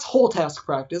 that's whole task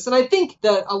practice. And I think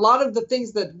that a lot of the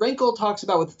things that Renkel talks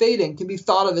about with fading can be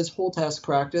thought of as whole task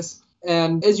practice.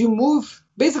 And as you move,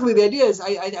 basically the idea is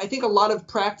I think a lot of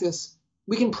practice,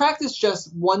 we can practice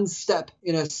just one step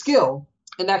in a skill,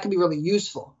 and that can be really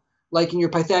useful. Like in your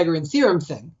Pythagorean theorem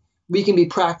thing, we can be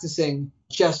practicing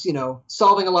just,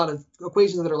 solving a lot of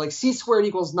equations that are like c squared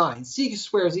equals 9, c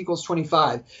squared equals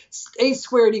 25, a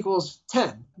squared equals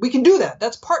 10. We can do that.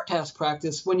 That's part task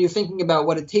practice when you're thinking about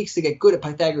what it takes to get good at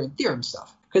Pythagorean theorem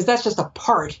stuff, because that's just a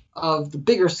part of the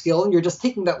bigger skill, and you're just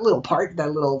taking that little part,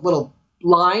 that little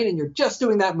line, and you're just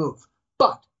doing that move.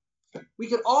 But we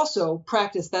could also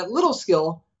practice that little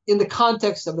skill in the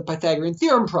context of the Pythagorean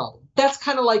theorem problem. That's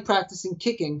kind of like practicing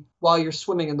kicking while you're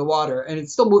swimming in the water, and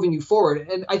it's still moving you forward.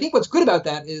 And I think what's good about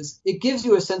that is it gives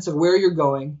you a sense of where you're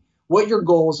going, what your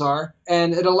goals are,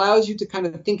 and it allows you to kind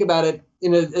of think about it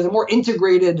as a more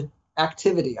integrated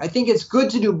activity. I think it's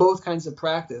good to do both kinds of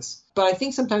practice, but I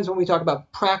think sometimes when we talk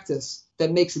about practice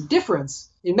that makes a difference,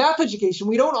 in math education,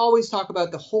 we don't always talk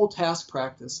about the whole task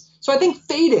practice. So I think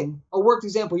fading, a worked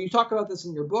example, you talk about this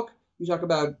in your book, you talk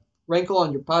about Renkel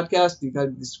on your podcast, you've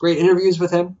had these great interviews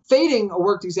with him. Fading a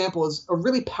worked example is a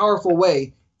really powerful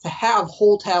way to have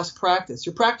whole task practice.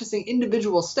 You're practicing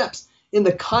individual steps in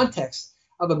the context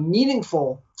of a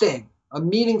meaningful thing, a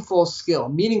meaningful skill,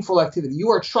 meaningful activity. You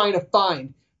are trying to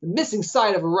find the missing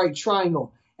side of a right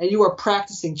triangle, and you are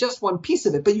practicing just one piece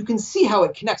of it, but you can see how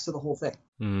it connects to the whole thing.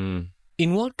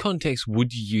 In what context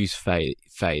would you use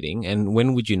fading, and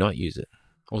when would you not use it?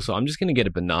 Also, I'm just going to get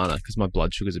a banana because my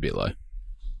blood sugar's a bit low.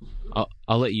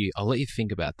 I'll let you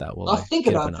think about that while I'll I think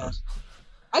get about up and that. ask.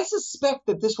 I suspect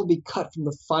that this will be cut from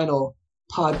the final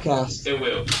podcast. It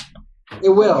will. It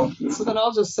will. So then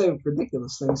I'll just say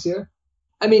ridiculous things here.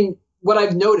 I mean, what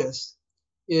I've noticed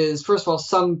is, first of all,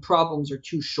 some problems are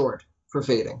too short for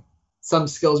fading. Some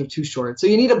skills are too short. So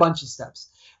you need a bunch of steps.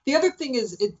 The other thing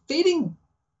is fading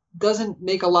doesn't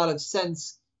make a lot of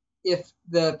sense if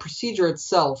the procedure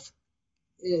itself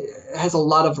has a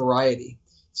lot of variety.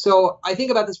 So I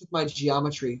think about this with my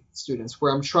geometry students,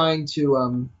 where I'm trying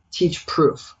to teach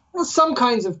proof. Well, some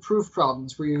kinds of proof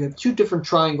problems where you have two different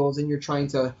triangles and you're trying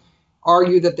to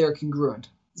argue that they're congruent.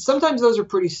 Sometimes those are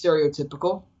pretty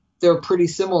stereotypical. They're pretty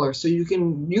similar. So you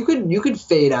could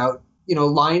fade out,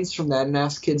 lines from that and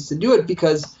ask kids to do it,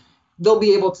 because they'll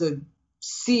be able to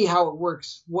see how it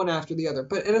works one after the other.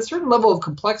 But at a certain level of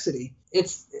complexity, it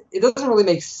doesn't really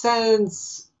make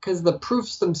sense, because the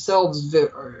proofs themselves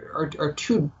are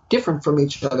too different from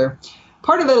each other.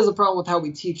 Part of that is a problem with how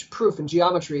we teach proof and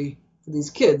geometry for these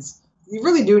kids. You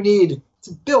really do need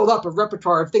to build up a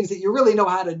repertoire of things that you really know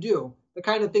how to do, the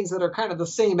kind of things that are kind of the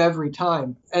same every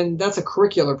time. And that's a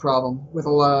curricular problem with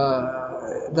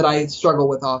that I struggle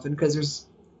with often, because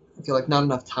I feel like not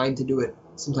enough time to do it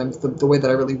sometimes the way that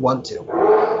I really want to.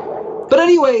 But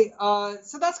anyway,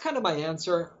 so that's kind of my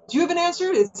answer. Do you have an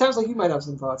answer? It sounds like you might have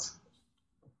some thoughts.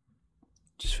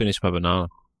 Just finished my banana.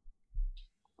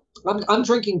 I'm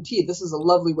drinking tea. This is a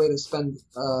lovely way to spend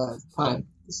time.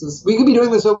 We could be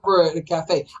doing this over at a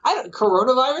cafe.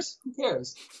 Coronavirus? Who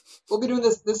cares? We'll be doing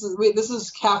this. This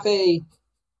is Cafe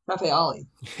Ollie.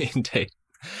 Indeed.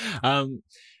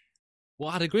 Well,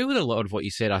 I'd agree with a lot of what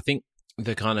you said. I think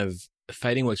the kind of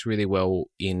fading works really well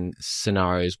in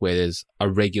scenarios where there's a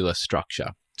regular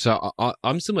structure. So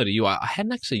I'm similar to you. I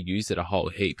hadn't actually used it a whole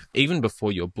heap, even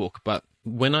before your book. But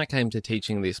when I came to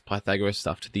teaching this Pythagoras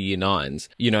stuff to the year 9s,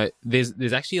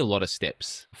 there's actually a lot of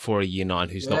steps for a year 9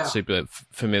 who's not super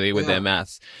familiar with their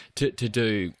maths to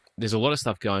do. There's a lot of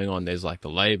stuff going on. There's like the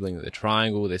labeling of the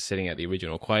triangle, there's setting out the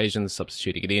original equations,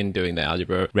 substituting it in, doing the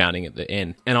algebra, rounding at the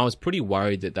end. And I was pretty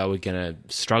worried that they were going to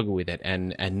struggle with it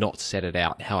and not set it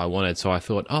out how I wanted. So I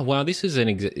thought, oh, wow, this is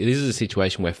a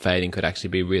situation where fading could actually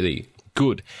be really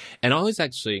good. And I was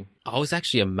actually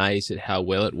amazed at how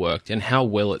well it worked and how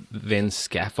well it then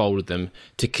scaffolded them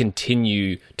to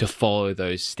continue to follow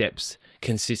those steps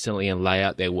consistently and lay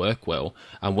out their work well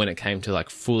when it came to like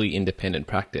fully independent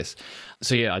practice.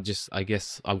 So yeah, I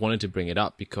guess I wanted to bring it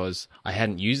up because I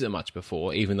hadn't used it much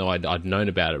before, even though I'd known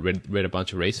about it, read a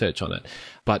bunch of research on it,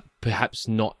 but perhaps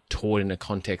not taught in a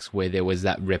context where there was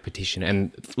that repetition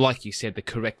and, like you said, the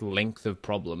correct length of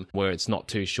problem where it's not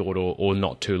too short or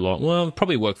not too long. Well, it'd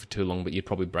probably work for too long, but you'd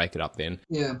probably break it up then.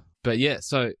 Yeah. But yeah,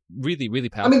 so really, really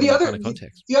powerful. I mean, kind of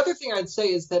context. The other thing I'd say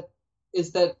is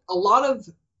that a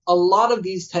lot of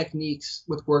these techniques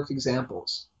with worked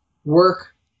examples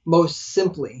work most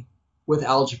simply with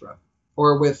algebra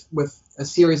or with a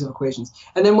series of equations.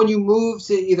 And then when you move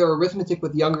to either arithmetic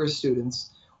with younger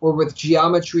students or with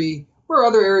geometry or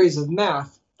other areas of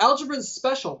math, algebra is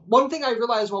special. One thing I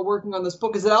realized while working on this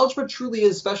book is that algebra truly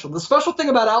is special. The special thing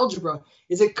about algebra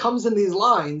is it comes in these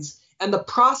lines, and the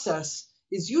process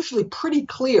is usually pretty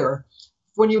clear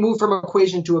when you move from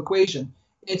equation to equation.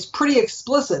 It's pretty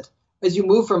explicit as you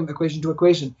move from equation to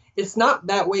equation. It's not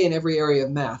that way in every area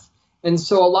of math. And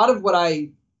so a lot of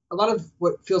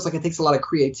what feels like it takes a lot of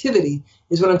creativity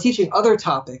is when I'm teaching other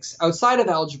topics outside of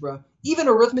algebra, even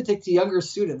arithmetic to younger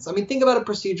students. I mean, think about a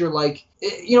procedure like,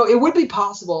 it would be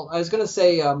possible, I was going to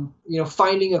say,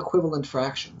 finding equivalent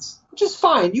fractions, which is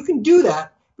fine. You can do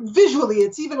that. Visually,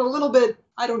 it's even a little bit,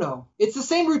 I don't know. It's the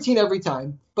same routine every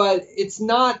time, but it's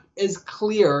not as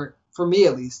clear, for me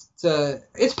at least.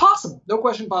 It's possible, no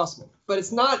question possible, but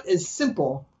it's not as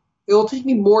simple. It will take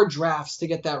me more drafts to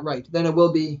get that right than it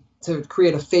will be to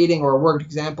create a fading or a worked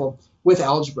example with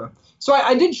algebra. So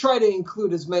I did try to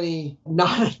include as many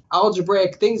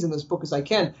non-algebraic things in this book as I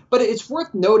can, but it's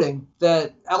worth noting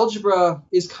that algebra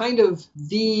is kind of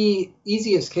the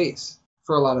easiest case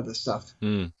for a lot of this stuff.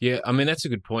 Yeah, I mean, that's a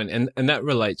good point. And that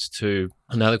relates to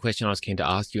another question I was keen to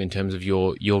ask you in terms of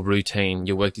your routine,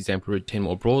 your worked example routine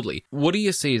more broadly. What do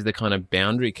you see as the kind of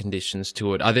boundary conditions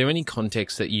to it? Are there any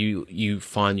contexts that you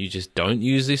find you just don't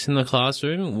use this in the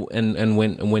classroom? And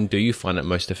when do you find it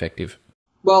most effective?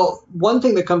 Well, one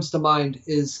thing that comes to mind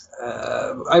is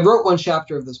I wrote one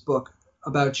chapter of this book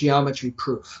about geometry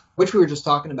proof, which we were just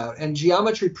talking about. And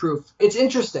geometry proof, it's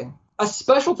interesting. A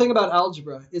special thing about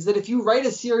algebra is that if you write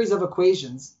a series of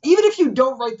equations, even if you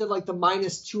don't write the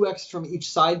minus 2x from each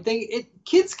side thing,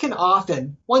 kids can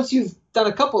often, once you've done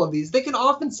a couple of these, they can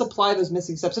often supply those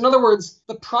missing steps. In other words,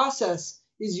 the process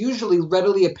is usually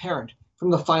readily apparent from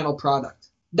the final product.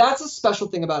 That's a special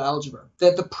thing about algebra,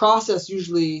 that the process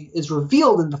usually is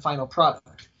revealed in the final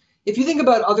product. If you think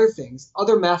about other things,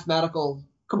 other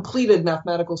completed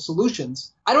mathematical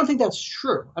solutions, I don't think that's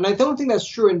true. And I don't think that's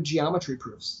true in geometry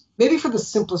proofs. Maybe for the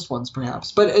simplest ones,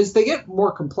 perhaps. But as they get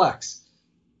more complex,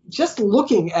 just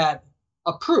looking at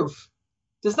a proof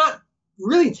does not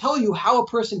really tell you how a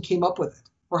person came up with it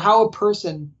or how a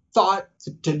person thought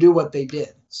to do what they did.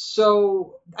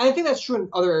 So I think that's true in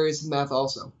other areas of math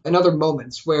also, in other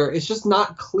moments where it's just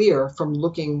not clear from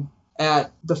looking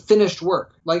at the finished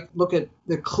work. Like look at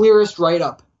the clearest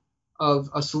write-up of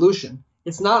a solution.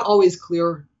 It's not always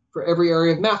clear for every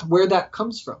area of math where that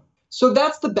comes from. So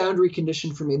that's the boundary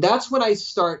condition for me. That's when I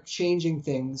start changing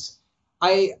things.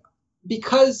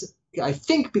 Because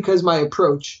my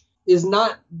approach is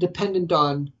not dependent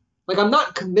on, I'm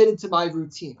not committed to my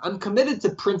routine. I'm committed to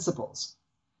principles.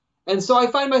 And so I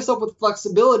find myself with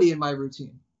flexibility in my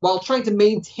routine while trying to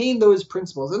maintain those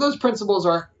principles. And those principles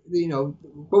are,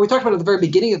 what we talked about at the very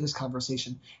beginning of this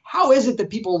conversation. How is it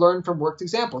that people learn from worked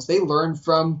examples? They learn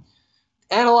from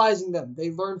analyzing them.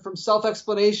 They learn from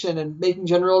self-explanation and making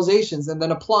generalizations and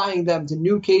then applying them to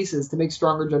new cases to make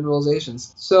stronger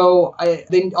generalizations. So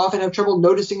they often have trouble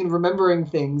noticing and remembering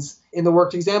things in the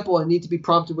worked example and need to be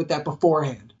prompted with that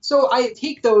beforehand. So I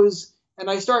take those and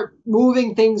I start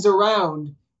moving things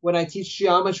around when I teach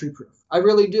geometry proof. I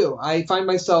really do. I find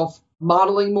myself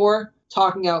modeling more,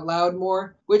 talking out loud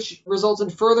more, which results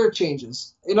in further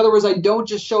changes. In other words, I don't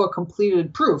just show a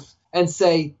completed proof and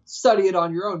say, study it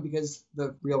on your own, because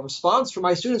the real response from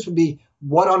my students would be,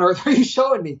 what on earth are you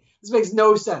showing me? This makes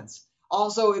no sense.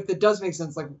 Also, if it does make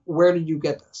sense, where did you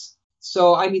get this?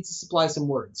 So I need to supply some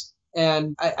words.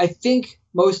 And I think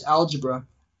most algebra,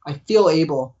 I feel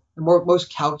able, and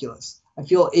most calculus, I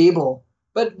feel able.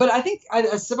 But I think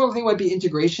a similar thing might be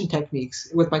integration techniques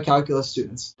with my calculus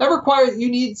students. That requires, you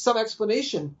need some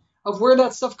explanation of where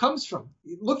that stuff comes from.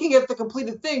 Looking at the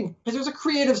completed thing, because there's a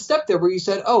creative step there where you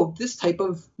said,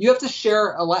 you have to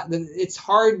share a lot. It's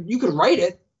hard. You could write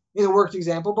it in a worked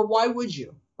example, but why would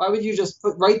you? Why would you just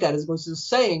write that as opposed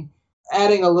to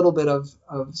adding a little bit of.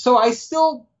 So I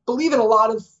still believe in a lot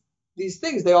of these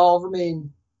things. They all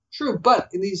remain true. But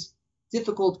in these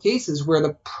difficult cases where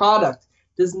the product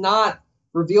does not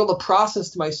reveal the process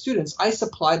to my students, I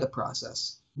supply the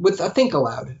process with a think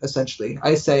aloud, essentially.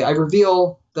 I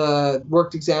reveal the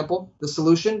worked example, the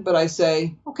solution, but I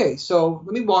say, okay, so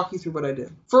let me walk you through what I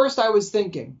did. First, I was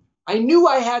thinking, I knew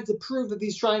I had to prove that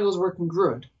these triangles were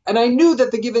congruent. And I knew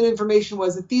that the given information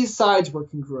was that these sides were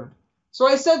congruent. So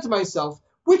I said to myself,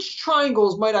 which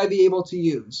triangles might I be able to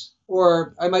use?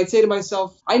 Or I might say to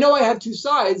myself, I know I have two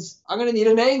sides. I'm going to need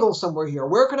an angle somewhere here.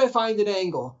 Where could I find an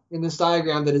angle in this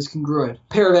diagram that is congruent?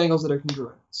 A pair of angles that are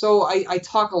congruent. So I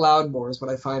talk aloud more is what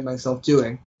I find myself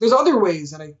doing. There's other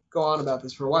ways, and I go on about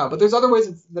this for a while, but there's other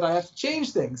ways that I have to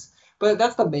change things. But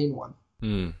that's the main one.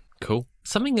 Cool.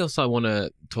 Something else I want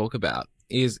to talk about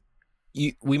is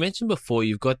we mentioned before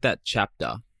you've got that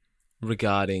chapter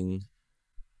regarding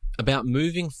about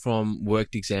moving from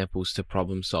worked examples to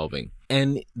problem solving.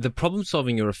 And the problem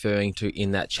solving you're referring to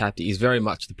in that chapter is very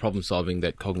much the problem solving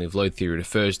that cognitive load theory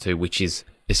refers to, which is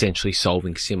essentially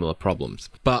solving similar problems.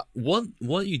 But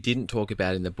what you didn't talk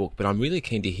about in the book, but I'm really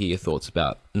keen to hear your thoughts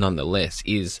about nonetheless,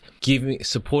 is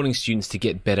supporting students to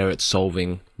get better at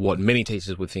solving what many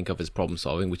teachers would think of as problem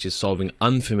solving, which is solving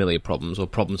unfamiliar problems or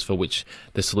problems for which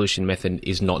the solution method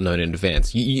is not known in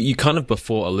advance. You kind of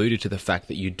before alluded to the fact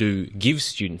that you do give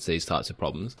students these types of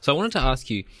problems. So I wanted to ask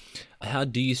you, how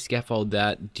do you scaffold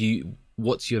that?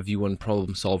 What's your view on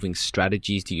problem-solving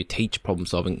strategies? Do you teach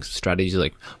problem-solving strategies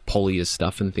like Polya's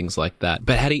stuff and things like that?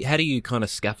 But how do you kind of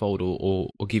scaffold or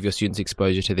give your students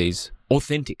exposure to these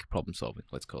authentic problem-solving,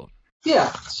 let's call it?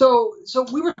 Yeah, so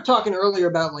we were talking earlier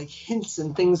about hints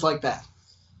and things like that.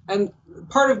 And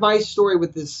part of my story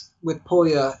with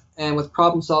Polya and with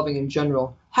problem-solving in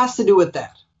general has to do with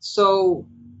that. So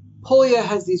Polya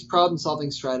has these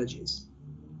problem-solving strategies.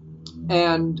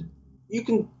 And you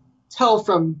can tell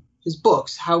from his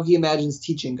books how he imagines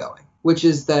teaching going, which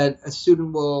is that a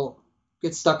student will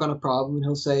get stuck on a problem and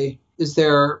he'll say, is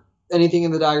there anything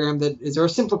in the diagram is there a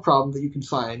simpler problem that you can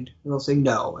find? And they'll say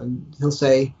no. And he'll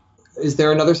say, is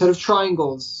there another set of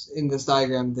triangles in this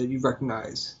diagram that you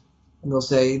recognize? And they'll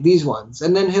say these ones.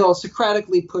 And then he'll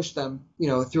Socratically push them,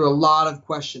 through a lot of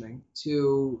questioning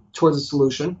towards a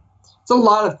solution. It's a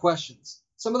lot of questions.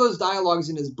 Some of those dialogues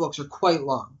in his books are quite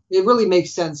long. It really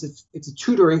makes sense if it's a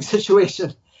tutoring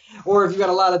situation or if you've got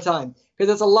a lot of time,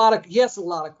 because he asks a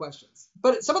lot of questions.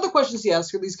 But some of the questions he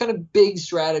asks are these kind of big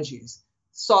strategies.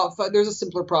 So there's a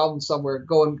simpler problem somewhere,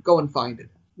 go and find it,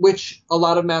 which a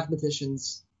lot of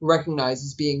mathematicians recognize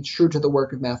as being true to the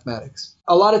work of mathematics.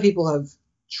 A lot of people have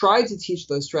tried to teach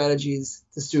those strategies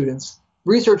to students.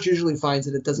 Research usually finds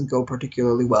that it doesn't go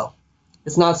particularly well.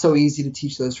 It's not so easy to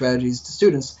teach those strategies to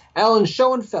students. Alan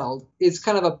Schoenfeld is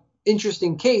kind of an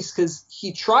interesting case because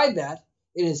he tried that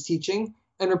in his teaching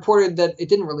and reported that it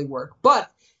didn't really work. But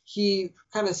he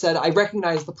kind of said, I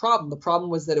recognize the problem. The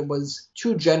problem was that it was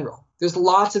too general. There's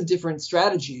lots of different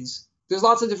strategies. There's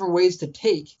lots of different ways to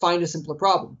find a simpler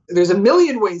problem. There's a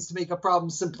million ways to make a problem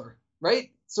simpler, right?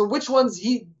 So which ones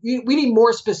we need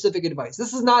more specific advice.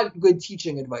 This is not good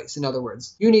teaching advice, in other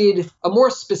words. You need a more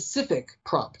specific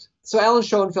prompt. So Alan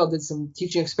Schoenfeld did some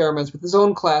teaching experiments with his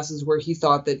own classes where he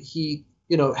thought that he,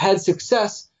 had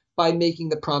success by making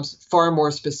the prompts far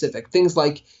more specific. Things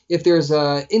like if there's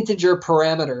an integer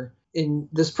parameter in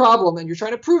this problem and you're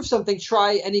trying to prove something,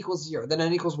 try n equals 0, then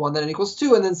n equals 1, then n equals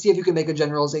 2, and then see if you can make a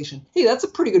generalization. Hey, that's a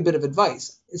pretty good bit of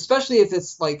advice, especially if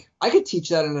it's like, I could teach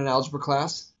that in an algebra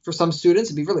class. For some students,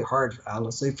 it'd be really hard,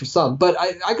 honestly, for some. But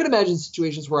I could imagine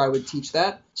situations where I would teach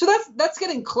that. So that's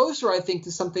getting closer, I think,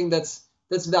 to something that's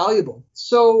valuable.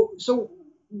 So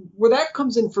where that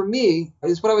comes in for me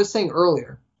is what I was saying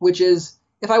earlier, which is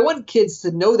if I want kids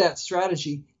to know that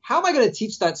strategy, how am I going to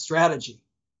teach that strategy?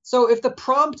 So if the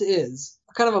prompt is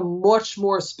kind of a much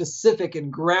more specific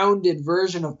and grounded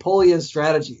version of Polya's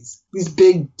strategies, these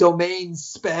big domain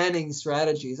spanning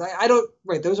strategies,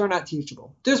 those are not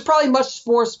teachable. There's probably much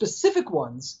more specific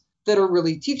ones that are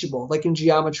really teachable. Like in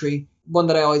geometry, one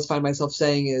that I always find myself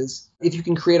saying is if you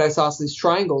can create isosceles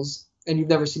triangles and you've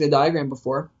never seen a diagram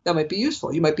before, that might be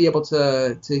useful. You might be able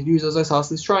to use those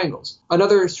isosceles triangles.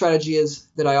 Another strategy is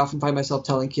that I often find myself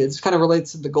telling kids, kind of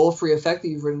relates to the goal-free effect that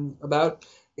you've written about,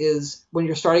 is when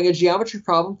you're starting a geometry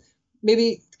problem,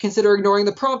 maybe consider ignoring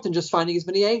the prompt and just finding as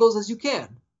many angles as you can.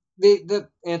 The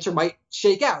answer might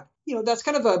shake out.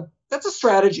 That's a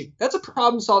strategy. That's a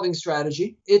problem-solving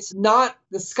strategy. It's not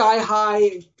the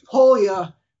sky-high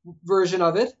Polya version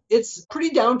of it. It's pretty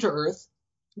down-to-earth,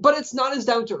 but it's not as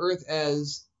down-to-earth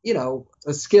as,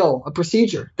 a skill, a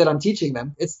procedure that I'm teaching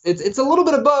them. It's a little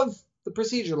bit above the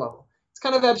procedure level. It's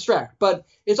kind of abstract, but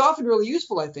it's often really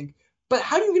useful, I think. But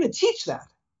how are you going to teach that?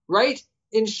 Right?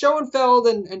 In Schoenfeld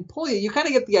and Polya, you kind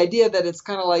of get the idea that it's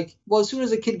kind of like, well, as soon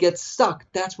as a kid gets stuck,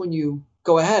 that's when you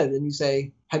go ahead and you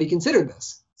say, have you considered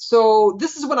this? So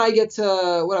this is when I get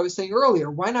to what I was saying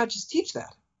earlier. Why not just teach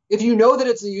that? If you know that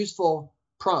it's a useful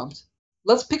prompt,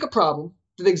 let's pick a problem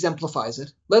that exemplifies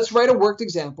it. Let's write a worked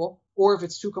example. Or if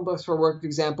it's too complex for a worked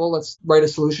example, let's write a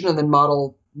solution and then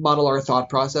model our thought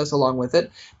process along with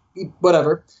it.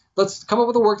 Whatever. Let's come up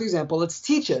with a worked example. Let's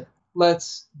teach it.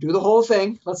 Let's do the whole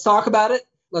thing. Let's talk about it.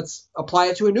 Let's apply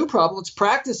it to a new problem. Let's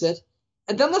practice it.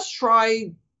 And then let's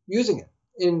try using it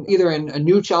in either in a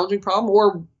new challenging problem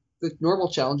or the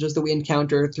normal challenges that we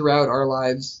encounter throughout our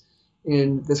lives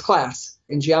in this class,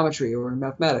 in geometry or in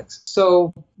mathematics.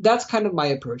 So that's kind of my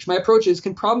approach. My approach is,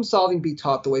 can problem solving be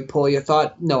taught the way Polya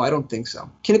thought? No, I don't think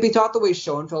so. Can it be taught the way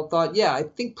Schoenfeld thought? Yeah, I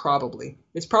think probably.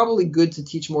 It's probably good to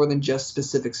teach more than just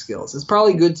specific skills. It's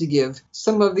probably good to give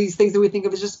some of these things that we think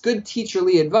of as just good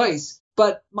teacherly advice.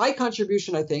 But my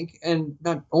contribution, I think, and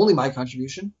not only my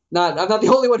contribution, I'm not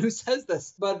the only one who says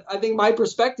this, but I think my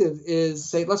perspective is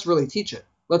say, let's really teach it.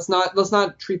 Let's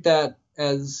not treat that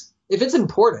as, if it's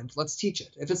important, let's teach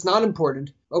it. If it's not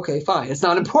important, okay, fine, it's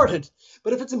not important.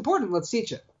 But if it's important, let's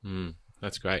teach it.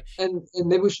 That's great. And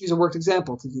maybe we should use a worked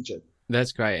example to teach it.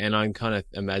 That's great. And I'm kind of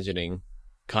imagining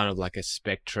kind of like a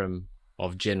spectrum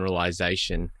of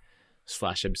generalization /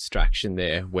 abstraction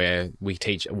there, where we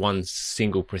teach one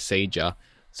single procedure.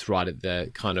 It's right at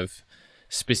the kind of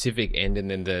specific end, and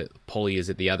then the Polya is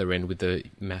at the other end with the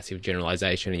massive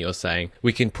generalization. And you're saying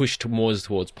we can push more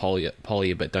towards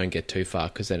Polya, but don't get too far,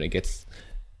 because then it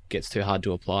gets too hard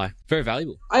to apply. Very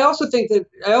valuable. I also think that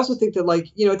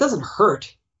it doesn't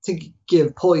hurt to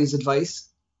give Polya's advice.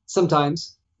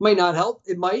 Sometimes it might not help.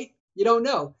 It might. You don't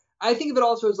know. I think of it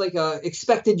also as like a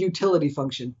expected utility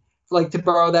function, like to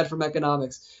borrow that from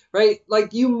economics, right?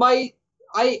 Like you might.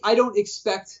 I don't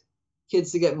expect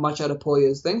kids to get much out of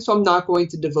Polya's thing, so I'm not going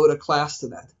to devote a class to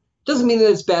that. Doesn't mean that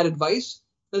it's bad advice.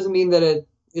 Doesn't mean that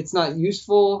it's not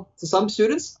useful to some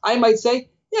students. I might say,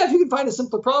 yeah, if you can find a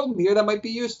simpler problem here, that might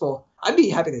be useful. I'd be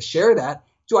happy to share that.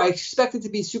 Do I expect it to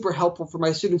be super helpful for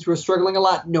my students who are struggling a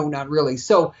lot? No, not really.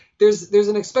 So there's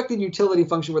an expected utility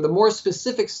function where the more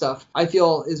specific stuff I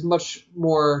feel is much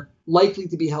more likely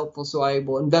to be helpful, so I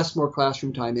will invest more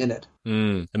classroom time in it.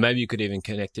 And maybe you could even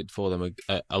connect it for them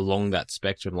along that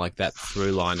spectrum, like that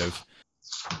through line of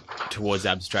towards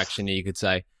abstraction. You could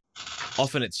say,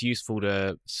 often it's useful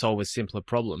to solve a simpler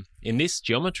problem. In this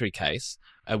geometry case,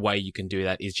 a way you can do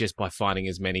that is just by finding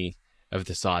as many of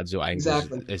the sides or angles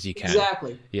Exactly. as you can.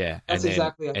 Exactly. Yeah. That's and then,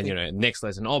 exactly, I and think. next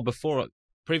lesson.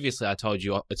 Previously I told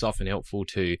you it's often helpful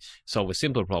to solve a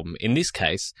simpler problem. In this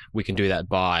case, we can do that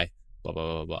by blah,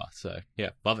 blah, blah, blah. So yeah,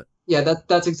 love it. Yeah,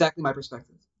 that's exactly my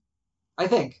perspective. I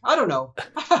think. I don't know.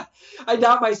 I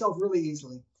doubt myself really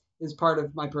easily is part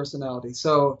of my personality.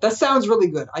 So that sounds really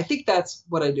good. I think that's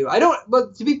what I do.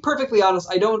 But to be perfectly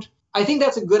honest, I think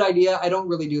that's a good idea. I don't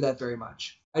really do that very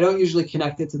much. I don't usually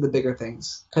connect it to the bigger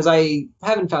things because I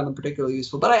haven't found them particularly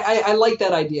useful. But I like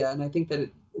that idea, and I think that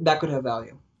that could have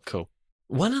value. Cool.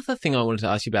 One other thing I wanted to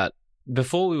ask you about,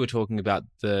 before we were talking about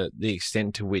the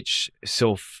extent to which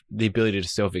the ability to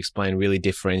self-explain really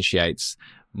differentiates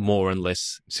more and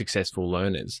less successful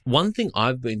learners. One thing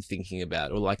I've been thinking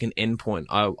about, or like an endpoint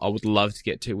I would love to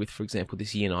get to with, for example,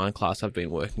 this Year 9 class I've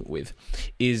been working with,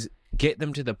 is get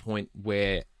them to the point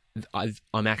where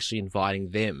I'm actually inviting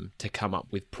them to come up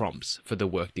with prompts for the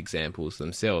worked examples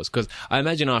themselves. Because I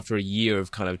imagine after a year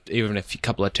of kind of, even a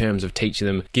couple of terms of teaching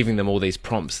them, giving them all these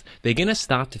prompts, they're going to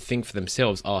start to think for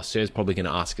themselves, oh, Sir's probably going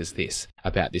to ask us this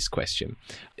about this question.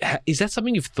 Is that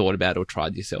something you've thought about or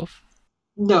tried yourself?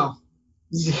 No.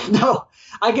 No,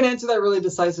 I can answer that really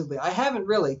decisively. I haven't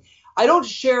really. I don't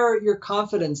share your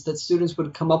confidence that students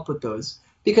would come up with those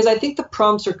because I think the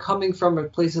prompts are coming from a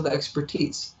place of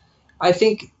expertise. I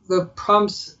think the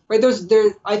prompts, right,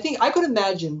 I think I could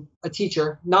imagine a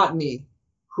teacher, not me,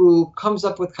 who comes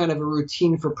up with kind of a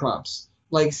routine for prompts.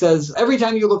 Like says, every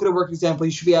time you look at a work example,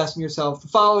 you should be asking yourself the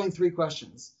following 3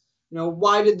 questions.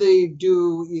 Why did they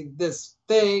do this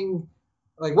thing?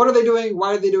 Like, what are they doing?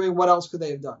 Why are they doing? What else could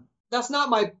they have done? That's not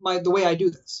the way I do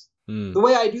this. The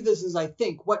way I do this is I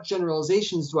think, what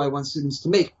generalizations do I want students to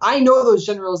make? I know those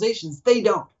generalizations. They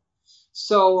don't.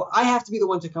 So I have to be the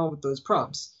one to come up with those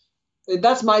prompts.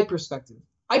 That's my perspective.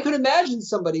 I could imagine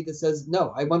somebody that says,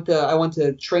 no, I want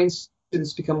to train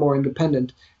students to become more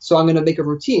independent. So I'm going to make a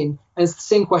routine, and it's the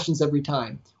same questions every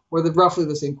time, or roughly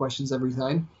the same questions every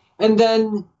time. And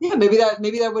then, yeah, maybe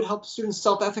that would help students'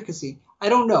 self-efficacy. I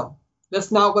don't know.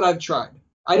 That's not what I've tried.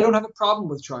 I don't have a problem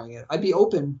with trying it. I'd be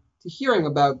open to hearing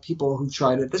about people who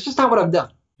tried it. That's just not what I've done.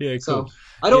 Yeah, cool. So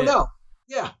I don't know.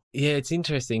 Yeah. Yeah, it's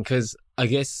interesting because I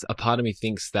guess a part of me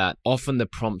thinks that often the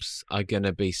prompts are going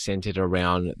to be centered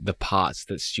around the parts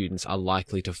that students are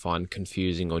likely to find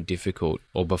confusing or difficult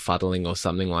or befuddling or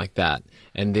something like that.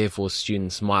 And therefore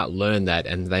students might learn that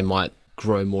and they might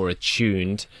grow more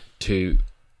attuned to,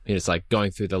 it's like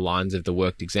going through the lines of the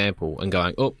worked example and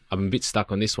going, oh, I'm a bit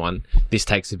stuck on this one. This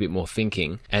takes a bit more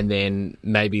thinking. And then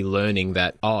maybe learning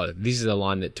that, oh, this is a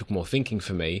line that took more thinking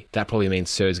for me. That probably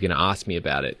means Sir's going to ask me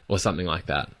about it or something like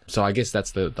that. So I guess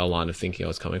that's the line of thinking I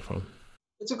was coming from.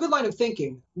 It's a good line of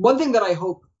thinking. One thing that I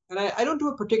hope, and I don't do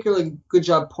a particularly good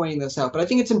job pointing this out, but I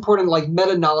think it's important, like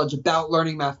meta knowledge about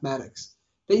learning mathematics,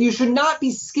 that you should not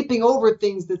be skipping over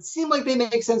things that seem like they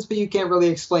make sense, but you can't really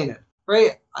explain it.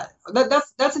 Right?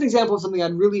 That's an example of something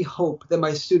I'd really hope that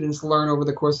my students learn over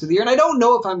the course of the year. And I don't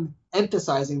know if I'm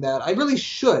emphasizing that. I really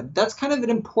should. That's kind of an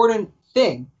important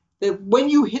thing, that when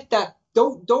you hit that,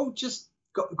 don't just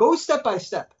go step by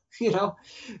step.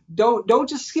 Don't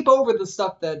just skip over the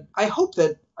stuff that I hope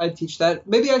that I teach that.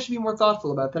 Maybe I should be more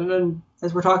thoughtful about that. And then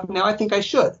as we're talking now, I think I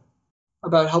should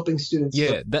about helping students.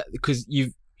 Yeah, because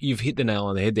you've hit the nail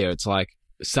on the head there. It's like,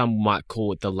 some might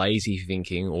call it the lazy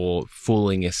thinking or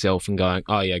fooling yourself and going,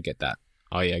 oh yeah, I get that.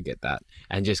 Oh yeah, I get that.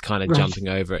 And just kind of jumping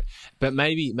over it. But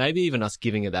maybe even us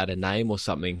giving it that a name or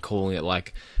something, calling it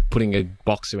like putting a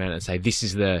box around it and say, this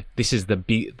is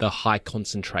the high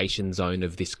concentration zone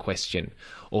of this question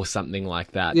or something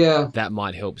like that. Yeah. That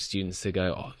might help students to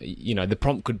go, oh, the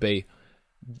prompt could be,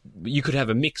 you could have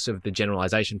a mix of the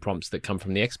generalization prompts that come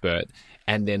from the expert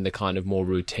and then the kind of more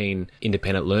routine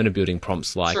independent learner building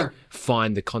prompts like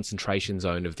find the concentration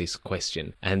zone of this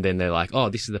question. And then they're like, oh,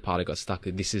 this is the part I got stuck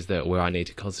with. This is where I need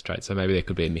to concentrate. So maybe there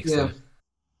could be a mix there.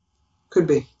 Could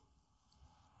be.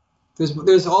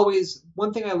 There's always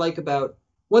one thing I like about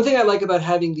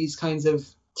having these kinds of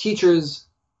teachers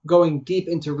going deep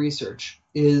into research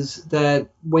is that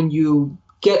when you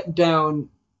get down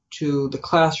to the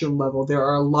classroom level, there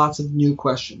are lots of new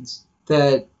questions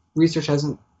that research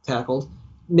hasn't tackled.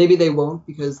 Maybe they won't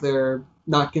because they're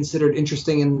not considered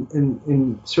interesting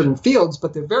in certain fields,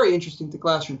 but they're very interesting to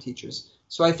classroom teachers.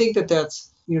 So I think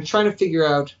that's trying to figure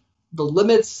out the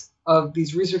limits of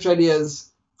these research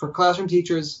ideas for classroom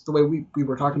teachers, the way we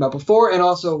were talking about before, and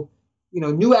also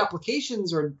new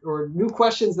applications or new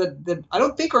questions that I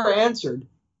don't think are answered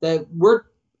that we're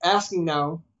asking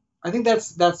now. I think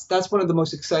that's one of the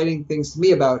most exciting things to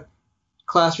me about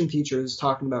classroom teachers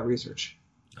talking about research.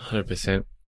 100%.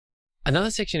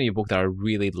 Another section of your book that I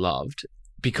really loved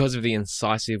because of the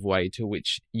incisive way to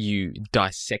which you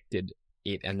dissected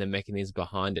it and the mechanisms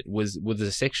behind it was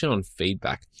a section on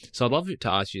feedback. So I'd love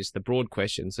to ask you just the broad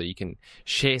question so you can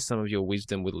share some of your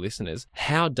wisdom with listeners.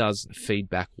 How does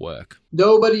feedback work?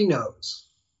 Nobody knows.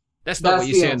 That's not what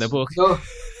you say in the book. No.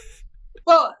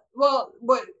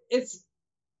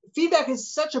 Feedback is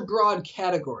such a broad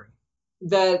category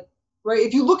that, right,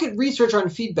 if you look at research on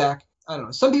feedback, I don't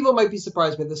know, some people might be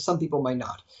surprised by this, some people might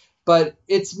not, but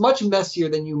it's much messier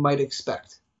than you might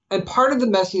expect. And part of the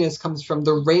messiness comes from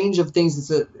the range of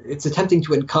things it's attempting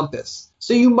to encompass.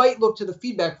 So you might look to the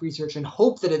feedback research and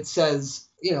hope that it says,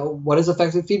 what does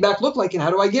effective feedback look like and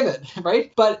how do I give it,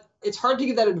 right? But it's hard to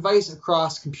give that advice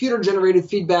across computer-generated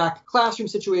feedback, classroom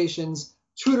situations,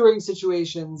 tutoring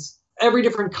situations, every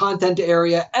different content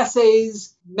area,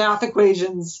 essays, math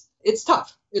equations. It's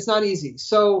tough. It's not easy.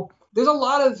 So there's a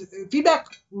lot of feedback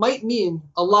might mean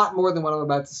a lot more than what I'm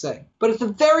about to say. But at the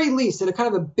very least, at a kind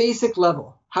of a basic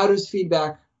level, how does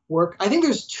feedback work? I think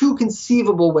there's two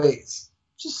conceivable ways.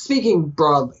 Just speaking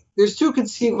broadly, there's two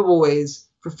conceivable ways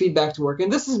for feedback to work.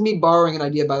 And this is me borrowing an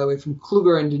idea, by the way, from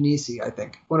Kluger and Denisi, I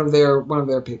think, one of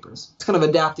their papers. It's kind of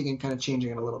adapting and kind of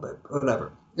changing it a little bit,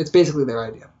 whatever. It's basically their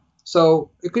idea. So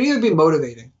it could either be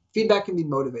motivating. Feedback can be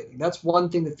motivating. That's one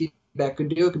thing that feedback could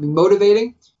do. It can be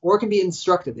motivating or it can be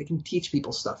instructive. It can teach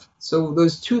people stuff. So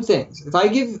those two things. If I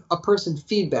give a person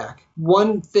feedback,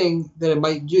 one thing that it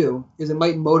might do is it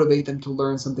might motivate them to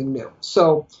learn something new.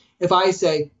 So if I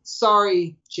say,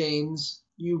 sorry, James,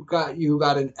 you got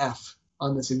an F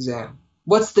on this exam.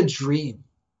 What's the dream?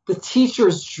 The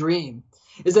teacher's dream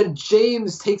is that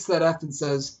James takes that F and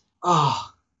says,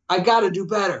 I got to do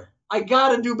better. I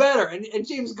got to do better. And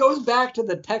James goes back to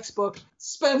the textbook,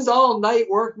 spends all night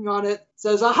working on it,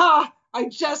 says, aha,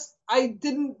 I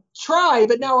didn't try,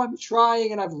 but now I'm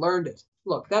trying and I've learned it.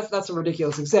 Look, that's a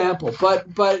ridiculous example, but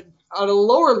on a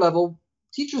lower level,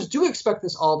 teachers do expect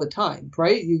this all the time,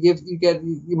 right? You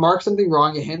mark something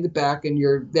wrong, you hand it back, and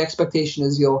the expectation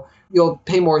is you'll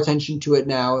pay more attention to it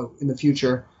now in the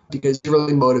future because you're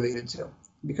really motivated to,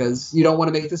 because you don't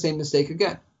want to make the same mistake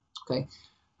again. Okay.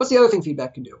 What's the other thing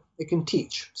feedback can do? It can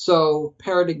teach. So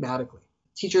paradigmatically,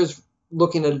 teachers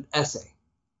looking at an essay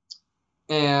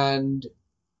and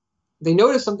they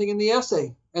notice something in the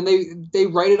essay and they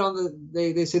write it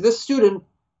they say, this student,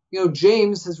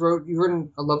 James has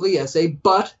written a lovely essay,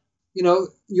 but,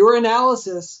 your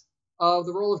analysis of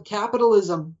the role of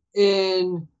capitalism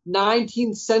in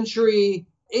 19th century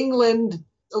England,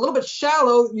 a little bit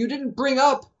shallow. You didn't bring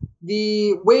up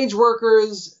the wage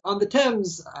workers on the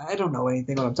Thames. I don't know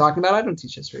anything what I'm talking about. I don't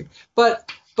teach history, but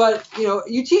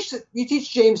you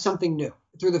teach James something new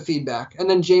through the feedback, and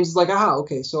then James is like,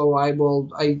 okay, so I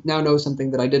now know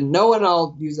something that I didn't know, and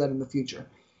I'll use that in the future.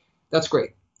 That's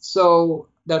great. So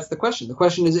that's the question. The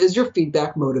question is your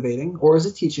feedback motivating or is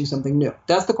it teaching something new?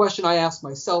 That's the question I ask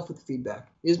myself with feedback.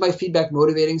 Is my feedback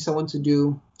motivating someone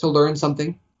to learn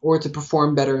something or to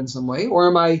perform better in some way? Or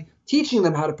am I teaching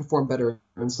them how to perform better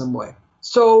in some way?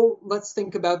 So let's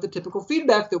think about the typical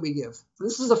feedback that we give.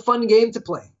 This is a fun game to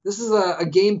play. This is a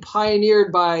game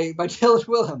pioneered by Taylor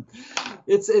Wilhelm.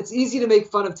 It's easy to make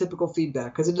fun of typical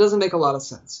feedback because it doesn't make a lot of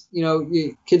sense.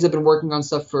 Kids have been working on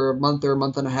stuff for a month or a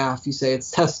month and a half. You say it's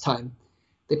test time.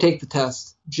 They take the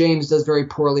test. James does very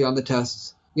poorly on the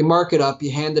tests. You mark it up,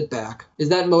 you hand it back. Is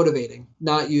that motivating?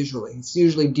 Not usually. It's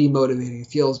usually demotivating. It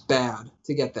feels bad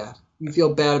to get that. You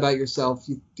feel bad about yourself.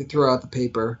 You throw out the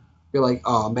paper. You're like,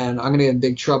 oh man, I'm going to get in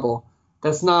big trouble.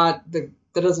 Getting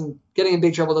in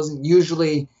big trouble doesn't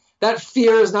usually, that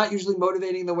fear is not usually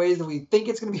motivating the ways that we think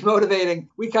it's going to be motivating.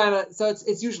 So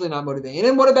it's usually not motivating. And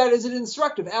then what about, is it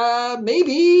instructive?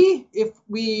 Maybe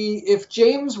if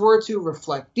James were to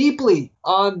reflect deeply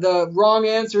on the wrong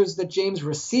answers that James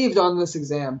received on this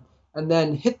exam and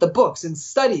then hit the books and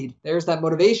studied, there's that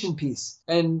motivation piece,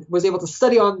 and was able to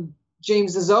study on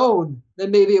James's own, then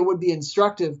maybe it would be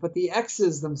instructive, but the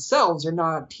X's themselves are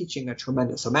not teaching a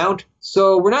tremendous amount.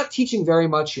 So we're not teaching very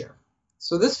much here.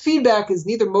 So this feedback is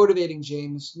neither motivating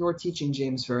James nor teaching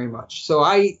James very much. So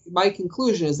my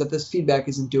conclusion is that this feedback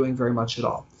isn't doing very much at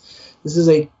all. This is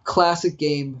a classic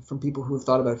game from people who have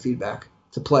thought about feedback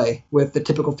to play with the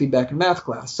typical feedback in math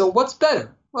class. So what's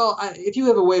better? Well, if you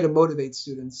have a way to motivate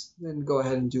students, then go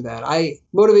ahead and do that.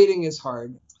 Motivating is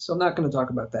hard. So I'm not going to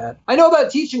talk about that. I know about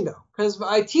teaching, though, because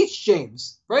I teach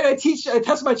James, right?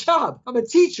 That's my job. I'm a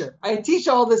teacher. I teach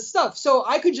all this stuff. So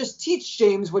I could just teach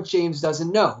James what James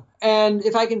doesn't know. And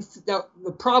if I can, now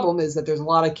the problem is that there's a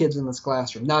lot of kids in this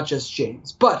classroom, not just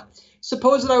James. But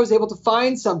suppose that I was able to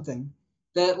find something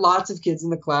that lots of kids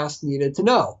in the class needed to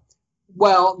know.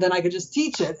 Well, then I could just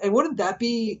teach it. And wouldn't that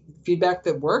be feedback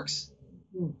that works?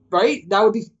 right? That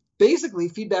would be basically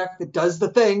feedback that does the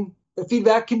thing that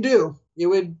feedback can do. It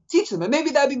would teach them, and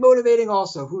maybe that'd be motivating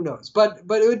also, who knows, but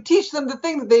it would teach them the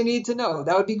thing that they need to know.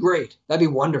 That would be great. That'd be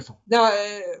wonderful. Now,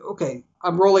 okay,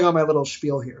 I'm rolling on my little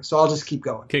spiel here, so I'll just keep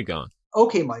going. Keep going.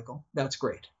 Okay, Michael, that's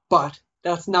great, but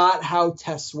that's not how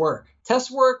tests work.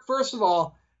 Tests work, first of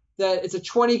all, that it's a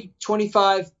 20,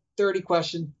 25, 30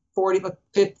 question, 40,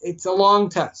 it's a long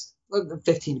test.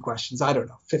 15 questions, I don't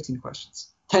know, 15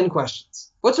 questions, 10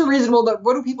 questions. What's a reasonable,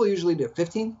 what do people usually do,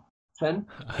 15? 10?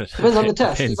 Depends on the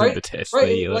test, right? On the test,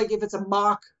 right? Like if it's a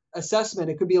mock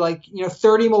assessment, it could be like,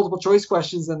 30 multiple choice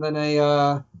questions and then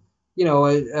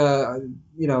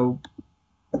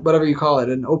whatever you call it,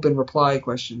 an open reply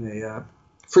question, a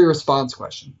free response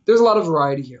question. There's a lot of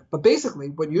variety here. But basically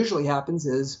what usually happens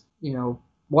is,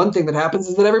 one thing that happens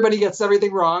is that everybody gets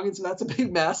everything wrong. And so that's a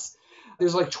big mess.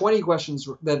 There's like 20 questions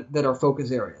that are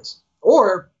focus areas.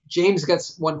 Or James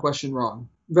gets one question wrong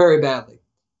very badly.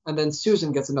 And then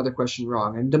Susan gets another question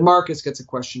wrong, and DeMarcus gets a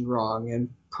question wrong, and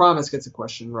Promise gets a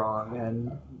question wrong,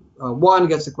 and Juan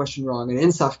gets a question wrong, and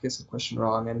Insaf gets a question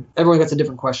wrong, and everyone gets a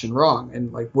different question wrong.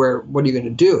 And like, what are you going to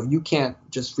do? You can't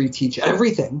just reteach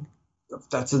everything.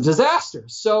 That's a disaster.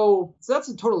 So that's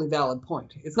a totally valid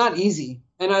point. It's not easy.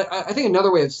 And I think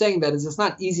another way of saying that is it's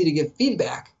not easy to give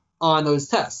feedback on those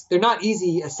tests. They're not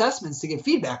easy assessments to give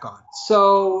feedback on.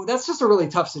 So that's just a really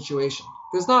tough situation.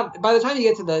 There's not, by the time you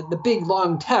get to the big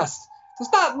long test,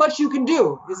 there's not much you can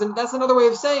do. That's another way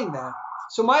of saying that.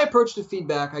 So my approach to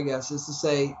feedback, I guess, is to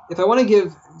say, if I want to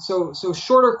give, so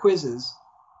shorter quizzes,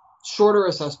 shorter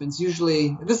assessments,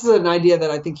 usually, this is an idea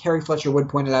that I think Harry Fletcher Wood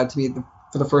pointed out to me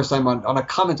for the first time on a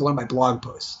comment to one of my blog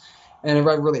posts. And I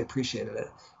really appreciated it.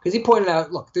 Because he pointed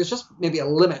out, look, there's just maybe a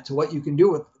limit to what you can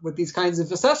do with these kinds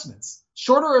of assessments.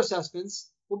 Shorter assessments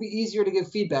will be easier to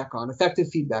give feedback on, effective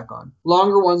feedback on.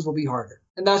 Longer ones will be harder.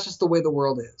 And that's just the way the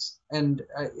world is. And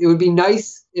it would be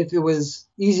nice if it was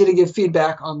easy to give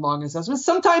feedback on long assessments.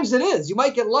 Sometimes it is. You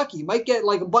might get lucky. You might get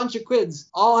like a bunch of kids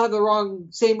all have the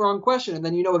same wrong question, and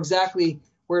then you know exactly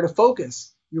where to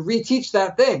focus. You reteach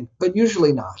that thing, but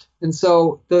usually not. And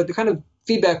so the kind of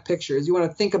feedback picture is you want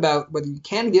to think about whether you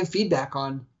can give feedback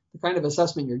on the kind of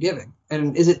assessment you're giving.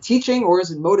 And is it teaching or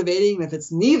is it motivating? And if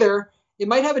it's neither, it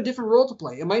might have a different role to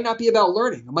play. It might not be about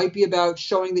learning. It might be about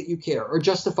showing that you care or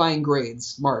justifying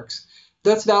grades, marks.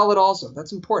 That's valid also.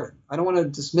 That's important. I don't want to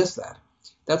dismiss that.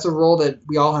 That's a role that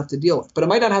we all have to deal with. But it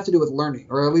might not have to do with learning,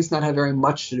 or at least not have very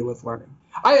much to do with learning.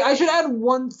 I should add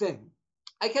one thing.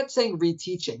 I kept saying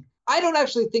reteaching. I don't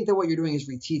actually think that what you're doing is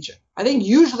reteaching. I think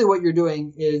usually what you're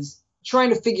doing is trying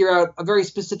to figure out a very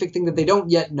specific thing that they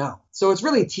don't yet know. So it's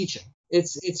really teaching.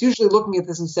 It's usually looking at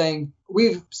this and saying,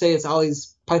 say it's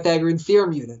Ollie's Pythagorean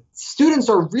theorem unit. Students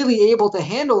are really able to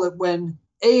handle it when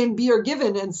A and B are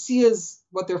given and C is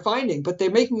what they're finding, but they're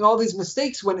making all these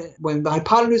mistakes when the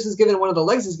hypotenuse is given and one of the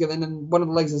legs is given and one of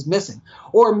the legs is missing.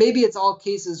 Or maybe it's all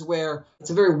cases where it's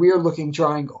a very weird looking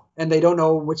triangle and they don't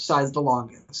know which side's the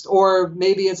longest. Or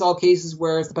maybe it's all cases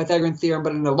where it's the Pythagorean theorem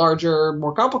but in a larger,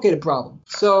 more complicated problem.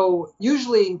 So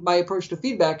usually my approach to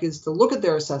feedback is to look at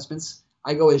their assessments.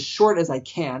 I go as short as I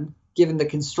can, given the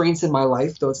constraints in my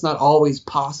life, though it's not always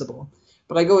possible.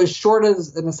 But I go as short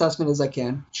as an assessment as I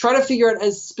can, try to figure out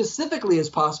as specifically as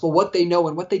possible what they know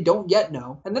and what they don't yet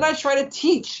know. And then I try to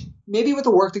teach, maybe with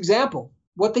a worked example,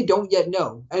 what they don't yet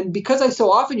know. And because I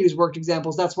so often use worked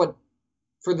examples, that's what,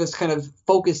 for this kind of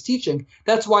focused teaching,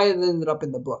 that's why it ended up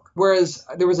in the book. Whereas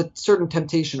there was a certain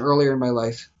temptation earlier in my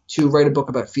life to write a book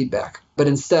about feedback. But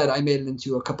instead, I made it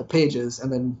into a couple pages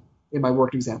and then in my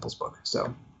worked examples book.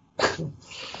 So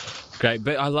great.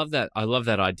 But I love that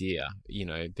idea.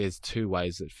 There's two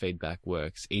ways that feedback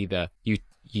works. Either you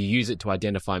use it to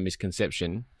identify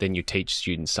misconception, then you teach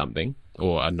students something,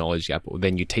 or a knowledge gap, or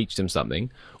then you teach them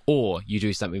something, or you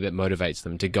do something that motivates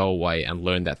them to go away and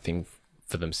learn that thing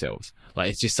for themselves. Like,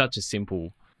 it's just such a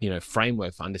simple,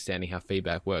 framework for understanding how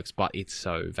feedback works, but it's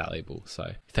so valuable.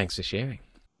 So thanks for sharing.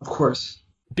 Of course.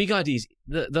 Big ideas.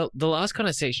 The last kind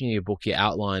of section of your book, you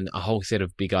outline a whole set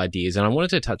of big ideas, and I wanted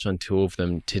to touch on two of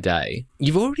them today.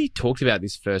 You've already talked about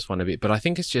this first one a bit, but I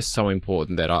think it's just so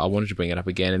important that I wanted to bring it up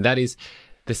again, and that is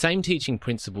the same teaching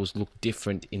principles look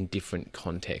different in different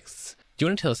contexts. Do you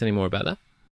want to tell us any more about that?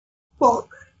 Well,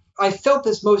 I felt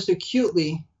this most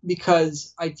acutely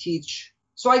because I teach.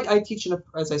 So I teach in,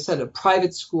 as I said, a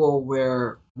private school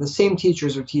where the same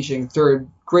teachers are teaching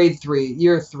grade 3,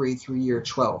 year 3 through year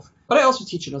 12. But I also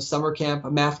teach in a summer camp, a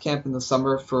math camp in the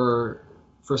summer for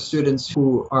students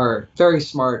who are very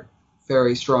smart,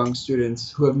 very strong students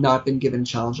who have not been given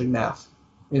challenging math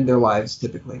in their lives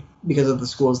typically because of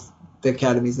the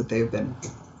academies that they've been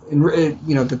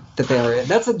that they are in.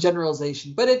 That's a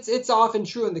generalization, but it's often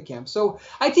true in the camp. So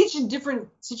I teach in different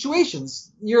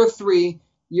situations: year 3,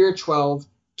 year 12,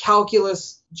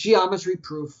 calculus, geometry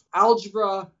proof,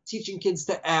 algebra, teaching kids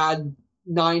to add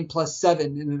 9 plus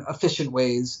 7 in efficient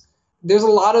ways. There's a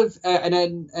lot of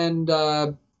and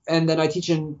then I teach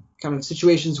in kind of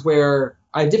situations where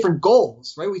I have different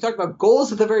goals, right? We talked about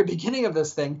goals at the very beginning of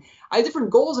this thing. I have different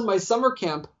goals in my summer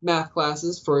camp math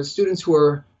classes for students who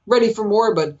are ready for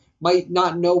more but might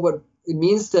not know what it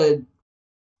means to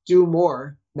do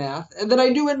more math. And then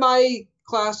I do in my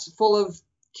class full of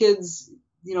kids,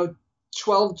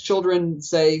 12 children,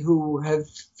 say, who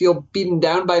feel beaten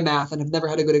down by math and have never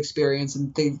had a good experience,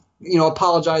 and they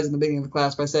apologize in the beginning of the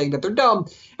class by saying that they're dumb,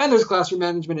 and there's classroom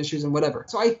management issues and whatever.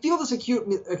 So I feel this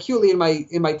acutely in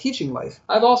my teaching life.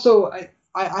 I've also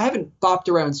I haven't bopped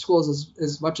around schools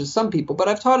as much as some people, but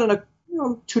I've taught in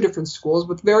 2 different schools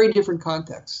with very different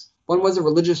contexts. One was a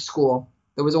religious school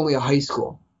that was only a high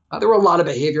school. There were a lot of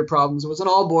behavior problems. It was an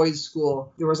all-boys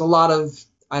school. There was a lot of,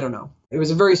 it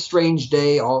was a very strange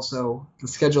day also. The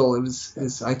schedule,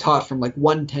 I taught from like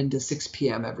 1:10 to 6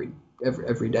 p.m.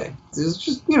 every day. It was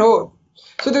just,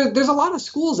 so there's a lot of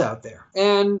schools out there.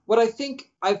 And what I think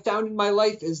I've found in my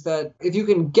life is that if you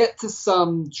can get to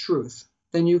some truth,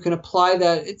 then you can apply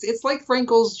that. It's like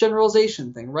Frankel's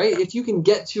generalization thing, right? If you can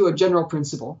get to a general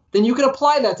principle, then you can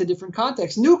apply that to different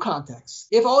contexts, new contexts.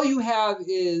 If all you have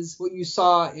is what you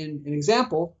saw in an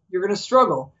example, you're going to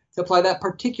struggle to apply that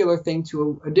particular thing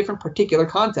to a different particular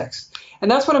context.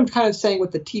 And that's what I'm kind of saying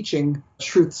with the teaching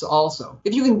truths also.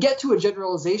 If you can get to a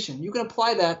generalization, you can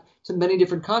apply that to many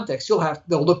different contexts.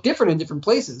 They'll look different in different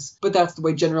places, but that's the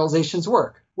way generalizations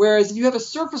work. Whereas if you have a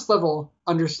surface level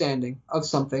understanding of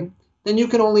something, then you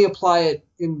can only apply it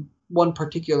in one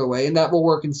particular way, and that will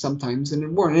work in sometimes and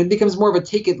it won't. And it becomes more of a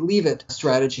take it, leave it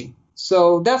strategy.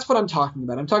 So that's what I'm talking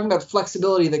about. I'm talking about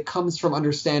flexibility that comes from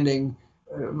understanding,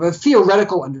 a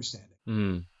theoretical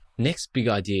understanding. Next big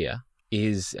idea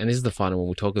is, and this is the final one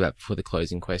we'll talk about before the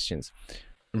closing questions,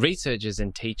 researchers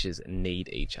and teachers need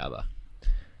each other.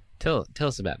 Tell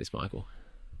us about this, Michael.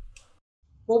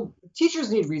 Well,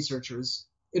 teachers need researchers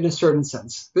in a certain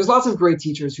sense. There's lots of great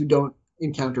teachers who don't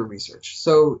encounter research.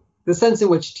 So the sense in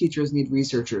which teachers need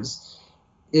researchers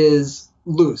is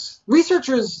loose.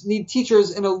 Researchers need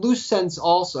teachers in a loose sense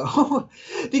also,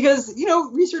 because,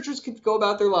 researchers could go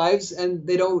about their lives and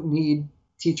they don't need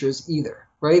teachers either,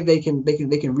 right? They can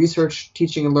research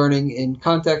teaching and learning in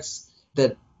contexts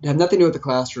that have nothing to do with the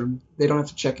classroom. They don't have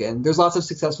to check in. There's lots of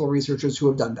successful researchers who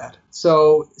have done that.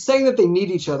 So saying that they need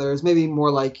each other is maybe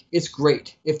more like it's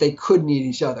great if they could need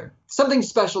each other. Something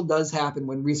special does happen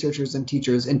when researchers and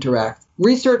teachers interact.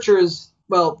 Teachers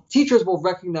will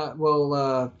recognize,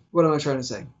 what am I trying to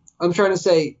say? I'm trying to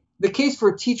say the case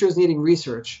for teachers needing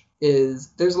research is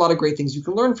there's a lot of great things you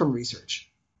can learn from research.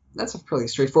 That's a pretty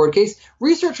straightforward case.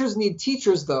 Researchers need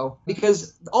teachers, though,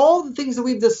 because all the things that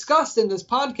we've discussed in this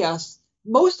podcast,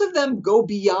 most of them go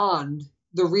beyond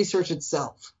the research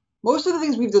itself. Most of the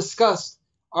things we've discussed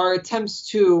are attempts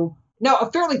to... Now,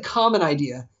 a fairly common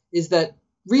idea is that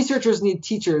researchers need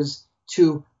teachers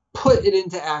to put it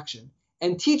into action.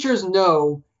 And teachers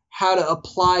know how to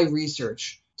apply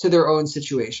research to their own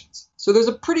situations. So there's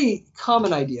a pretty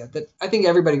common idea that I think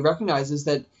everybody recognizes,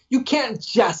 that you can't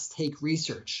just take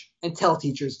research and tell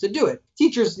teachers to do it.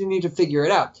 Teachers need to figure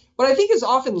it out. What I think is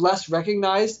often less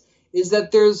recognized is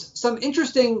that there's some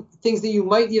interesting things that you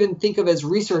might even think of as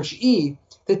research-y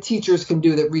that teachers can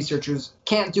do that researchers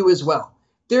can't do as well.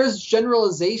 There's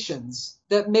generalizations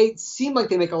that may seem like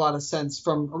they make a lot of sense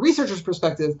from a researcher's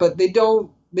perspective, but they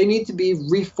don't. They need to be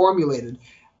reformulated.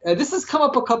 This has come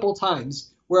up a couple times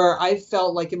where I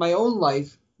felt like in my own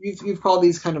life, you've called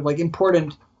these kind of like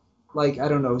important,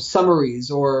 summaries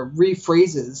or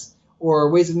rephrases or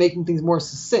ways of making things more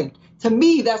succinct. To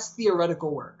me, that's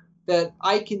theoretical work that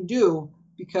I can do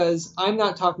because I'm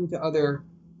not talking to other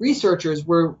researchers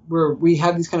where we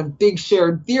have these kind of big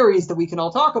shared theories that we can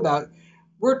all talk about.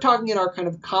 We're talking in our kind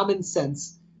of common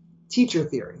sense teacher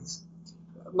theories,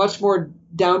 much more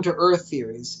down-to-earth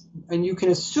theories, and you can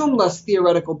assume less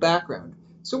theoretical background.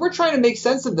 So we're trying to make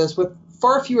sense of this with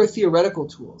far fewer theoretical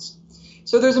tools.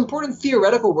 So there's important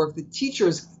theoretical work that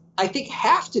teachers, I think,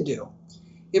 have to do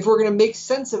if we're going to make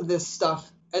sense of this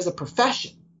stuff as a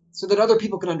profession so that other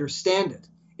people can understand it.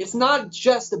 It's not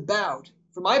just about,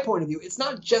 from my point of view, it's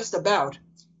not just about,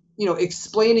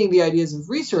 explaining the ideas of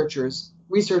researchers,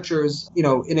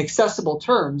 in accessible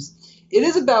terms. It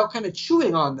is about kind of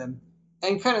chewing on them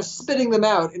and kind of spitting them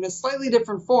out in a slightly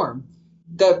different form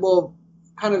that will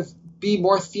kind of be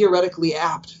more theoretically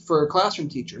apt for classroom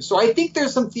teachers. So I think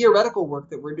there's some theoretical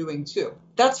work that we're doing too.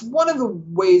 That's one of the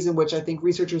ways in which I think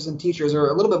researchers and teachers are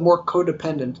a little bit more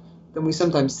codependent than we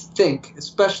sometimes think,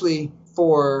 especially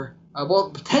for,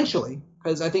 potentially,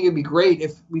 because I think it'd be great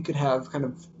if we could have kind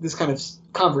of this kind of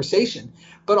conversation,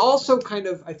 but also kind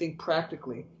of, I think,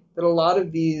 practically, that a lot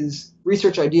of these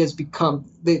research ideas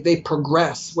they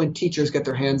progress when teachers get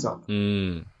their hands on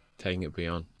them. Taking it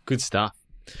beyond. Good stuff.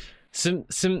 Some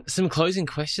closing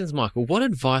questions, Michael. What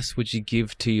advice would you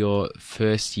give to your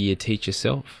first year teacher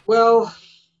self? Well,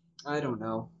 I don't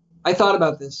know. I thought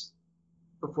about this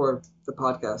before the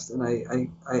podcast, and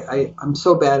I'm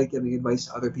so bad at giving advice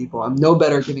to other people. I'm no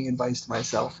better at giving advice to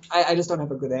myself. I just don't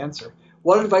have a good answer.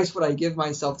 What advice would I give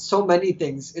myself? So many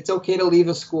things. It's okay to leave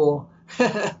a school.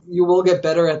 You will get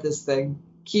better at this thing.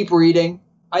 Keep reading.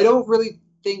 I don't really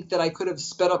think that I could have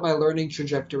sped up my learning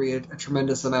trajectory a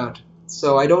tremendous amount.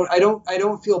 So I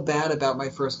don't feel bad about my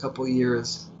first couple of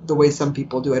years the way some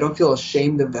people do. I don't feel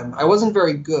ashamed of them. I wasn't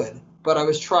very good, but I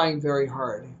was trying very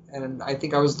hard, and I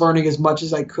think I was learning as much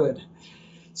as I could.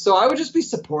 So I would just be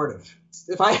supportive.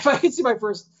 If I could see my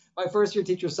first year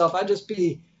teacher self, I'd just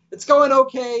be, it's going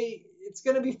okay. It's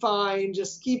going to be fine.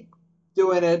 Just keep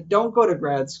doing it. Don't go to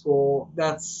grad school.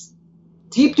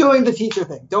 Keep doing the teacher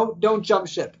thing. Don't jump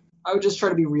ship. I would just try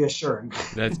to be reassuring.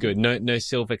 That's good. No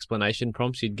self-explanation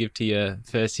prompts you'd give to your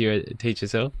first year teacher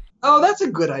self? Oh, that's a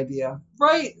good idea.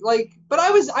 Right? But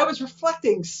I was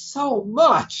reflecting so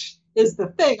much is the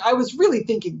thing. I was really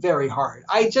thinking very hard.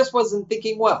 I just wasn't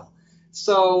thinking well.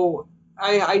 So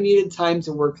I needed time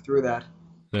to work through that.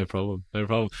 No problem.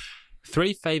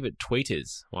 3 favorite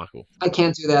tweeters, Michael. I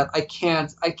can't do that. I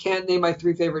can't name my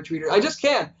 3 favorite tweeters. I just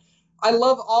can't. I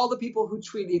love all the people who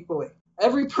tweet equally.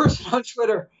 Every person on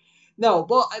Twitter. No,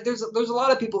 well, there's a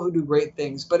lot of people who do great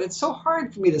things, but it's so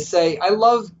hard for me to say. I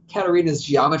love Katarina's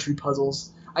geometry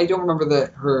puzzles. I don't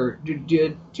remember her. Do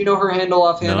you know her handle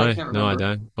offhand? I can't remember. No, I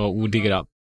don't. Well, we'll dig it up.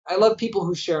 I love people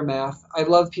who share math. I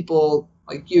love people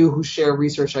like you who share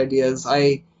research ideas.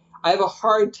 I have a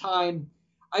hard time.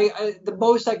 The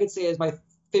most I could say is my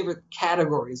favorite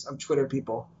categories of Twitter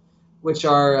people, which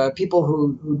are people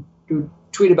who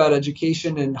tweet about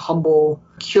education in humble,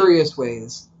 curious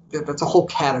ways. That's a whole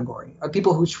category.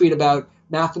 People who tweet about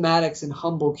mathematics in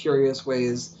humble, curious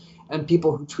ways, and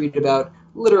people who tweet about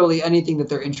literally anything that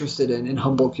they're interested in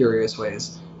humble, curious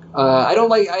ways. I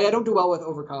don't do well with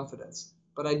overconfidence,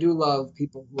 but I do love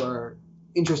people who are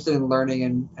interested in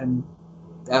learning and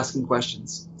asking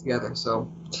questions together. So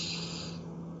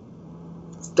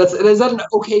is that an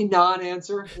okay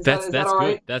non-answer? That's that good.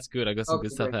 right? That's good. I got some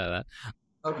good stuff great. out of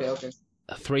that. Okay.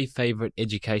 3 favorite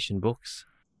education books.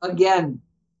 Again,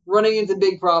 running into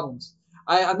big problems.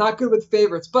 I'm not good with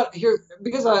favorites, but here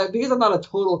because I'm not a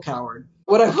total coward.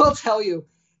 What I will tell you,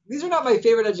 these are not my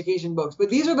favorite education books, but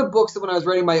these are the books that when I was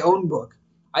writing my own book,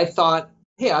 I thought,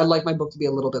 hey, I'd like my book to be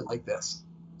a little bit like this,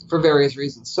 for various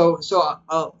reasons. So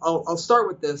I'll start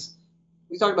with this.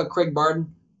 We talked about Craig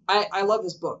Barden. I love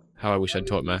this book. How I Wish I'd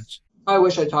Taught Maths. I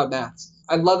wish I taught maths.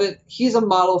 I love it. He's a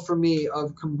model for me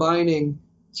of combining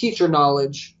teacher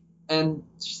knowledge and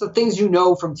just the things you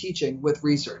know from teaching with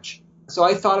research. So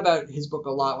I thought about his book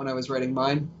a lot when I was writing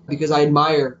mine because I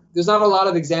admire, there's not a lot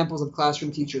of examples of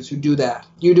classroom teachers who do that.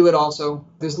 You do it also.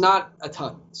 There's not a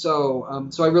ton. So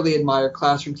I really admire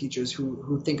classroom teachers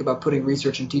who think about putting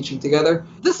research and teaching together.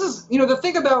 This is, the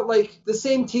thing about the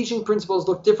same teaching principles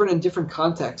look different in different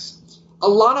contexts.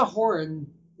 Alana Horn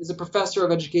is a professor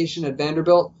of education at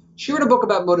Vanderbilt. She wrote a book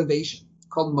about motivation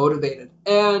called Motivated.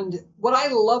 And what I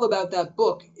love about that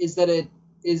book is that it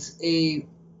is a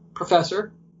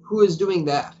professor who is doing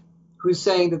that, who's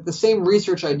saying that the same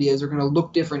research ideas are going to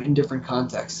look different in different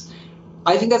contexts.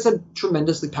 I think that's a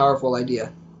tremendously powerful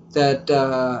idea that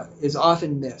is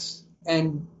often missed.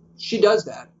 And she does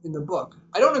that in the book.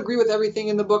 I don't agree with everything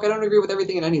in the book. I don't agree with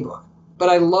everything in any book. But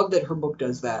I love that her book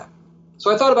does that.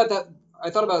 So I thought about that. I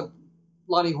thought about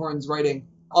Lonnie Horn's writing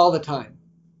all the time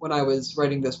when I was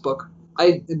writing this book.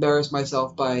 I embarrassed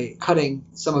myself by cutting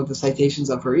some of the citations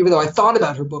of her, even though I thought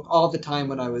about her book all the time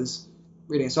when I was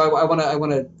reading. So I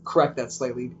want to correct that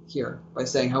slightly here by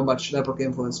saying how much that book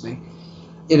influenced me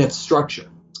in its structure.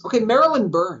 Okay, Marilyn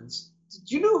Burns.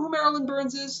 Do you know who Marilyn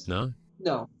Burns is?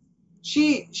 No.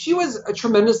 She was a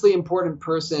tremendously important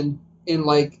person in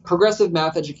progressive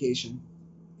math education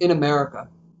in America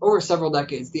over several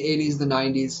decades, the 80s, the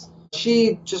 90s.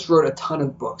 She just wrote a ton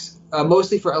of books,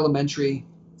 mostly for elementary,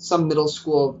 some middle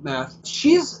school math.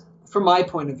 She's, from my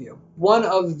point of view, one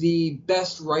of the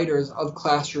best writers of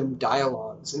classroom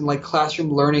dialogues in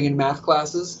classroom learning and math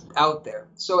classes out there.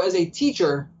 So as a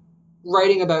teacher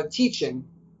writing about teaching,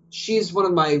 she's one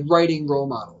of my writing role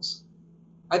models.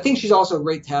 I think she's also a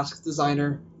great task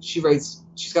designer. She's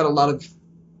got a lot of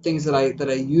things that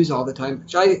I use all the time.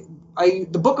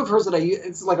 The book of hers that I use,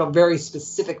 it's like a very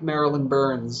specific Marilyn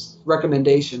Burns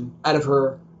recommendation out of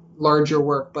her larger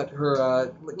work, but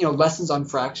her lessons on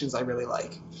fractions I really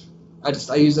like.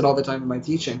 I use it all the time in my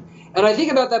teaching. And I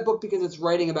think about that book because it's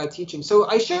writing about teaching. So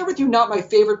I share with you not my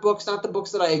favorite books, not the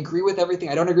books that I agree with everything.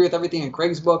 I don't agree with everything in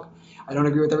Craig's book. I don't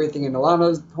agree with everything in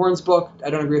Alana Horn's book. I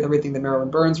don't agree with everything that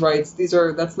Marilyn Burns writes.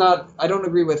 I don't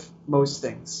agree with most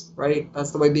things, right?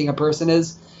 That's the way being a person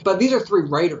is. But these are three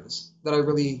writers that I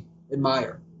really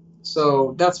admire.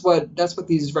 So that's what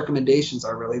these recommendations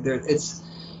are really.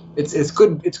 It's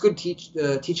good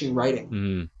teaching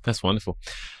writing. That's wonderful.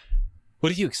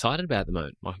 What are you excited about at the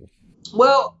moment, Michael?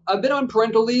 Well, I've been on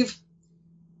parental leave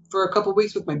for a couple of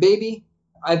weeks with my baby.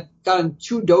 I've gotten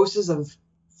 2 doses of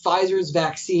Pfizer's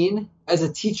vaccine as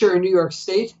a teacher in New York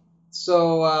State.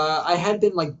 So I had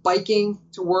been biking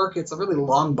to work. It's a really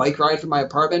long bike ride from my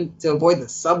apartment to avoid the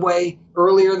subway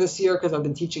earlier this year because I've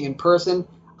been teaching in person.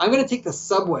 I'm going to take the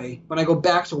subway when I go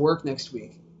back to work next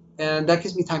week. And that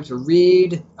gives me time to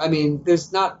read. I mean,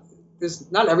 there's not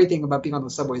everything about being on the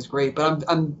subway is great, but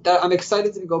I'm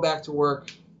excited to go back to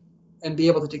work and be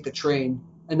able to take the train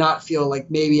and not feel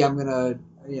like maybe I'm gonna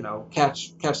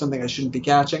catch something I shouldn't be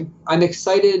catching. I'm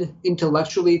excited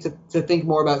intellectually to think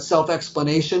more about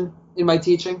self-explanation in my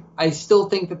teaching. I still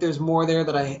think that there's more there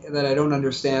that I don't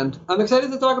understand. I'm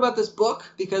excited to talk about this book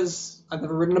because I've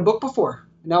never written a book before.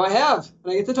 Now I have,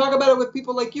 and I get to talk about it with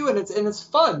people like you, and it's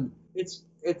fun.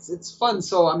 It's fun,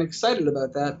 so I'm excited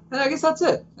about that. And I guess that's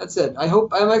it.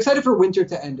 I'm excited for winter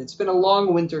to end. It's been a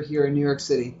long winter here in New York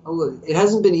City. It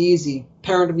hasn't been easy.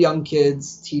 Parent of young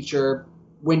kids, teacher,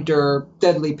 winter,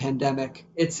 deadly pandemic.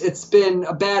 It's been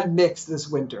a bad mix this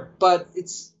winter, but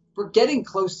we're getting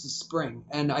close to spring,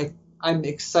 and I'm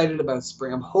excited about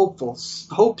spring. I'm hopeful.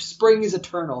 Hope spring is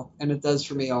eternal, and it does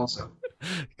for me also.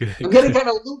 Good. I'm getting kind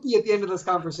of loopy at the end of this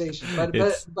conversation, but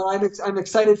I'm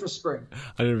excited for spring.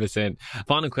 100%.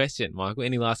 Final question, Michael.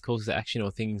 Any last calls to action or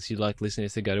things you'd like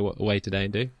listeners to go away today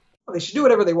and do? Well, they should do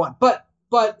whatever they want, but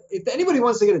if anybody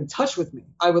wants to get in touch with me,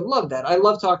 I would love that. I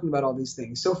love talking about all these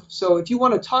things. So if you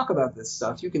want to talk about this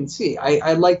stuff, you can see.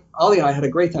 I like Ollie and I had a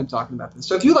great time talking about this.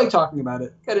 So if you like talking about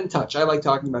it, get in touch. I like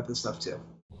talking about this stuff too.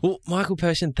 Well, Michael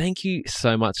Pershin, thank you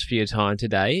so much for your time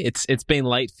today. It's been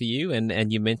late for you,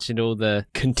 and you mentioned all the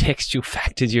contextual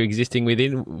factors you're existing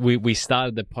within. We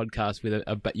started the podcast with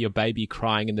your baby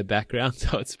crying in the background,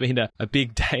 so it's been a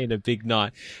big day and a big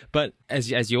night. But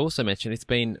as you also mentioned, it's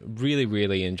been really,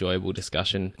 really enjoyable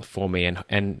discussion for me,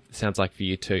 and sounds like for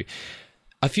you too.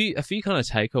 A few kind of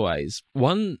takeaways.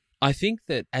 One, I think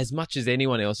that as much as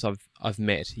anyone else I've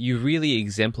met, you really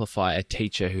exemplify a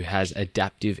teacher who has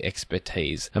adaptive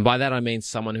expertise. And by that, I mean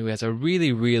someone who has a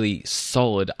really, really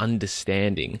solid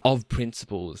understanding of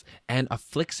principles and a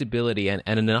flexibility and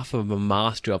enough of a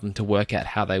mastery of them to work out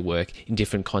how they work in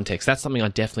different contexts. That's something I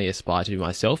definitely aspire to do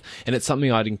myself. And it's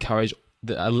something I'd encourage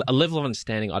a level of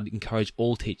understanding I'd encourage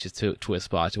all teachers to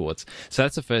aspire towards. So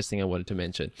that's the first thing I wanted to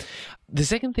mention. The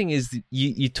second thing is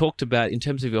you talked about, in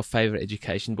terms of your favorite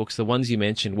education books, the ones you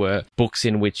mentioned were books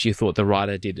in which you thought the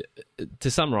writer did,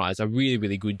 to summarize, a really,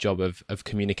 really good job of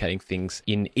communicating things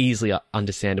in easily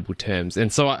understandable terms.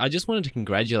 And so I just wanted to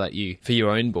congratulate you for your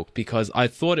own book, because I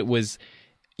thought it was,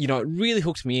 it really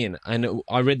hooked me in. And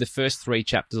I read the first 3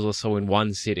 chapters or so in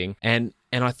one sitting,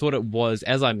 and I thought it was,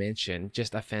 as I mentioned,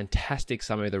 just a fantastic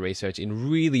summary of the research in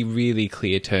really, really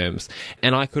clear terms.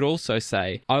 And I could also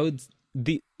say,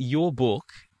 your book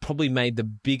probably made the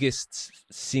biggest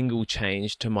single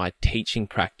change to my teaching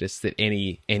practice that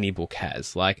any book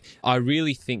has. Like, I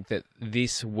really think that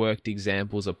this worked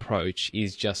examples approach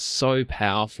is just so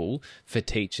powerful for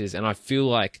teachers, and I feel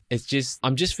like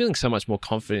I'm just feeling so much more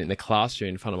confident in the classroom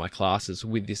in front of my classes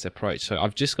with this approach. So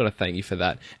I've just got to thank you for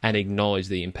that and acknowledge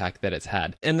the impact that it's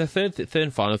had. And the third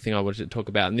and final thing I wanted to talk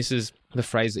about, and this is the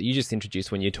phrase that you just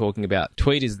introduced when you're talking about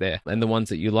tweeters there and the ones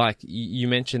that you like. You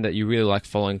mentioned that you really like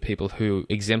following people who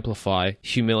exemplify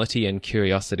humility and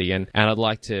curiosity. And I'd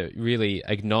like to really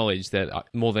acknowledge that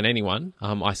more than anyone,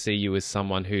 I see you as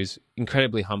someone who's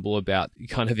incredibly humble about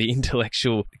kind of the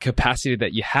intellectual capacity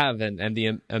that you have and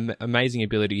the amazing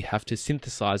ability you have to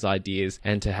synthesize ideas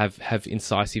and to have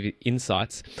incisive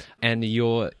insights. And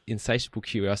your insatiable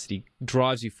curiosity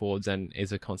drives you forwards and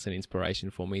is a constant inspiration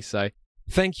for me. So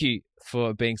thank you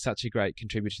for being such a great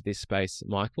contributor to this space,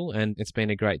 Michael, and it's been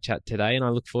a great chat today, and I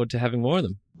look forward to having more of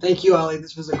them. Thank you, Ali.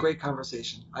 This was a great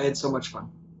conversation. I had so much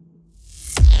fun.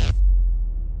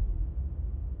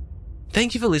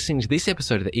 Thank you for listening to this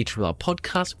episode of the EAAR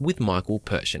podcast with Michael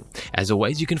Persian. As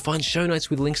always, you can find show notes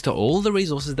with links to all the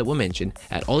resources that were mentioned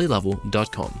at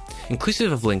ollielovell.com,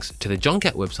 inclusive of links to the John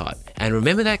Catt website. And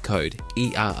remember that code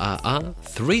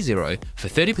ERRR30 for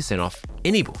 30% off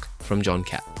any book from John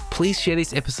Catt. Please share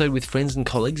this episode with friends and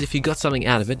colleagues if you got something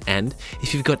out of it, and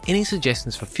if you've got any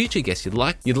suggestions for future guests you'd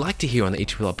like to hear on the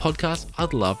EAAR podcast,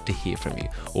 I'd love to hear from you.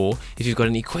 Or if you've got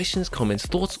any questions, comments,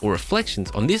 thoughts, or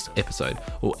reflections on this episode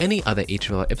or any other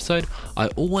EAAR episode, I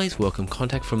always welcome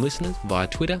contact from listeners via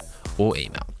Twitter or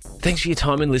email. Thanks for your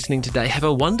time and listening today. Have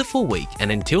a wonderful week,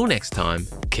 and until next time,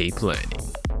 keep learning.